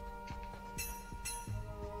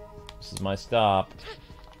 This is my stop.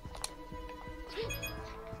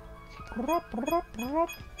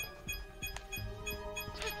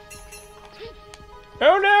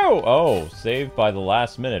 Oh no! Oh, saved by the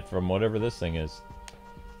last minute from whatever this thing is.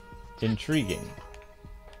 Intriguing.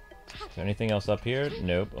 Is there anything else up here?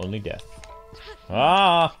 Nope, only death.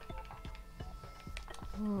 Ah!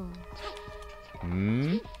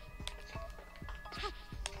 Hmm?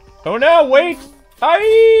 Oh no, wait!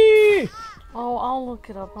 Aye! Oh, I'll look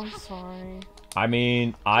it up. I'm sorry. I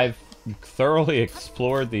mean, I've thoroughly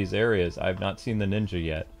explored these areas. I've not seen the ninja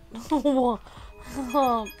yet. Blader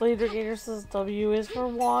Gator says W is for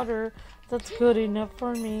water. That's good enough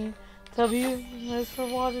for me. W is for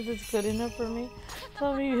water. That's good enough for me.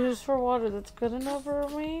 W is for water. That's good enough for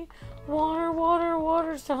me. Water, water,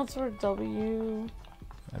 water sounds for W.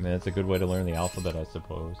 I mean, that's a good way to learn the alphabet, I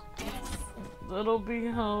suppose. That'll be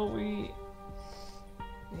how we...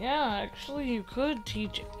 Yeah, actually, you could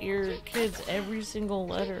teach your kids every single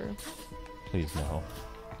letter. Please no.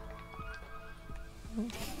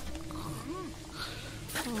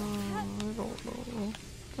 I don't know.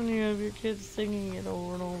 And you have your kids singing it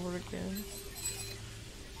over and over again.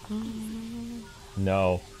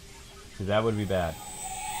 No. 'Cause that would be bad.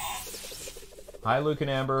 Hi, Luke and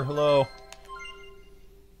Amber. Hello.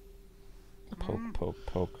 Poke, poke,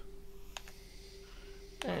 poke.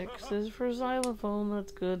 X is for xylophone.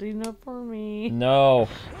 That's good enough for me. No.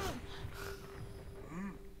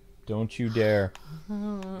 Don't you dare.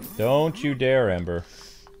 Don't you dare, Amber.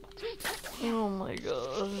 Oh my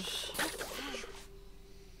gosh.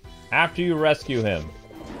 After you rescue him.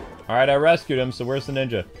 Alright, I rescued him, so where's the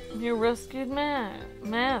ninja? You rescued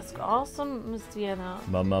Mask. Awesome, Miss Deanna.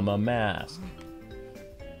 Mask.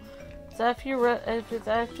 It's after you if it's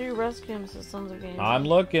after you rescue him, systems are game. I'm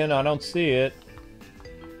looking, I don't see it.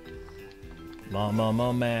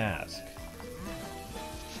 Mask.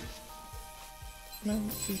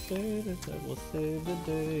 That will save the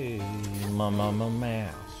day.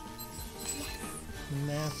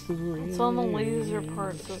 Mask. It's on the laser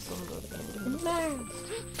part system. I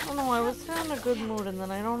don't know, I was in a good mood and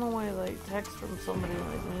then I don't know why like text from somebody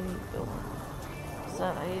like made me feel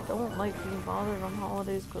upset. I don't like being bothered on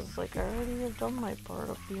holidays because like I already have done my part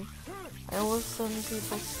of being... I always send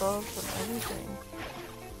people stuff and everything.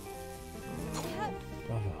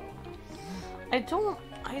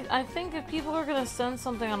 I think if people are gonna send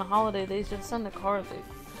something on a holiday, they should send a card.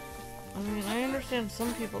 I mean, I understand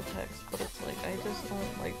some people text, but it's like, I just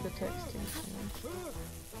don't like the texting.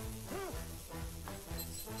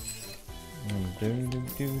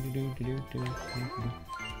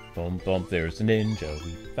 Bump, bump, there's a ninja.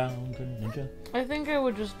 We found a ninja. I think I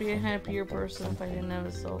would just be a happier person if I didn't have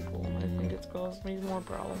a cell phone. I think it's caused me more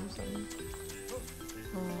problems than...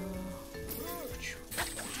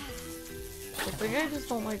 I think I just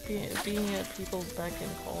don't like being at people's beck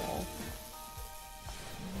and call.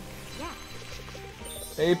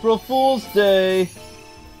 April Fool's Day!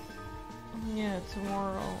 Yeah,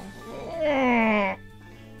 tomorrow.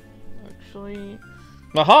 Actually,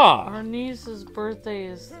 Aha! our niece's birthday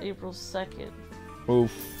is April 2nd.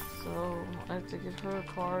 Oof. So, I have to give her a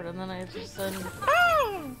card, and then I have to send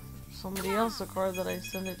somebody else a card that I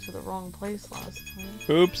sent it to the wrong place last time.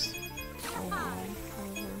 Oops. Oh, whatever.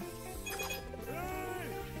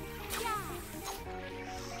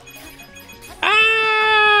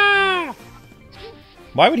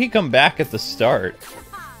 Why would he come back at the start?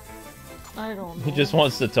 I don't know. He just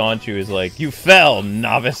wants to taunt you. He's like, you fell,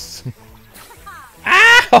 novice.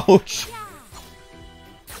 Ouch!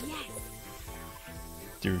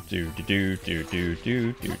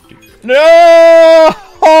 No!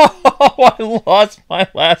 I lost my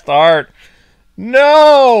last heart.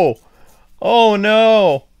 No! Oh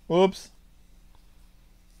no! Whoops.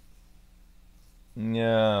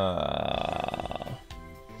 Yeah.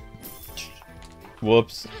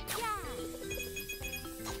 Whoops.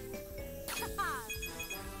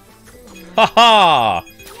 Haha!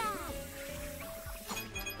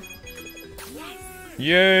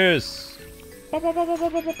 Yes! Bow, bow, bow, bow,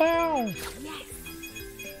 bow, bow, bow.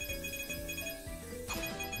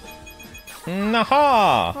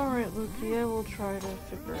 Naha! Alright, Luki, I will try to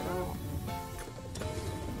figure it out.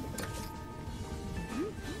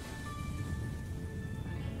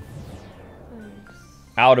 Thanks.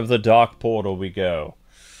 Out of the dark portal we go.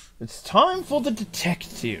 It's time for the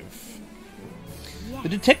detective. The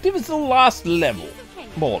detective is the last level,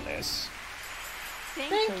 more or less.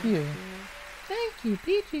 Thank you. Thank you.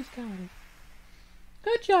 Peachy's gone.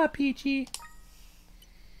 Good job, Peachy.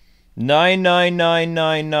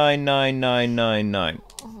 999999999.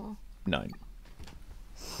 9.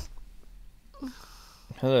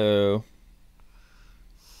 Hello.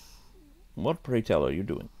 What, pray tell, are you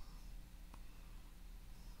doing?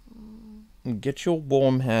 Get your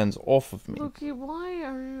warm hands off of me. Loki, why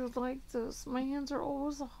are you like this? My hands are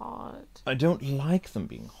always hot. I don't like them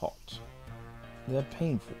being hot. They're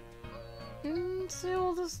painful. You didn't say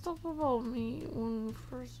all this stuff about me when you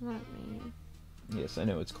first met me. Yes, I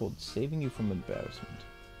know. It's called saving you from embarrassment.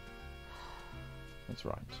 That's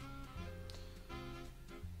right.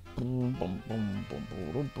 Oh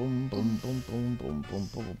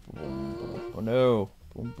no.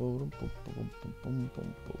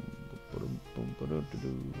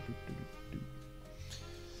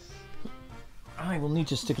 I will need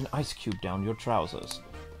to stick an ice cube down your trousers.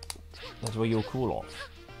 That's where you'll cool off.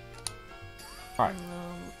 Alright,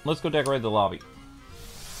 let's go decorate the lobby.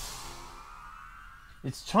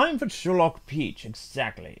 It's time for Sherlock Peach,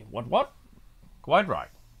 exactly. What? Quite right.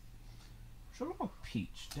 Sherlock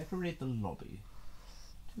Peach, decorate the lobby.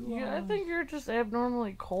 Yeah, I think you're just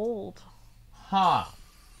abnormally cold. Ha!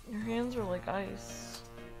 Your hands are like ice.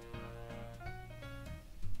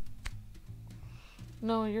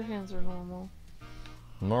 No, your hands are normal.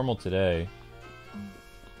 Normal today.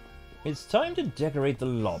 It's time to decorate the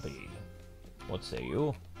lobby. What say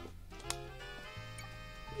you?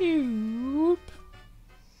 Yoop.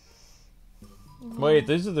 Wait,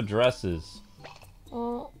 these are the dresses.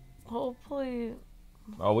 Well, hopefully...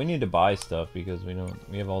 Oh, we need to buy stuff because we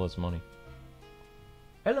have all this money.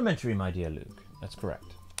 Elementary, my dear Luke. That's correct.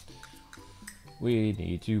 We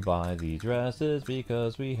need to buy the dresses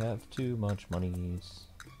because we have too much monies.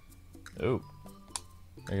 Oh.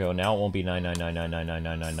 There you go. Now it won't be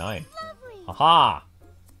 999999999. Aha!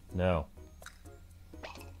 No.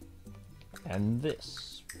 And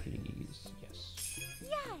this, please. Yes.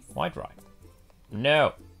 Yes. Quite right.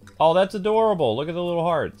 No. Oh, that's adorable. Look at the little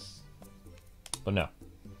hearts. But no.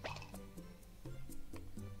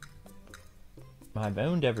 I've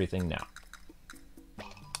owned everything now.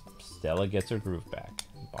 Stella gets her groove back.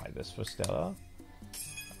 Buy this for Stella.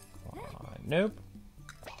 Nope.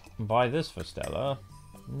 Buy this for Stella.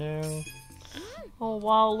 No. Oh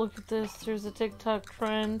wow, look at this. There's a TikTok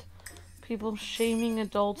trend. People shaming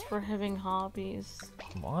adults for having hobbies.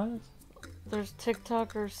 What? There's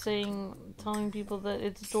TikTokers telling people that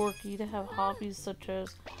it's dorky to have hobbies such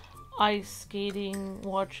as ice skating,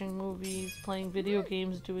 watching movies, playing video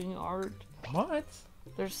games, doing art. What?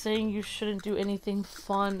 They're saying you shouldn't do anything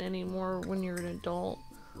fun anymore when you're an adult.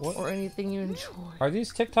 What? Or anything you enjoy. Are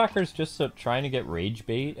these TikTokers just trying to get rage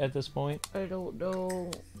bait at this point? I don't know.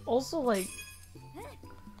 Also, like,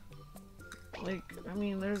 I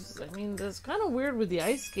mean, that's kind of weird with the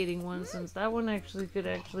ice skating one, since that one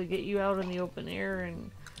could get you out in the open air and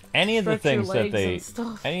any of the things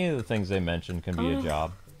any of the things they mentioned can be a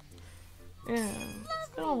job. Yeah,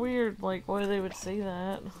 it's kind of weird, like, why they would say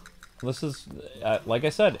that. This is, like I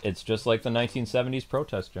said, it's just like the 1970s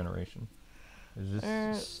protest generation. It's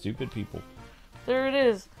just stupid people. There it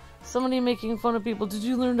is. Somebody making fun of people. Did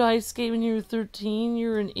you learn to ice skate when you were 13?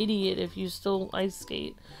 You're an idiot if you still ice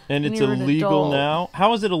skate. And it's illegal now?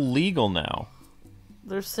 How is it illegal now?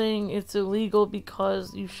 They're saying it's illegal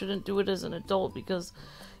because you shouldn't do it as an adult, because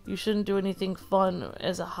you shouldn't do anything fun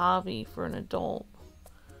as a hobby for an adult.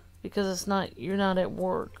 Because you're not at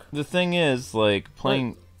work. The thing is, like,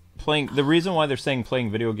 the reason why they're saying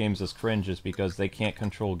playing video games is cringe is because they can't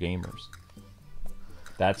control gamers.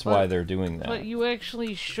 That's why they're doing that. But you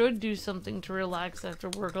actually should do something to relax after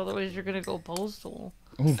work, otherwise you're gonna go postal.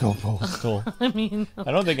 Go postal. I mean...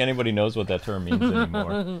 I don't think anybody knows what that term means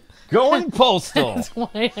anymore. Going postal! That's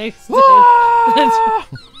why I said...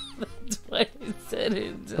 that's why I said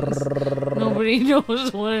it. Nobody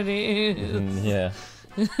knows what it is. Yeah.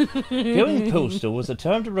 Going postal was a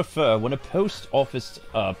term to refer when a post office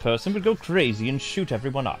person would go crazy and shoot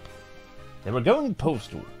everyone up. They were going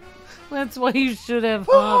postal. That's why you should have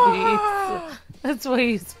hobbies. That's why,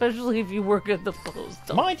 especially if you work at the post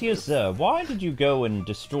office. My dear sir, why did you go and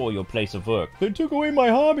destroy your place of work? They took away my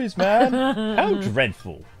hobbies, man. How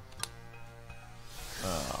dreadful.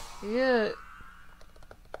 Yeah.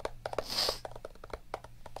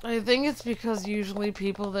 I think it's because usually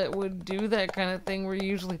people that would do that kind of thing were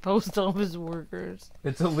usually post office workers.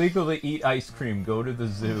 It's illegal to eat ice cream. Go to the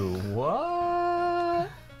zoo. What?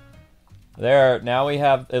 There, now we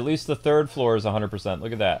have, at least the third floor is 100%.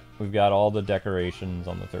 Look at that. We've got all the decorations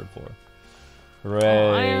on the third floor.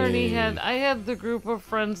 Hooray. I had the group of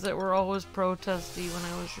friends that were always protesty when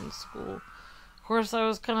I was in school. Of course, I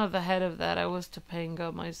was kind of the head of that. I was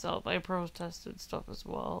Topanga myself. I protested stuff as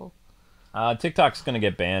well. TikTok's gonna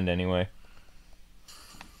get banned anyway.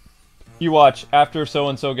 You watch, after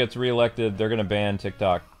so-and-so gets reelected, they're gonna ban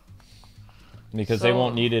TikTok. Because they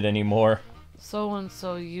won't need it anymore.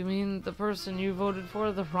 So-and-so, you mean the person you voted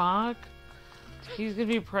for, The Rock? He's gonna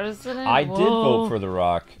be president? I did vote for The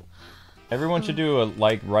Rock. Everyone should do a,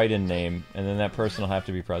 like, write-in name, and then that person will have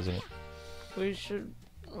to be president. We should...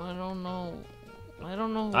 I don't know. I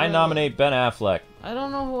don't know who I nominate Ben Affleck. I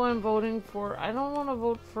don't know who I'm voting for. I don't want to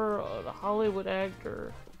vote for a Hollywood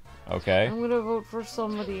actor. Okay. I'm gonna vote for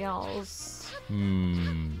somebody else.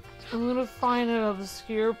 Hmm. I'm gonna find an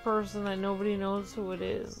obscure person that nobody knows who it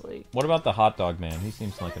is. Like, what about the hot dog man? He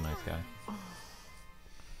seems like a nice guy.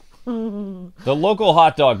 The local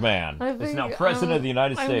hot dog man is now president of the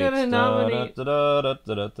United States. I'm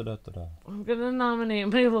gonna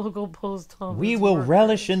nominate my local post office. We will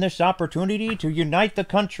relish in this opportunity to unite the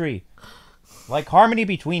country, like harmony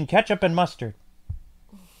between ketchup and mustard.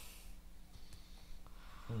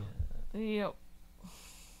 Yep.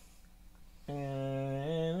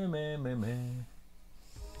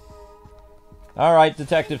 All right,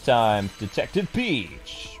 detective time. Detective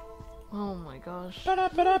Peach. Oh my gosh. The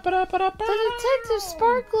Detective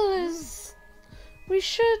Sparkle is... We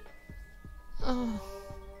should... Oh.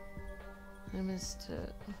 I missed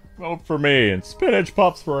it. Vote for me and spinach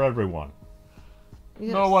puffs for everyone.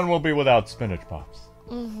 Yes. No one will be without spinach puffs.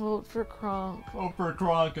 Vote for Kronk. Vote for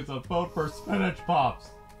Kronk is a vote for spinach puffs.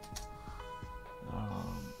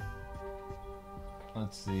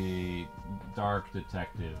 Let's see. Dark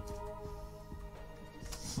Detective.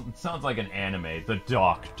 It sounds like an anime. The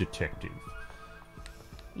Dark Detective.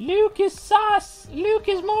 Luke is sus! Luke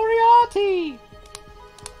is Moriarty!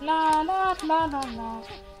 La la la la la.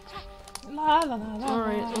 La la la la.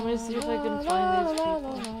 Alright, let me see if I can find these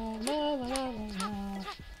people.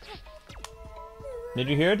 Did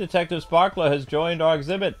you hear? Detective Sparkler has joined our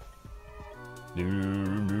exhibit.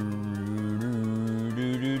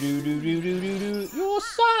 You're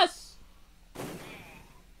sus!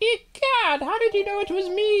 Egad, how did you know it was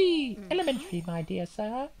me? Elementary, my dear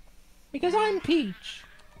sir. Because I'm Peach.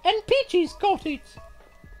 And Peachy's got it.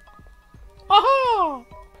 Aha!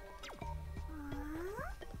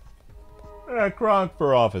 Kronk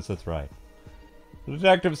for office, that's right.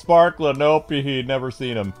 Detective Sparkler, nope, he'd never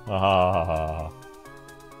seen him. Ha ha ha ha.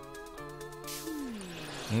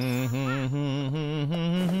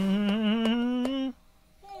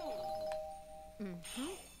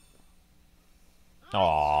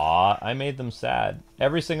 Aww, I made them sad.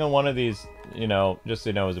 Every single one of these, you know, just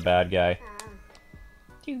so you know, is a bad guy.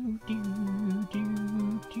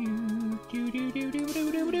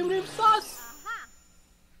 Sauce!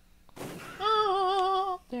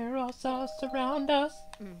 Oh, there are sauce around us.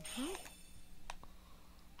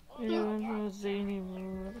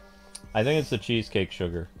 I think it's the cheesecake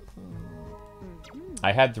sugar.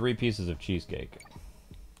 I had 3 pieces of cheesecake.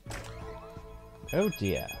 Oh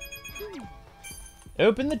dear.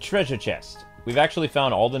 Open the treasure chest. We've actually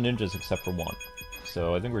found all the ninjas except for one.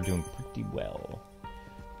 So I think we're doing pretty well.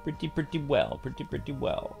 Pretty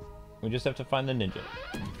well. We just have to find the ninja.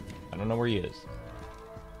 I don't know where he is.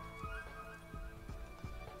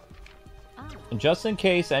 And just in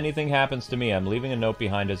case anything happens to me, I'm leaving a note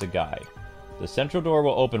behind as a guide. The central door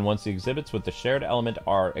will open once the exhibits with the shared element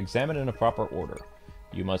are examined in a proper order.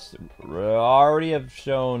 You must already have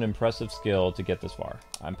shown impressive skill to get this far.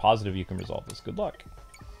 I'm positive you can resolve this. Good luck.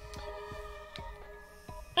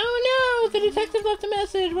 Oh no! The detective left a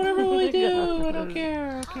message! Whatever will we do? I don't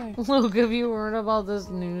care. Okay. Luke, have you heard about this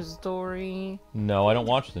news story? No, I don't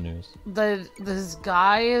watch the news. That this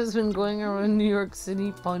guy has been going around New York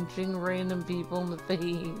City punching random people in the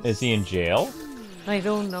face. Is he in jail? I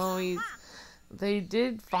don't know. They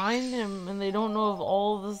did find him, and they don't know of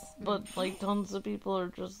all this, but like tons of people are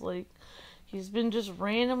just like, he's been just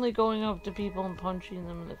randomly going up to people and punching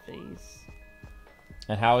them in the face.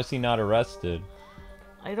 And how is he not arrested?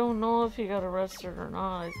 I don't know if he got arrested or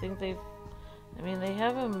not. I think they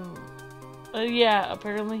have him. Yeah,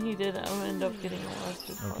 apparently he did end up getting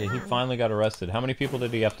arrested. Okay, he finally got arrested. How many people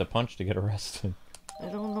did he have to punch to get arrested? I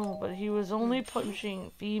don't know, but he was only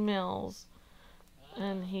punching females.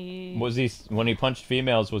 And when he punched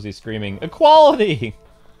females, was he screaming, "Equality"?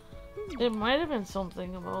 It might have been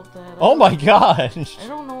something about that. Oh my gosh! I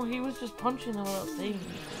don't know, he was just punching them without saying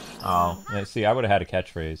anything. Oh, yeah, see, I would have had a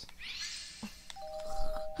catchphrase.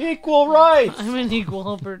 Equal rights! I'm an equal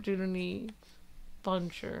opportunity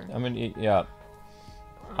puncher. I mean, yeah.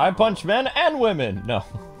 I punch men and women! No.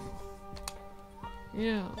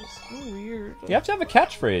 Yeah, it's so weird. You have to have a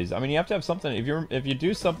catchphrase. I mean, you have to have something. If you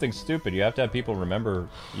do something stupid, you have to have people remember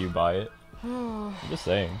you by it. I'm just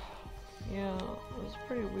saying. Yeah, it's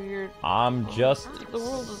pretty weird. I'm just The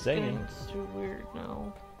world is saying. getting too weird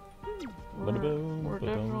now. Ba-da-boom, We're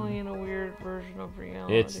ba-boom. definitely in a weird version of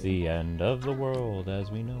reality. It's the end of the world as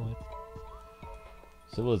we know it.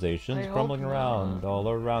 Civilization's I hope crumbling around not. all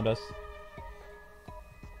around us.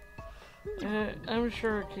 I'm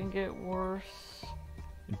sure it can get worse.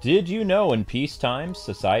 Did you know in peace times,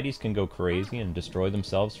 societies can go crazy and destroy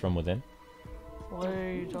themselves from within? What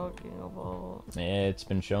are you talking about? It's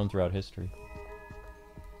been shown throughout history.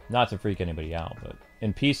 Not to freak anybody out, but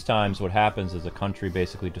in peace times, what happens is a country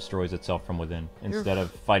basically destroys itself from within instead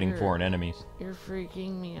of fighting foreign enemies. You're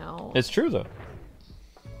freaking me out. It's true, though.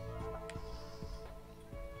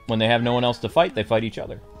 When they have no one else to fight, they fight each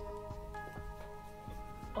other.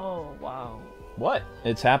 Oh, wow. What?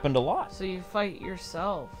 It's happened a lot. So you fight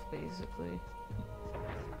yourself, basically.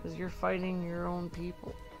 Because you're fighting your own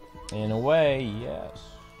people. In a way, yes.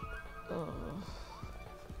 Ugh.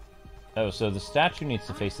 Oh, so the statue needs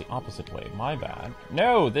to face the opposite way. My bad.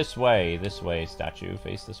 No, this way. This way, statue.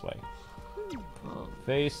 Face this way.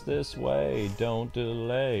 Face this way. Don't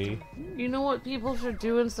delay. You know what people should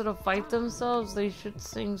do instead of fight themselves? They should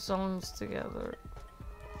sing songs together.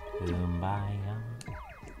 Kumbaya.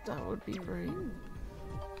 That would be great.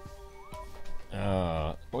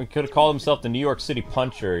 We could have called himself the New York City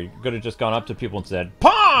Puncher. He could have just gone up to people and said,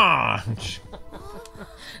 "Punch!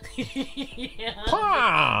 Yeah.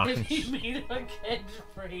 Punch!" If he made a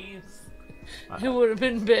catchphrase, it would have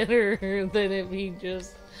been better than if he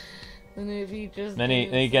just. Then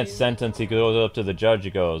he gets sentenced. He goes up to the judge. He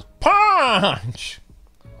goes, "Punch!"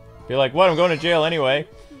 Be like, "What? I'm going to jail anyway."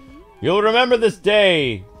 You'll remember this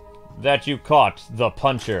day that you caught the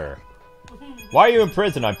puncher. Why are you in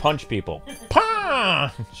prison? I punch people.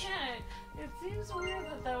 Punch! Yeah, it seems weird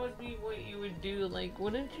that would be what you would do. Like,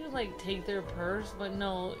 wouldn't you like take their purse? But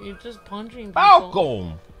no, you're just punching people.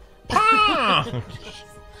 Falcon! Punch! You're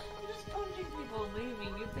just punching people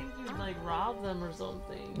leaving. You think you'd like rob them or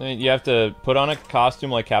something? You have to put on a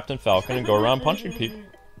costume like Captain Falcon and go around punching people.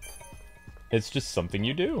 It's just something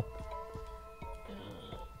you do.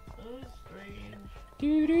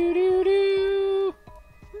 Do do do do.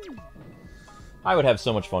 I would have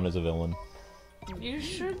so much fun as a villain. You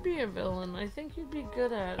should be a villain. I think you'd be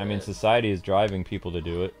good at it. I mean, society is driving people to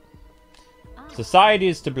do it. Society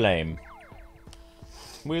is to blame.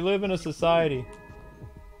 We live in a society.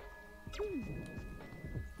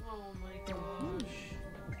 Oh my gosh.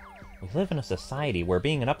 We live in a society where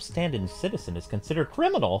being an upstanding citizen is considered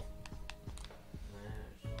criminal.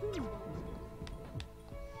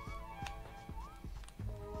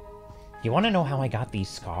 You want to know how I got these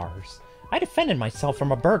scars? I defended myself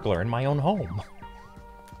from a burglar in my own home.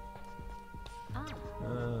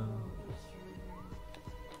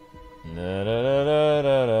 Da, da, da, da,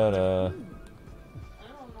 da, da. I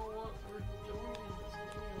don't know what we're doing in this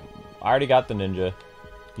video. I already got the ninja.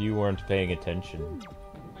 You weren't paying attention.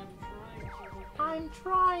 I'm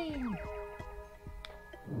trying.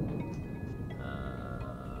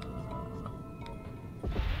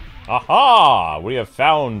 Aha! We have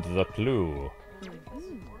found the clue.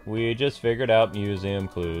 We just figured out museum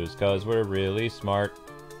clues, cause we're really smart.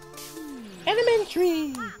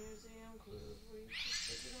 Elementary.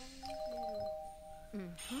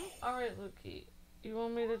 Alright, Luki. You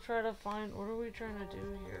want me to try to find... What are we trying to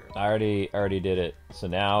do here? I already did it. So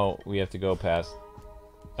now we have to go past...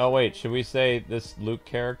 Oh wait, should we say this Luke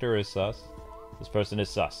character is sus? This person is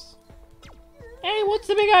sus. Hey, what's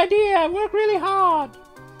the big idea? I work really hard.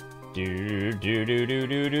 Do do do do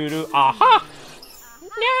do do do. Aha!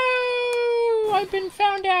 No! I've been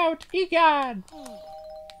found out. Egad.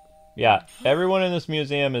 Yeah, everyone in this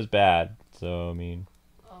museum is bad. So, I mean...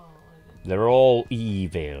 Oh, I didn't... They're all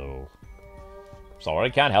evil. Sorry,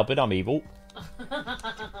 can't help it, I'm evil.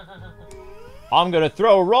 I'm gonna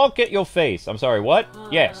throw a rock at your face. I'm sorry, what?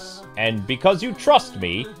 Yes. And because you trust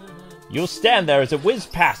me, you'll stand there as it whizzes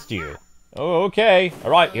past you. Oh, okay.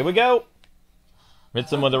 Alright, here we go.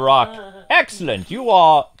 Hits him with a rock. Excellent, you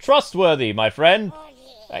are trustworthy, my friend.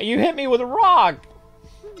 You hit me with a rock.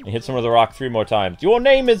 He hits him with a rock 3 more times. Your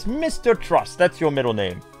name is Mr. Trust. That's your middle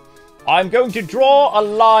name. I'm going to draw a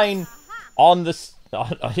line on this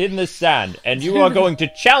in the sand, and you are going to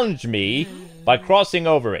challenge me by crossing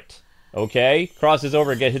over it. Okay? Crosses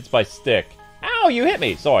over and get hit by stick. Ow, you hit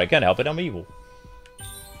me. Sorry, I can't help it. I'm evil.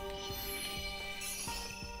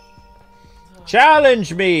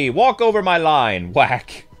 Challenge me. Walk over my line.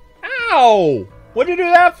 Whack. Ow! What did you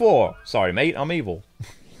do that for? Sorry, mate. I'm evil.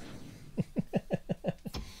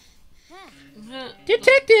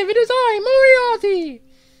 Detective, it is I, Moriarty!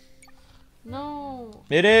 No.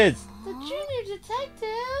 It is. The junior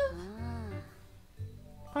detective.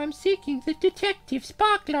 I'm seeking the detective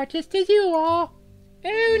Sparkler just as you are.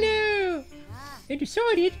 Oh no! I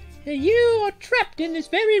decided that you are trapped in this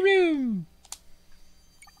very room.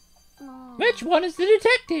 Which one is the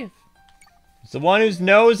detective? It's the one whose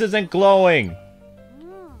nose isn't glowing.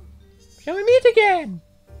 Shall we meet again?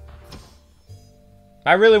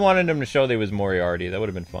 I really wanted him to show that he was Moriarty. That would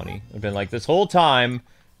have been funny. It would have been like, this whole time,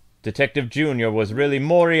 Detective Jr. was really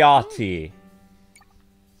Moriarty.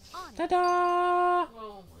 Ta-da!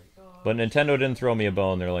 Oh my god. But Nintendo didn't throw me a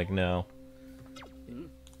bone. They're like, no.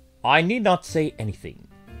 I need not say anything.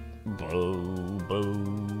 Boo, boo,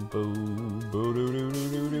 boo, boo, doo, doo,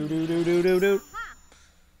 doo, doo, doo, doo, doo, doo, doo.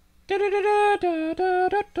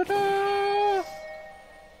 Da-da-da-da-da-da-da-da-da.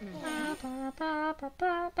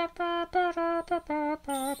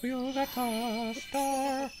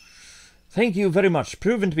 Thank you very much.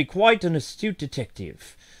 Proven to be quite an astute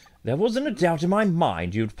detective. There wasn't a doubt in my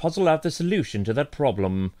mind you'd puzzle out the solution to that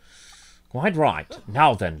problem. Quite right.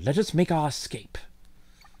 Now then, let us make our escape.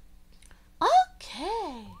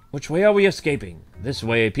 Okay. Which way are we escaping? This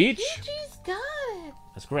way, Peach? Peachy's got it.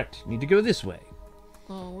 That's correct. Need to go this way.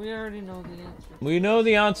 Oh, we already know the answer. We know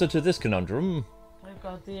the answer to this conundrum. I've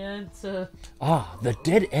got the answer. Ah, the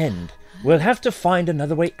dead end. We'll have to find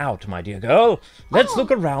another way out, my dear girl. Let's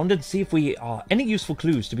look around and see if we are any useful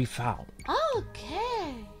clues to be found.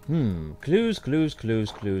 Okay. Clues, clues,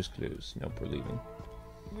 clues, clues, clues. Nope, we're leaving.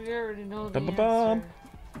 We already know the Ba-ba-bum. answer.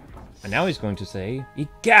 And now he's going to say,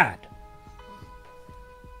 Egad!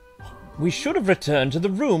 We should have returned to the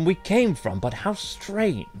room we came from, but how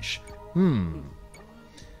strange.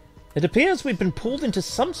 It appears we've been pulled into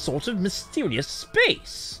some sort of mysterious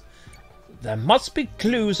space. There must be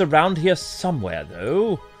clues around here somewhere,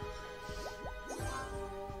 though.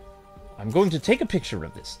 I'm going to take a picture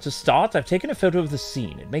of this. To start, I've taken a photo of the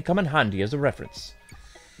scene. It may come in handy as a reference.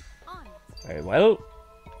 Very well.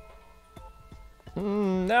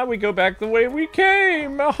 Now we go back the way we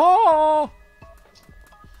came. Aha!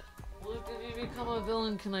 Look, if you become a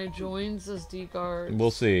villain, can I join? Says D-Guard.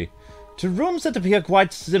 We'll see. To rooms that appear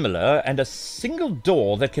quite similar, and a single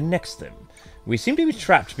door that connects them. We seem to be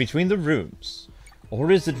trapped between the rooms.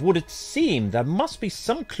 Or is it, would it seem, there must be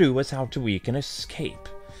some clue as how to we can escape.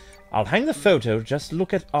 I'll hang the photo, just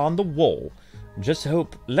look at on the wall. Let us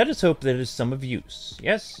hope that it is some of use.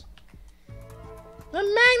 Yes? The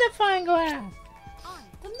magnifying glass.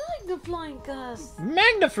 The magnifying glass.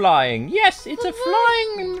 Magnifying! Yes, It's a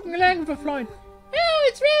flying magnifying. Oh,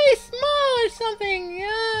 it's really small or something.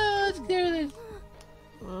 Oh, let's do this.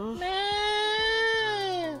 Ah.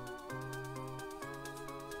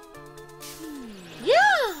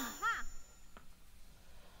 Yeah.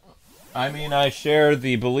 I mean, I share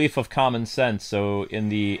the belief of common sense, so in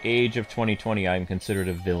the age of 2020, I'm considered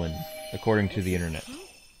a villain, according to the internet.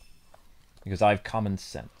 Because I have common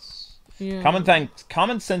sense. Yeah.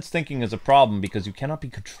 Common sense thinking is a problem because you cannot be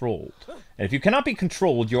controlled. And if you cannot be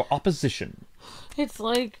controlled, you're opposition. It's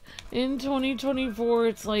like, in 2024,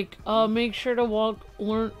 it's like, make sure to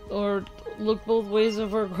learn, or look both ways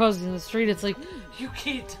before crossing the street. It's like, you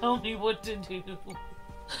can't tell me what to do.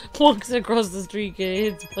 Walks across the street,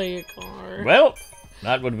 kids, play a car. Well,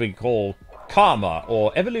 that would we call karma,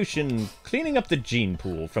 or evolution cleaning up the gene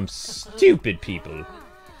pool from stupid people.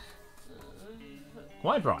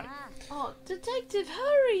 Quite right. Oh, detective,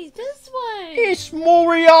 hurry this way. It's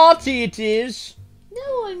Moriarty, it is.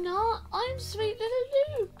 No, I'm not. I'm sweet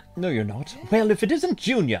little Luke. No, you're not. Well, if it isn't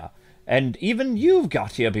Junior, and even you've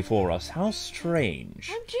got here before us, how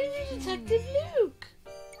strange. I'm Junior Detective Luke.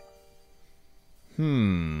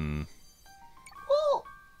 Oh,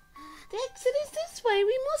 the exit is this way.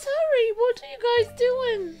 We must hurry. What are you guys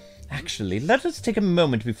doing? Actually, let us take a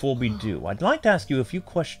moment before we do. I'd like to ask you a few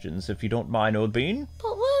questions, if you don't mind, Old Bean.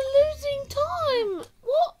 But we're losing time.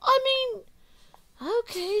 What? I mean...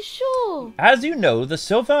 Okay, sure. As you know, the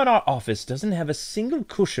sofa in our office doesn't have a single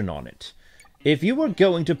cushion on it. If you were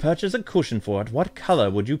going to purchase a cushion for it, what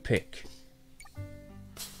color would you pick?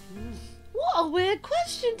 What a weird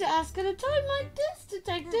question to ask at a time like this,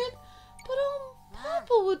 Detective. But,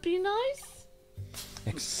 purple would be nice.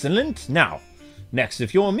 Excellent. Now, next,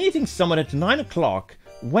 if you're meeting someone at 9 o'clock,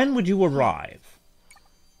 when would you arrive?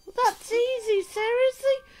 That's easy,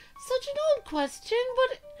 seriously. Such an odd question,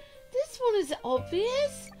 but this one is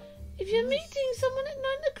obvious. If you're meeting someone at 9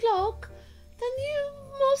 o'clock, then you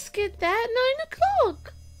must get there at 9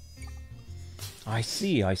 o'clock. I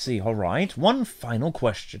see. All right. One final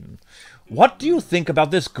question. What do you think about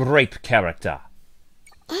this Grape character?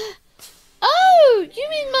 Oh, you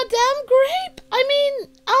mean my Madame Grape? I mean,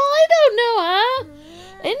 I don't know, huh?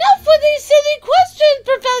 Enough with these silly questions,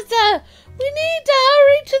 Professor! We need to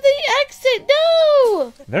hurry to the exit,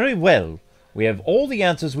 no! Very well. We have all the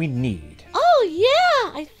answers we need. Oh,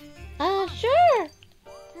 yeah! Sure.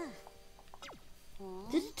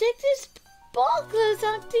 The Detective Sparkler's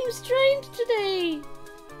acting strange today.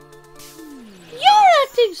 You're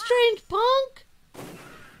acting strange, punk!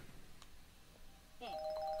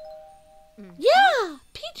 Yeah,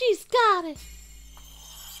 Peachy's got it.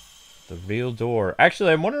 The real door.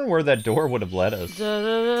 Actually, I'm wondering where that door would have led us. Da,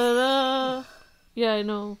 da, da, da. Yeah, I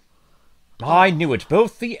know. I knew it.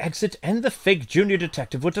 Both the exit and the fake junior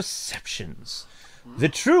detective were deceptions. The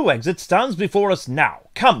true exit stands before us now.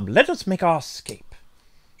 Come, let us make our escape.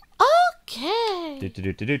 Okay.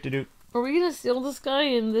 Do-do-do-do-do-do. Are we gonna steal this guy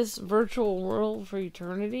in this virtual world for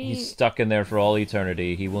eternity? He's stuck in there for all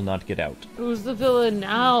eternity. He will not get out. Who's the villain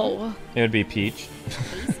now? It would be Peach.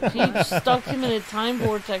 Peach stuck him in a time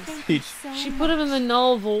vortex. Peach. She put him in the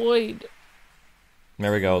null void.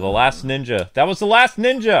 There we go. The last ninja. That was the last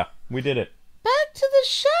ninja. We did it. Back to the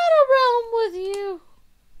Shadow Realm with you,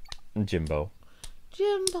 Jimbo.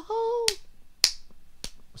 Jimbo.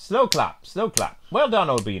 Slow clap, slow clap. Well done,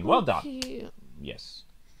 old bean, well done. Yeah. Yes.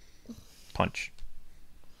 Punch.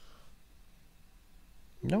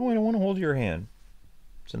 No, I don't want to hold your hand.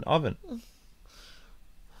 It's an oven.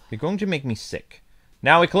 You're going to make me sick.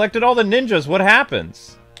 Now we collected all the ninjas. What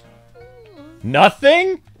happens?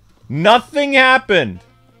 Nothing? Nothing happened. Go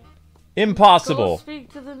Impossible. speak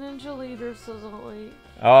to the ninja leader, says Ollie.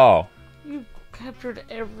 Oh, You captured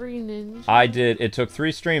every ninja. I did. It took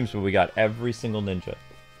 3 streams, but we got every single ninja.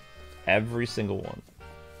 Every single one.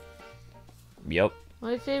 Yep.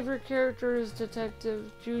 My favorite character is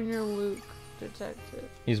Detective Junior Luke. Detective.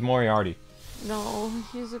 He's Moriarty. No,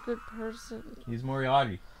 he's a good person. He's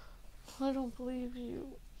Moriarty. I don't believe you.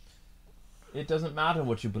 It doesn't matter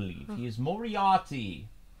what you believe. He is Moriarty.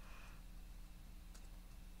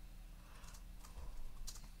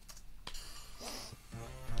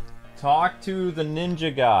 Talk to the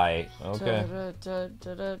ninja guy. Okay.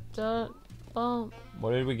 Bum.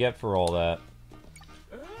 What did we get for all that?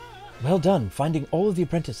 Well done, finding all of the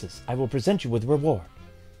apprentices. I will present you with a reward.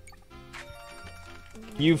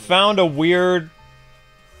 You found a weird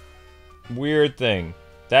thing.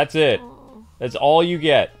 That's it. That's all you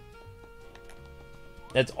get.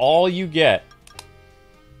 That's all you get.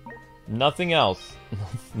 Nothing else.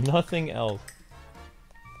 Nothing else.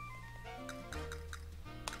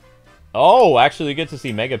 Oh, actually, we get to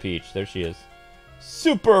see Mega Peach. There she is.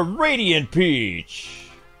 Super Radiant Peach!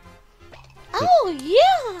 Oh,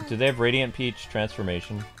 yeah. Do they have Radiant Peach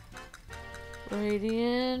transformation?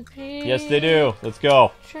 Radiant Peach. Yes, they do. Let's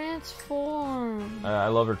go. Transform. I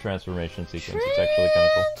love her transformation sequence. It's actually kind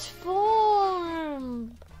of cool.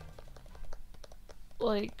 Transform.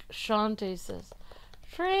 Like Shantae says.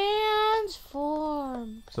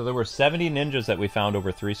 Transform. So there were 70 ninjas that we found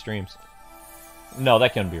over 3 streams. No,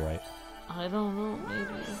 that can't be right. I don't know,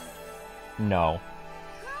 maybe. No.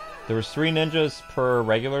 There was 3 ninjas per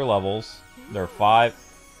regular levels. There are 5.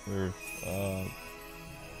 There are,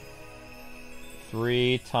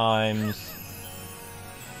 3 times...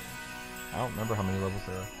 I don't remember how many levels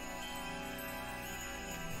there are.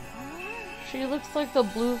 She looks like the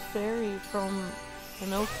blue fairy from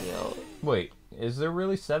Pinocchio. Wait, is there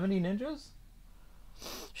really 70 ninjas?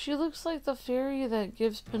 She looks like the fairy that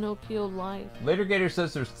gives Pinocchio life. Later Gator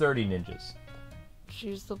says there's 30 ninjas.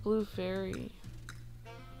 She's the blue fairy.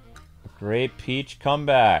 Great Peach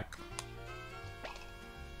comeback.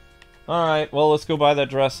 Alright, well, let's go buy that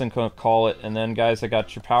dress and call it. And then, guys, I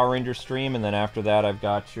got your Power Ranger stream. And then after that, I've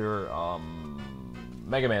got your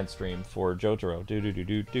Mega Man stream for Jotaro.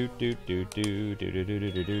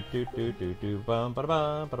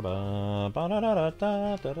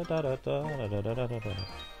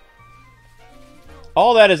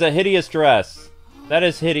 All that is a hideous dress. That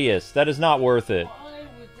is hideous. That is not worth it.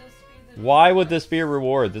 Why would this be a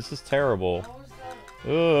reward? This is terrible.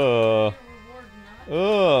 Ugh.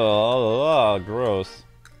 Ugh, gross.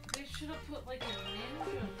 They should have put like a ninja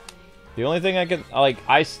thing. The only thing I can, like,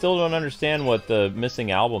 I still don't understand what the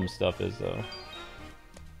missing album stuff is, though.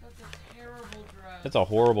 That's a terrible dress. That's a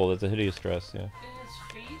horrible, that's a hideous dress, yeah. And his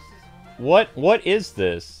face is on What is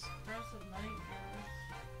this? Dress of nightmares.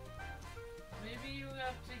 Maybe you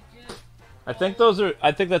have to get... I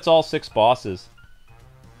think that's all 6 bosses.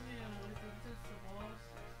 Yeah, I think that's the boss.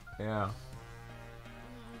 Yeah.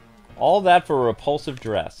 All that for a repulsive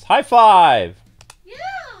dress. High five! Yeah.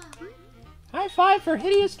 High five for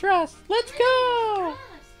hideous dress. Let's go. All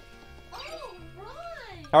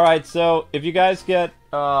right. Alright, so if you guys get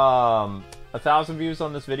 1,000 views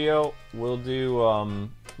on this video, we'll do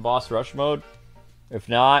boss rush mode. If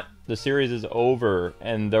not, the series is over,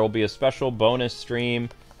 and there will be a special bonus stream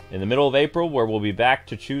in the middle of April where we'll be back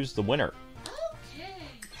to choose the winner.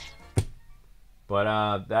 Okay.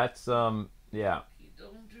 But that's yeah. You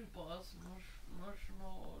don't do boss rush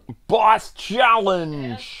mode. Boss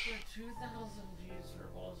challenge. Ask for 2,000 views for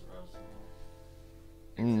boss rush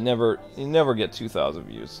mode. You never get 2,000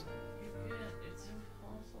 views. You can't. It's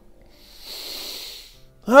impossible.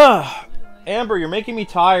 Ah, Amber, you're making me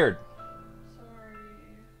tired. Sorry.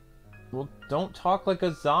 Well, don't talk like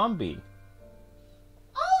a zombie.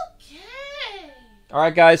 Okay.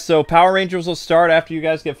 Alright guys, so Power Rangers will start after you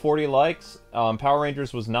guys get 40 likes. Power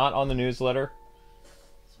Rangers was not on the newsletter.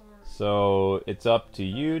 Sorry. So it's up to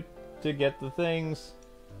you to get the things.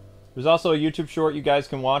 There's also a YouTube short you guys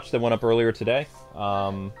can watch that went up earlier today.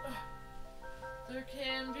 There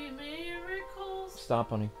can be miracles. Stop,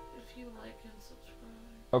 honey. If you like and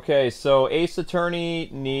subscribe. Okay, so Ace Attorney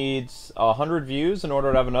needs 100 views in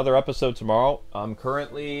order to have another episode tomorrow. I'm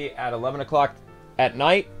currently at 11 o'clock at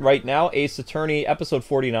night right now. Ace Attorney episode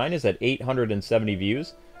 49 is at 870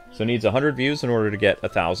 views. So it needs 100 views in order to get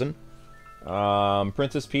 1,000.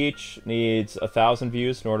 Princess Peach needs 1,000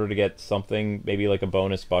 views in order to get something, maybe like a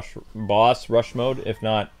bonus boss rush mode. If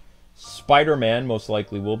not, Spider-Man most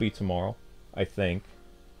likely will be tomorrow, I think.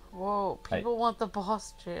 Whoa, people want the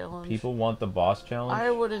boss challenge. People want the boss challenge?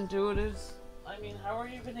 I wouldn't do it. I mean, how are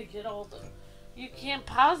you gonna get all the... You can't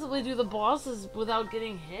possibly do the bosses without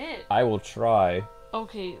getting hit. I will try.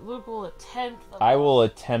 Okay, Luke will attempt the I will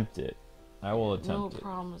boss. attempt it. I will attempt No it.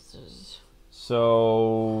 promises.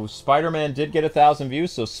 So, Spider-Man did get 1,000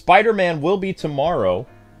 views, so Spider-Man will be tomorrow.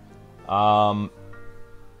 Final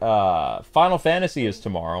Fantasy is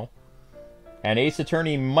tomorrow. And Ace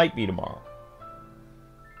Attorney might be tomorrow.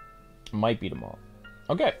 Might be tomorrow.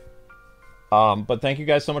 Okay. But thank you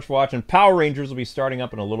guys so much for watching. Power Rangers will be starting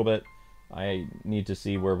up in a little bit. I need to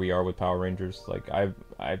see where we are with Power Rangers. Like, I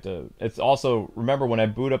have to... It's also... Remember, when I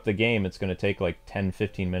boot up the game, it's going to take like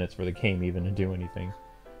 10-15 minutes for the game even to do anything.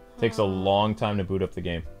 It takes a long time to boot up the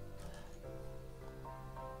game.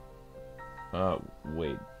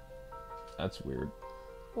 Wait. That's weird.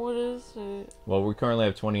 What is it? Well, we currently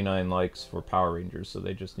have 29 likes for Power Rangers, so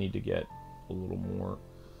they just need to get a little more.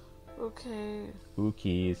 Okay.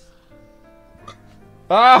 Ookies.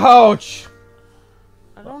 Ouch!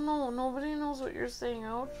 I don't know. Nobody knows what you're saying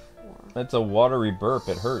ouch for. That's a watery burp.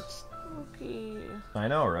 It hurts. Okay. I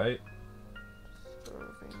know, right?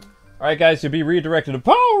 Disturbing. Alright, guys, you'll be redirected to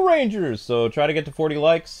Power Rangers! So try to get to 40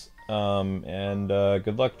 likes. And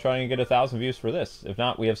good luck trying to get 1,000 views for this. If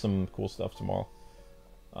not, we have some cool stuff tomorrow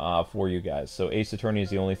for you guys. So Ace Attorney is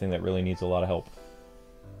the only thing that really needs a lot of help.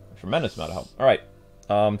 A tremendous amount of help. Alright.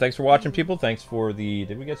 Thanks for watching, people. Thanks for the...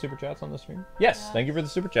 Did we get Super Chats on the stream? Yes, thank you for the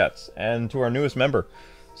Super Chats. And to our newest member.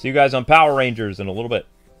 See you guys on Power Rangers in a little bit.